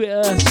over to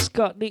Twitter,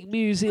 Scott Nick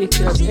Music.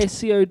 That's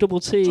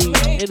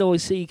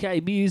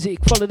SCOTTNICK Music.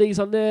 Follow these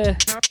on there.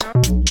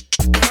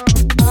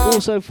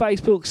 Also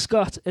Facebook,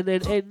 Scott, and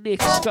then N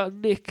Nick, Scott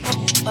Nick.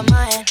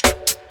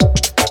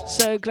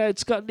 SoundCloud,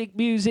 Scott Nick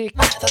Music.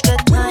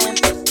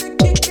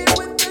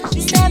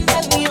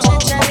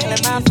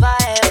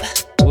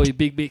 Boy,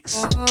 big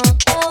mix.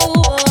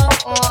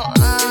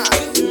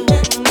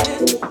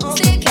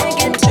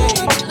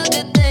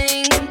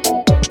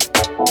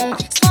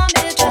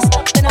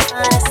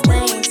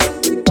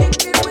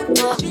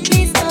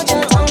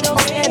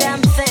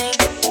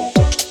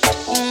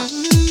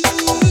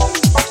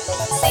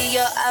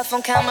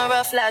 iPhone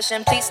camera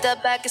flashing. Please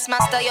step back, it's my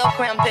style, you're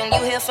cramping.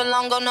 You here for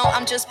long, go no,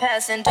 I'm just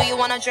passing. Do you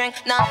wanna drink?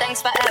 Nah,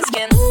 thanks for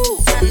asking.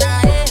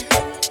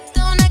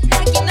 Don't act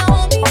like you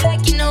know me,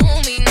 like you know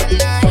me.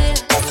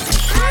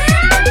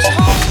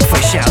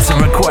 For shouts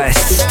and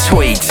requests,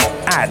 tweet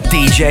at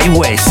DJ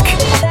Wisk.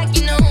 Like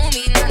you know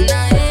me,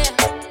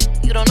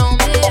 you don't know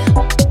me.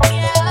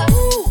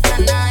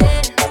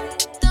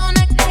 Don't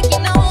act like you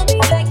know me,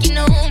 like you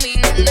know me.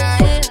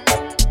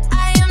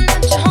 I am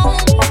not your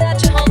homie,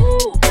 not your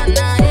homie.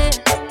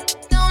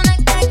 Don't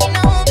act like you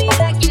know me,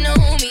 like you know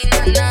me.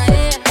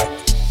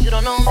 You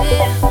don't know me.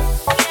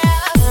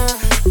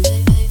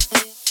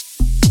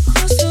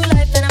 Cruise through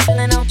life and I'm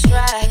feeling on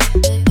track.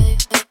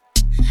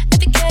 If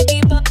you can't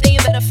keep up, then you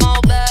better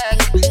fall back.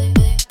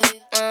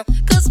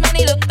 Cause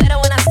money look better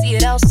when I see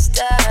it all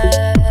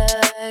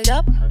stacked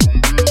up.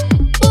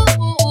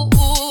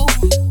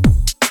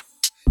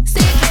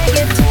 See, you can't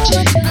get too much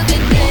of the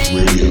good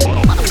things.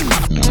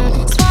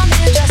 Small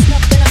man dressed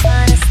up in the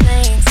finest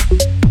things.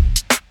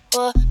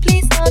 Well,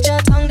 please hold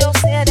your tongue, don't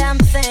say a damn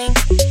thing.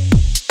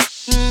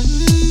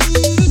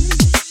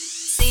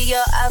 See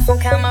your iPhone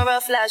camera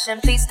flashing.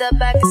 Please step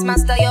back, it's my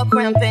style, you're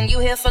cramping. You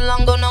here for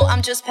long, go no,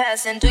 I'm just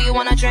passing. Do you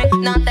wanna drink?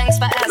 Nah, thanks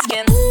for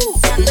asking.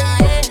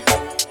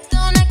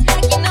 Don't act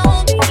like you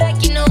know me,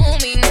 like you know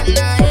me.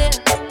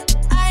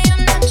 I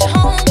am not your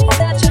homie,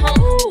 not your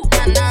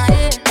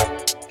homie.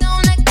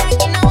 Don't act like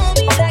you know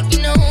me, like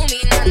you know me.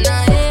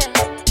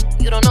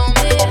 You don't know me.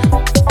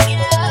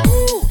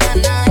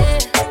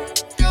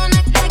 Don't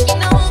act like you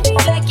know me,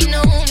 like you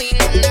know me.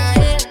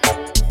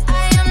 I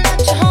am not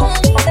your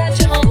homie, not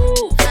your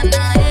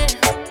homie.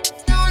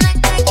 Don't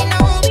act like you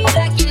know me,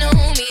 like you know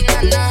me.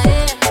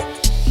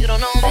 You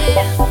don't know me.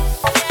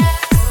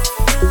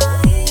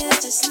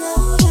 Just know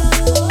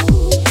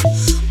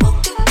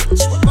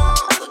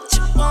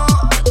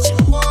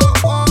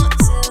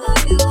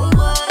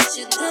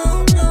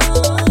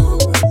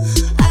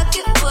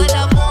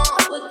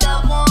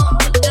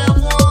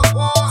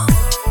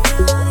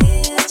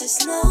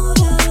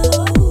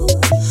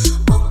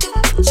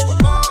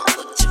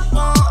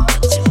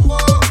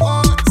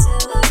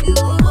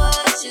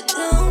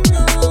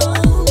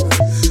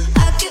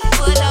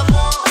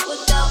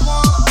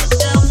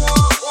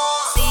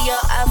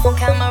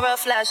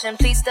flashing.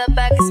 Please step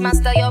back, it's my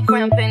style, you're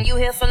cramping. You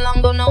here for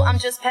long, go no, I'm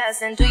just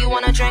passing. Do you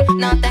wanna drink?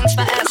 No, thanks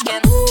for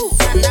asking. Ooh,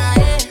 nah,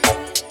 yeah.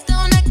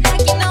 Don't act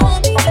like you know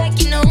me,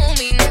 like you know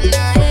me,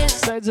 nah, yeah.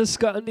 Sounds of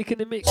Scott and Nick in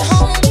the mix.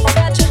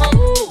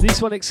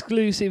 This one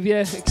exclusive,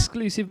 yeah,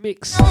 exclusive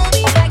mix.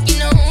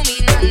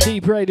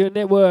 Deep Radio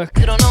Network.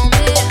 You don't know me.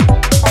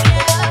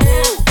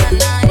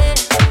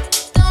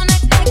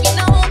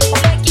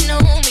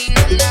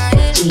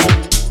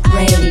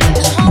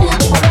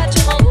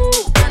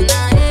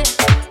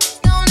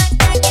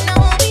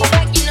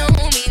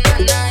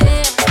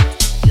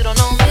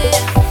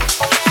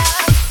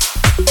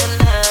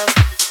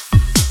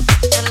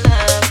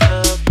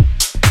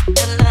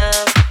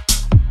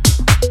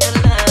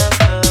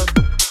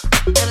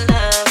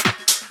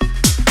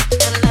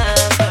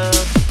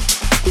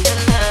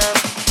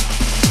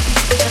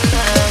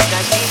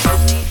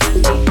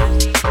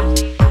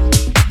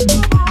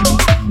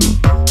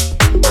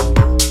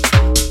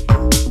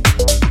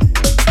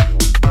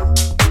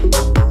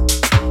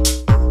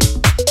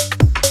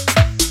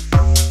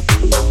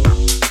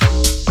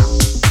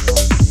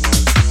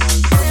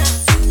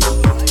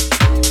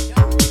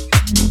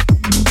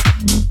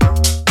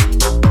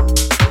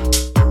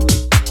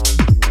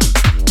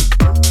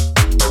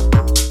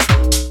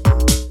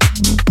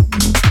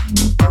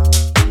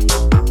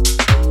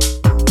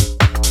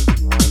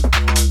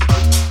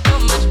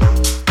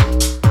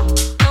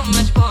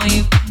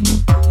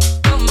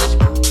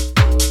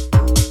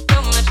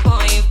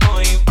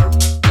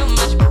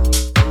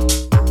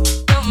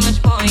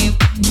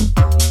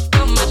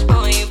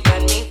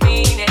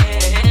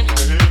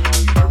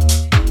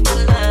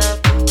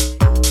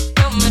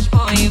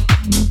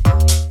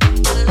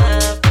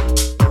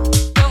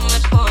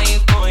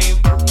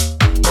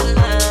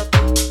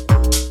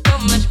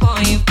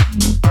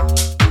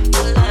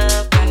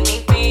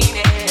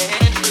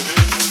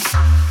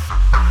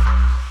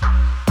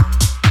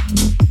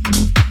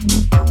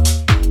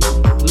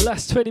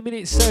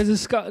 Sounds of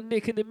Scott and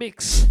Nick in the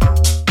mix.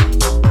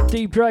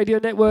 Deep Radio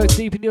Network,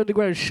 Deep in the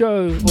Underground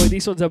show. Boy,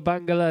 these ones are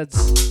banger,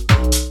 lads.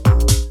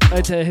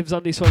 I'd tell Hibs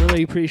on this one. I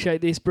really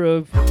appreciate this,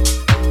 bro.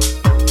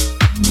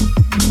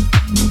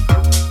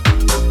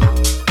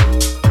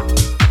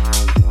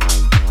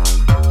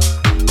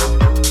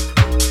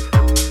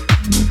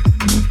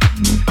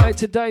 Out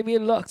to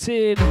Damien locked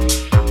in. So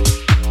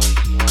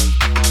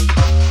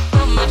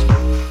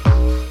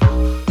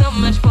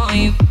much for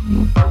you.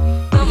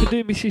 I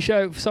do miss your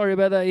show, sorry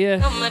about that, yeah.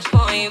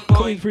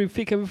 Coming through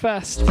thick and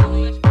fast. So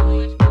much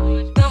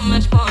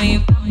for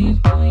you.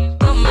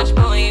 So much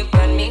for you.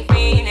 Got me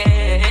feeling.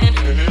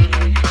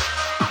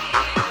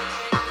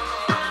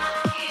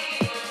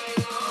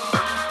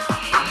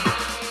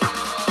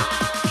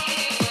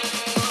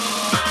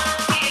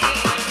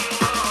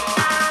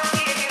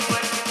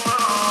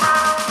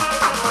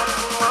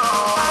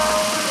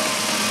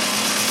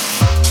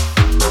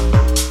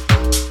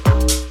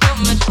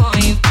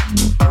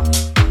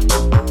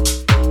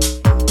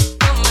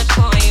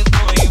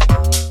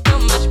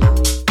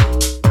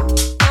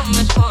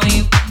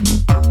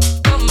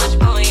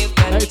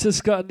 To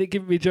Scott and Nick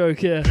giving me a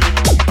joke, yeah.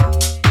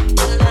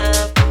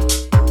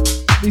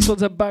 These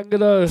ones are banger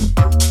though.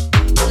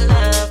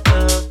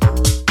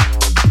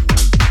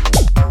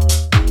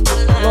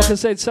 Like I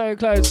said,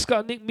 SoundCloud, Scott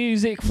and Nick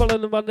Music, follow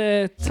them on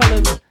there, tell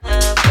them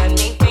what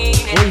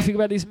do you think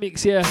about this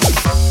mix, yeah.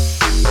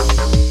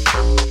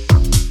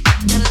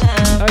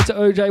 Out to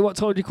OJ, what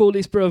time do you call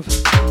this, bruv?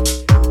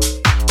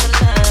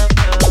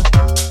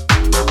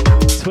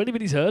 20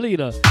 minutes early, you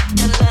know.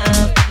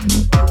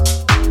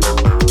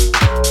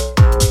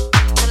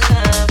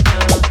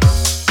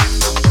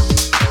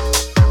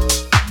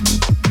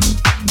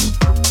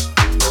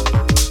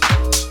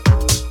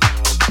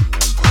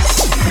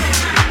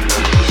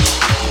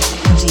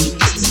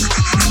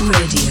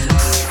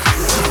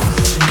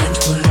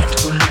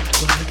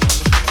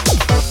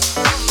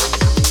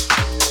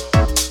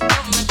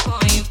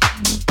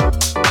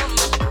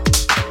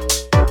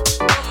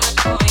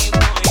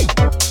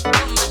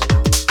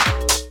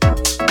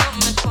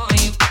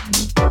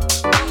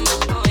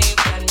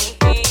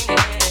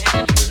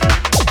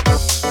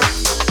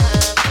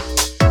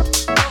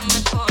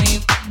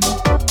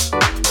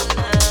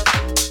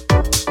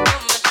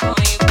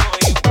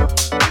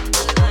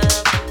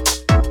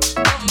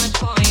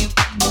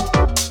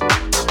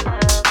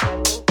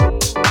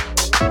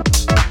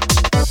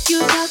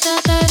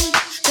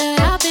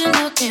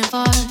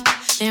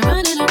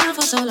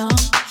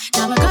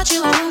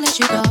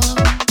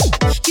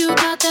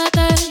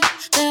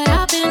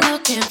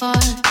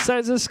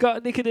 Scott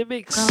and Nick in the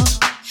mix.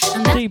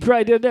 Deep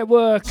Radio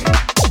Network.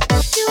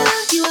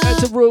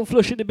 That's a Royal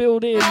Flush in the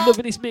building.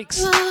 Loving this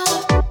mix.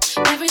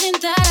 Everything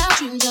that I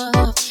dreamed of.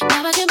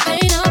 Now I can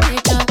paint a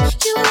picture.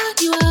 You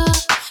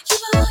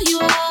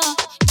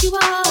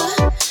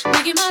are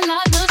making my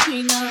life much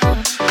greener.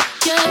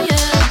 Yeah,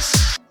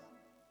 yes.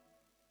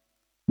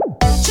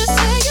 Just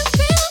say you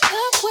feel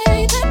the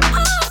way that I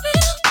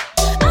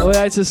feel. Oh,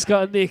 yeah, it's a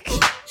Scott and Nick.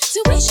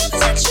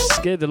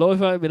 Scared the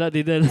life out of me, that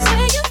did then.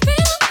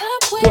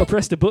 Gotta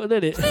press the button,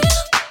 innit?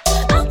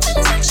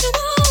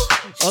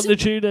 on the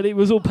tune and it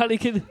was all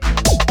panicking.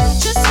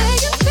 Just say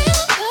you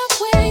feel the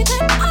way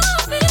that I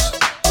feel.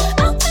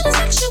 I'm feeling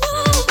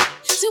sexual.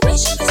 So we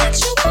should be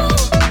sexual.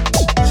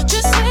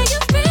 Just say you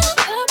feel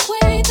the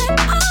way that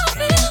I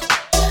feel.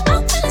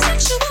 I'm feeling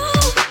sexual.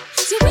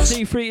 So we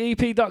should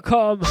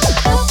D3EP.com.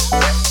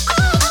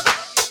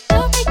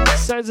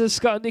 Sounds of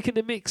Scott and Nick in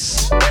the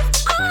mix.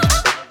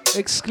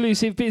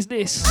 Exclusive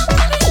business.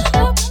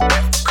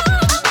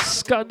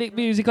 Scott and Nick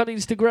Music on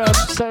Instagram,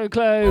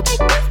 SoundCloud.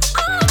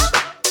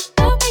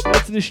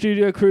 Out to the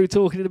studio crew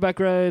talking in the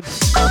background.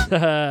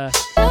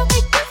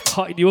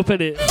 Hotting you up,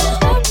 innit?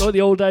 Like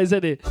the old days,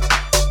 innit?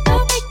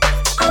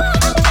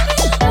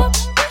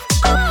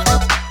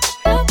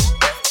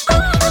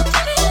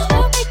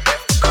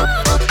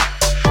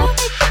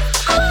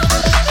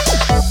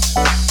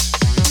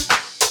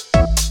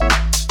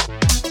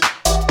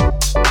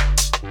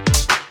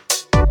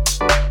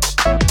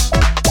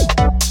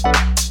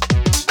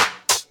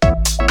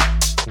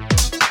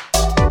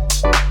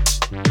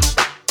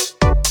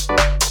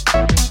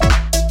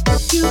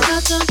 You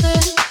got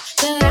something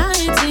that I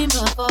ain't seen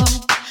before.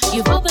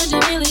 You've opened a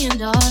million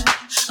doors.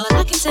 All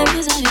I can say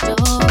is I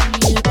adore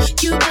you.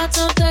 You got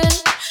something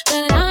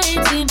that I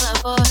ain't seen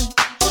before.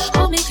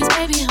 Hold me, 'cause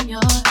baby I'm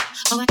yours.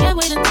 Oh, I can't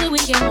wait until we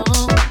get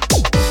home.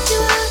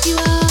 You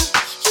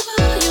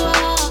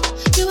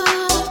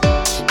are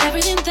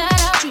everything that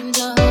I dreamed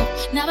of.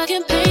 Now I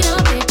can paint a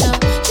picture.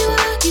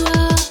 You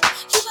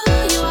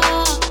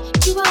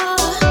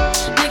are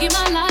making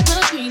my life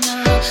much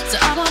greener. So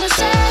I wanna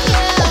say,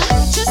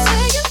 just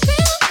say you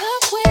feel the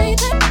way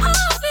that I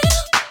feel.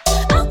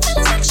 I'm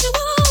feeling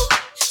sexual,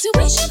 so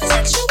we should be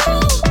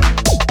sexual.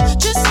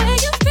 Just say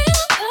you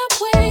feel the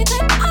way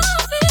that I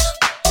feel.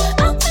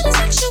 I'm feeling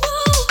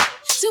sexual,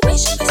 so we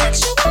should be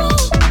sexual.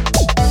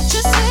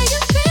 Just say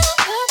you feel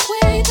the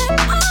way that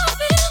I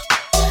feel.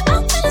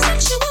 I'm feeling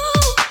sexual,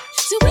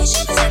 so we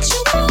should be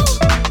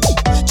sexual.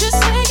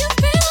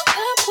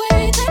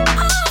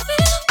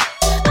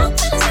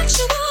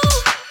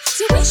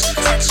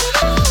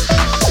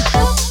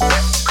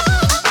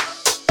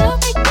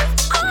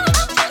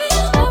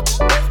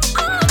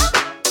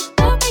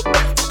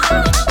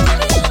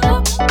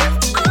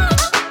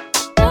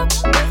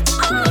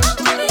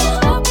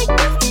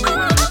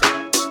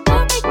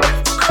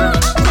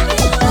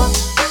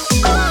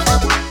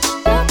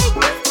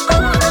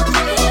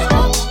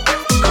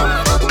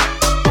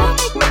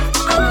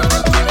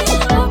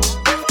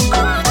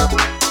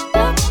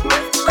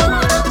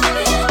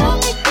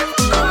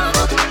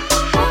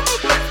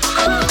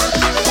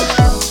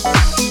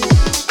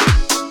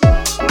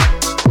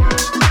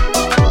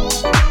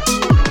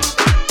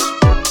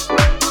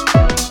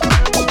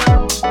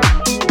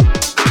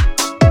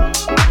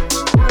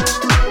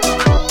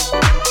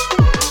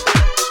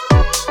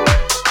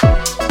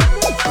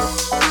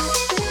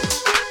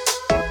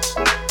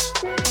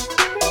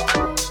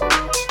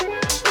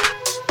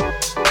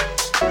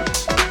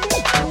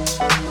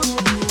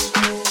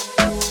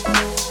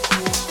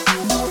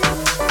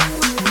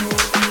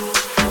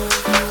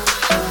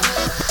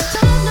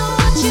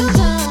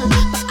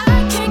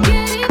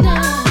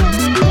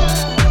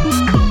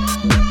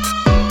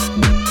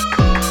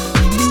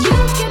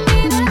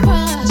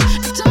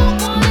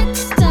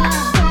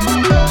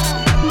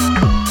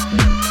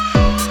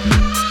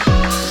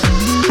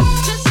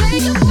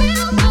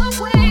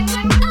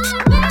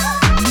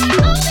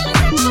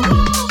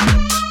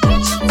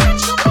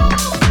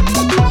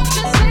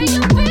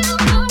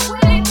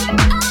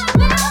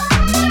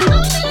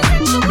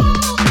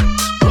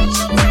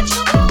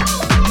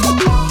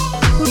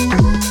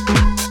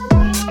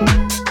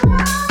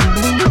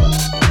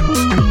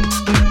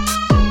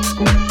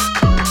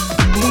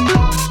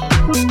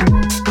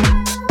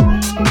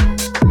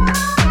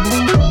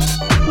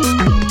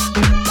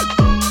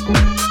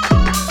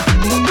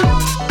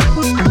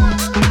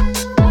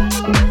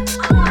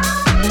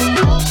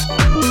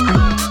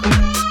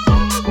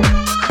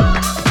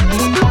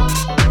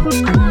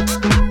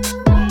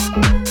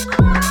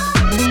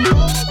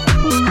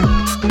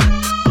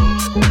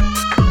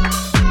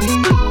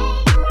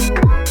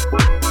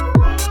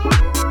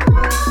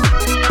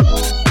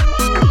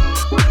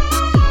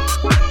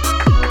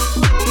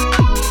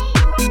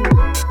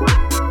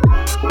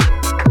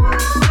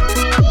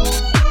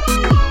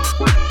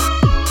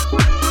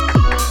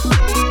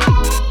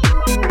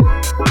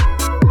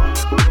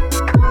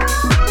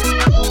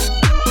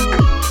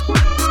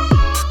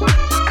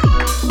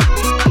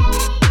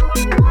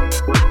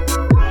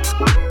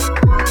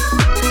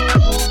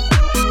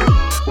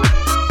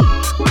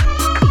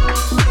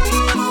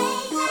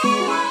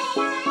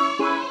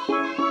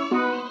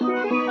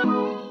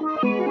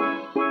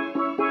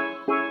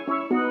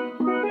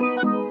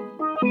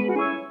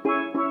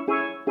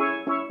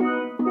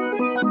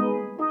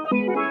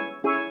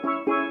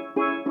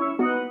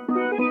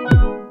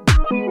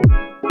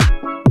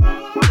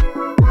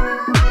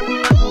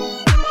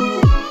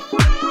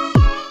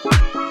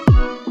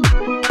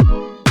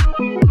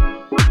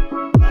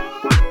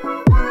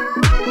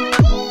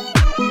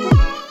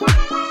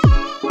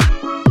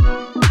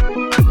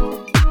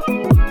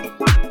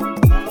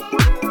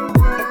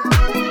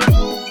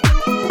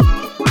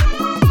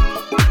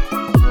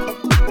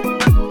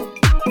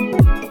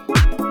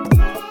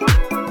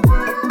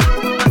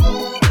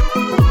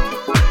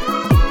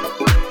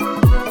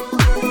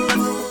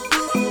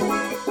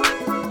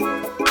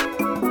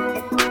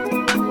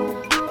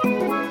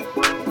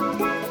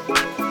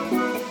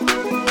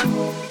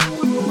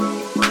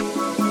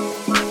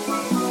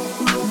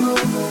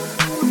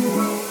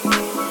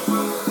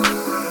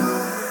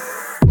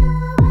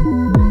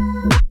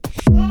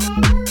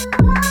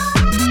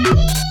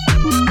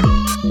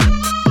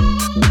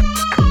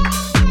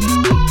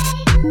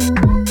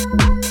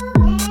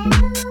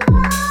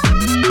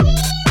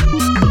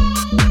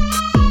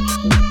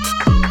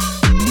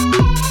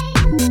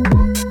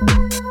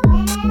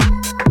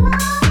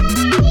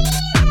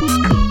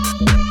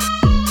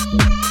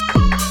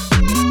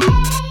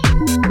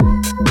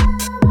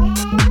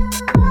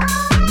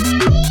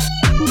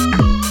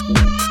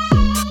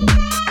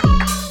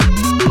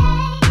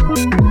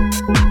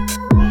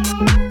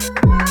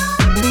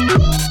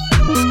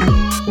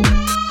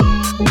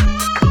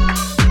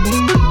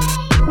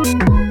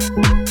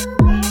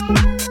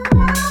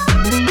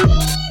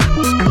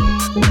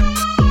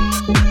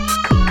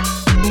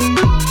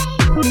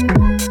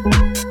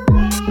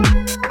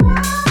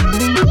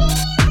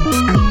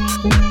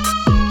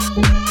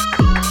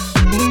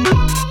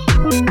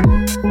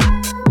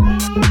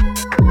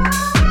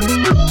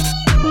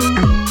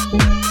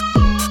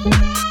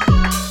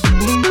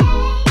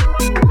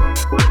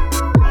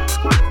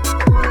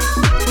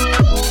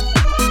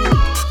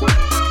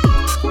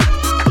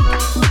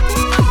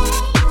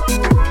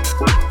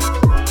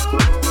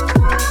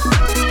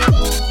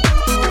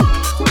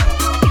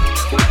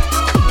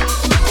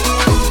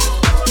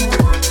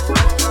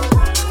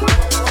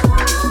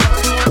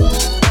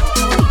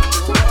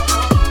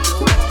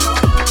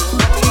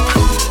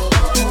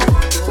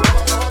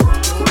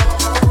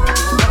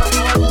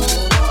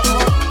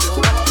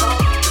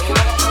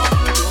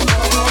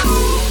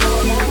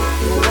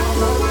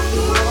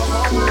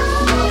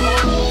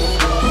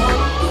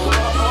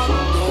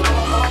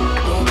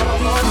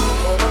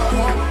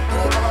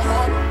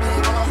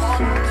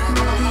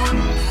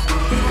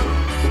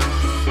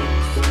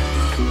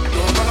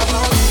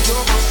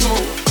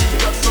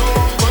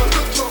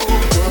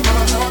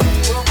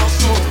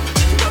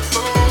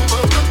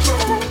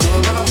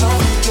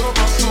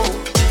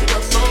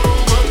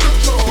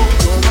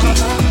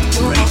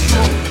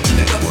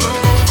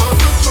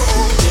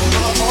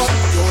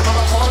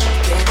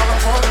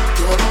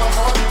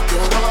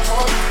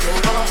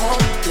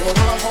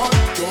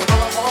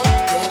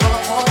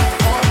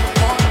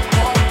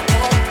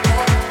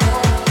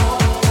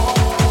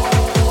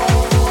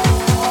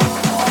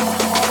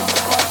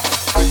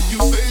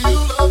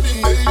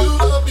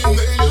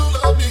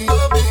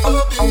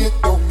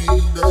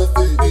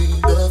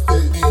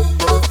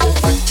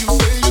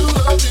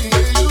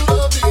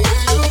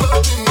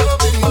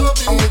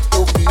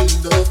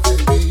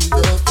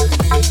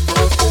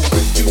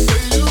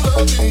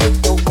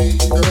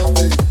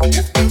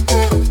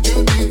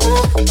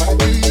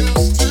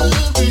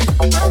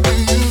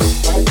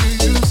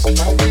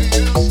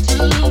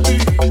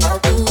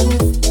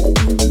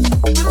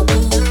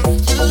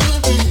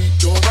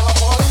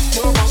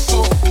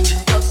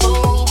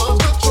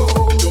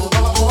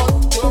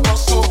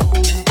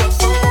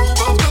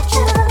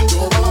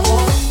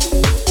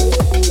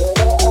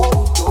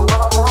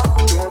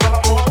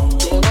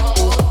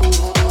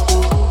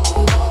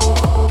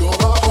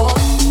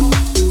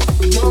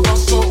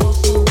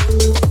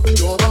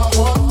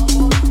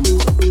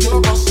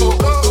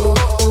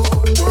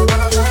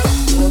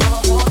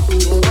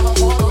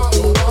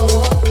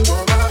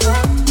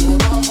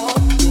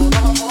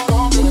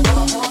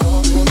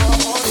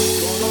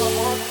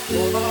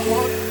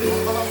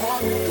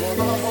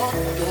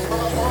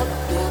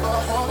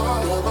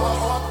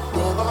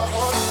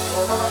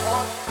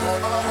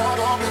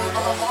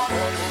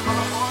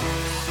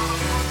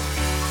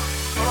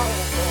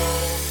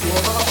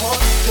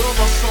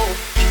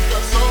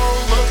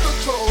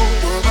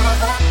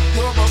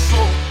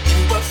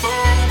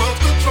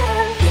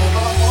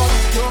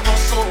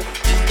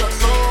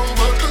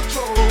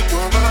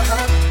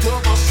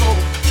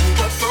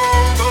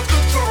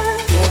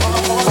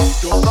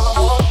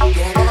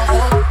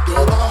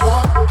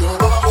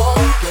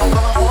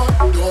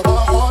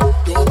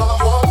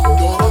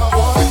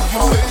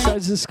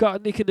 Scott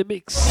and Nick in the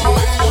mix.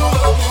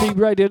 Deep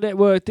Radio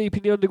Network, Deep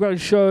in the Underground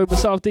Show.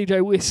 Myself,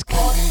 DJ Wisk.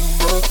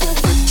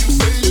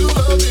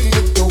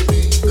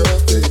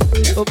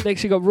 Up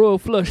next, you got Royal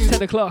Flush,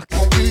 10 o'clock.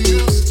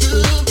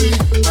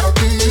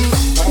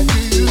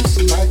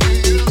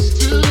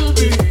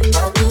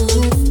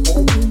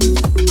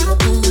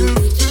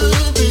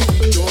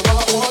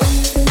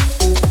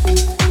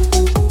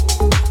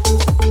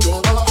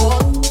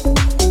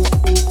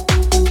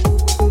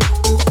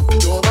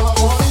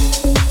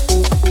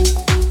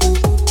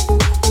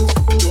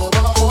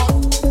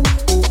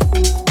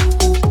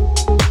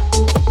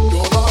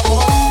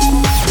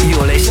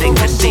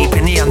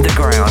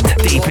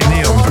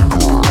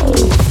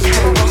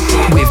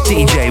 With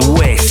DJ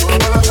Wisk.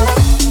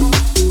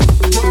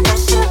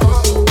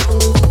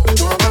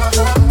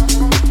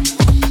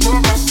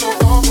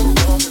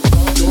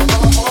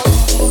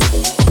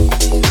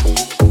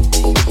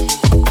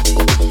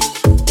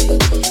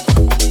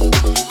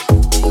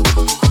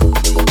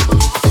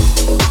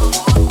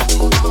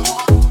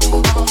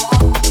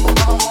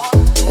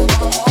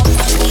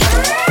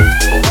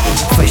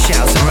 For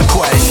shouts and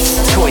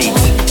requests, tweet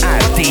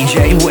at DJ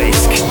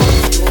Wisk.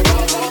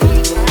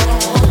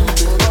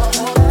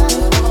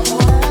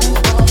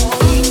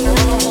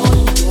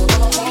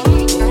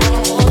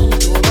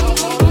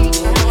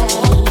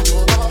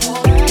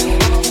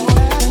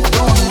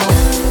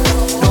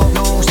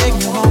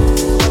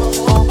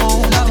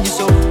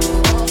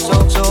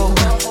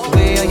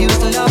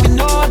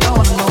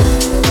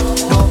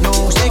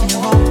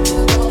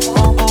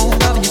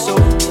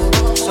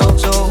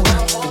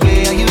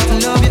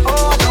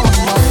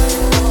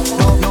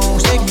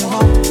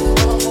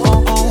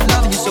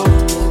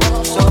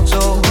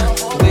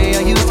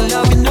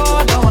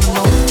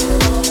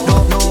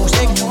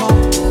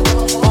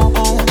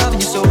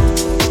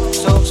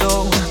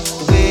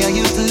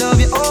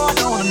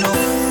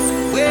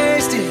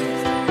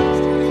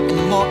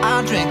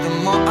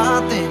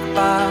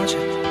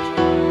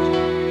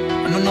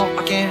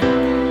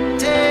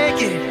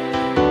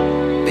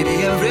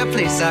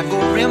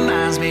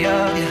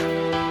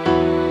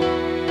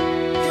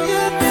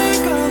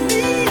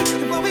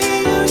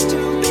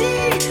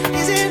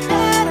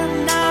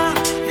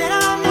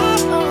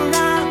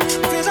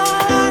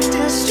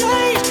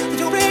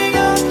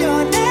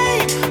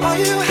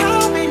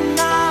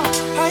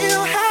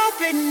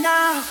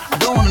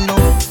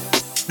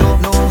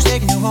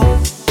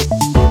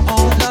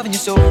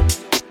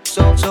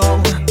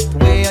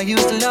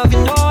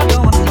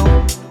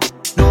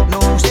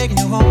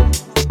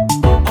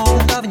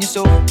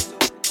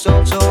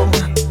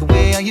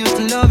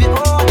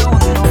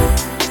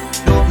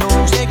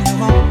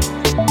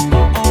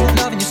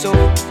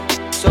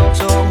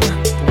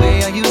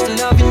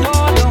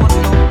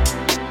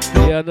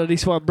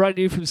 This one brand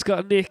new from Scott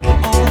and Nick.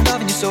 Out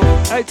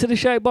to the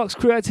Shadebox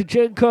crew, out to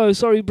Jenko.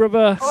 Sorry,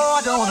 brother.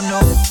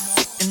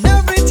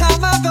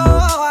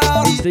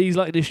 It's these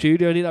like in the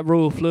studio, I need that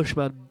Royal Flush,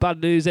 man.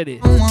 Bad news, ain't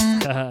it?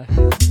 Out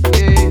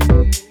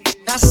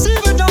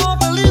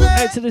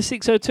to the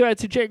 602, out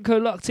to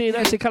Jenko locked in,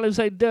 out to Callum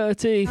saying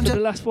dirty for the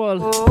last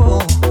one.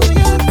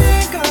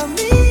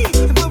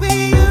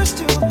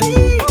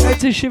 Out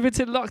to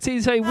Shiverton locked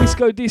in saying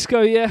Wisco Disco,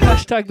 yeah.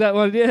 Hashtag that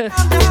one, yeah.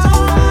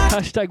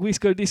 Hashtag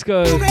Wisco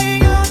Disco.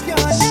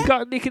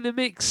 Scott and Nick in the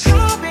mix. The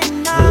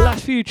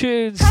last few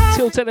tunes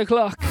till 10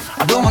 o'clock.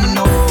 I don't wanna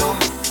know,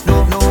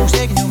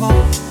 taking you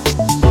home,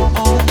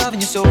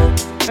 loving you so.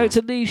 Out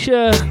to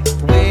Nisha.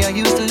 The way I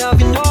used to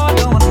love you, no, I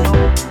don't wanna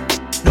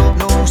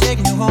know,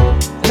 taking you home.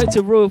 Out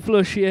to Royal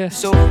Flush, yeah.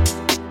 So,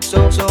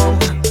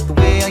 the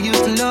way I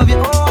used to love you,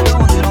 oh, I don't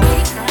wanna know.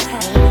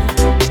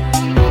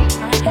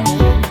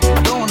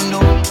 I don't wanna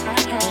know.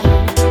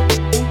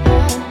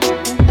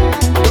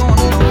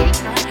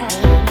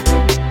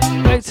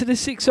 To the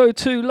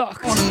 602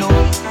 locked.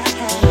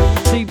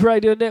 Deep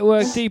Radio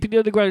Network, Deep in the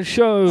Underground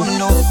Show.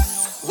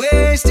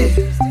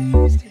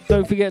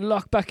 Don't forget,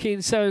 lock back in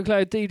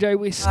SoundCloud, DJ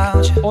Wisk,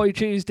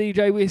 iTunes,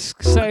 DJ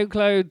Wisk,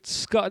 SoundCloud,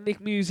 Scott and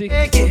Nick Music.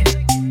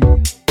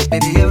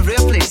 Baby, every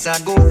place I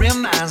go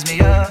reminds me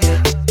of you.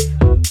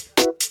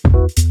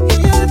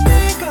 You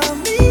think of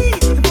me,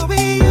 what we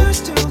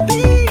used to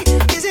be.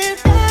 Is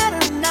it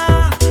better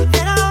now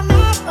that I'm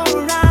not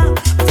around?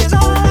 Is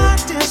all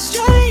acting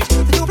strange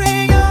that you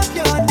bring up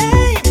your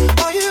name?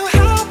 Are you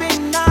happy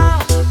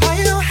now? Are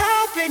you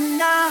happy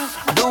now?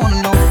 I don't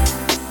wanna know,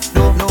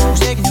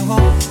 taking you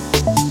home,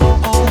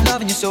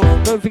 loving you so.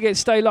 Don't forget,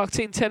 stay locked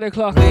in, 10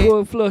 o'clock,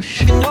 Royal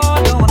Flush.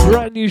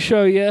 Brand new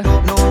show, yeah.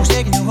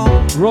 Taking you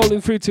home.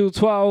 Rolling through till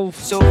 12.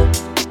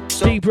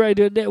 Deep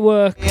Radio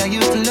Network. I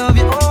used to love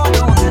you, oh, I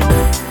don't wanna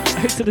know.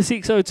 Hit to the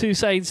 602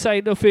 saying, say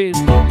nothing.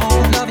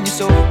 Loving you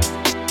so,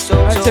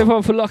 Thanks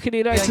everyone for locking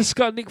in. Thanks to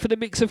Scott Nick for the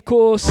mix, of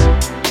course.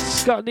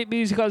 Scott Nick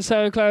Music on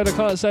SoundCloud. I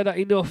can't say that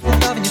enough.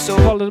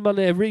 Follow them on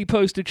there,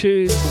 repost the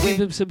tunes, give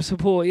them some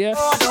support, yeah?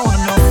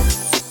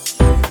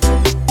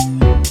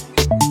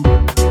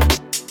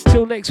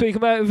 Till next week,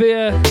 I'm out of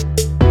here.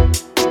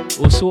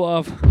 Or sort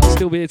of. I'll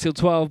still be here till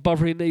 12,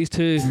 bothering these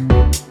two.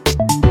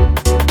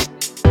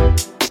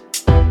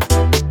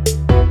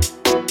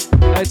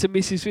 Out to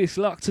Mrs. Wisk,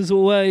 locked as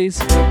always.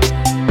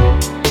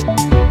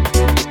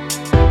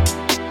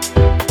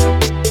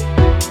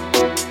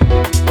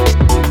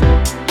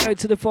 Out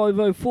to the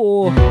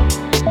 504.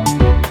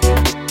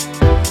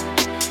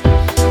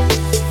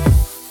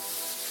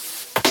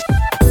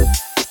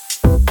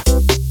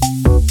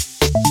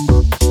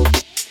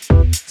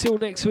 Till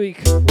next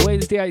week,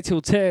 Wednesday 8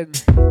 till 10.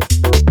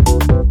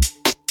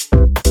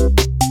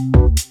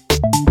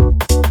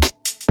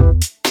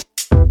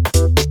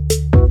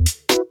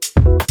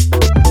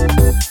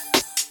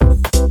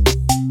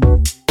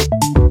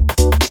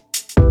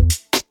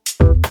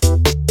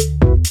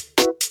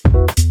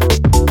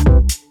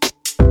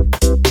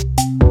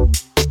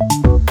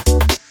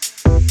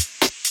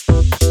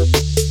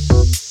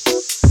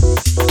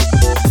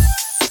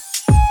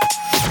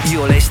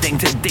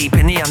 Deep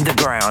in the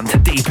underground.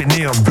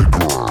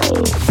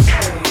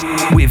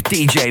 With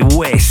DJ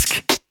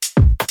Wisk.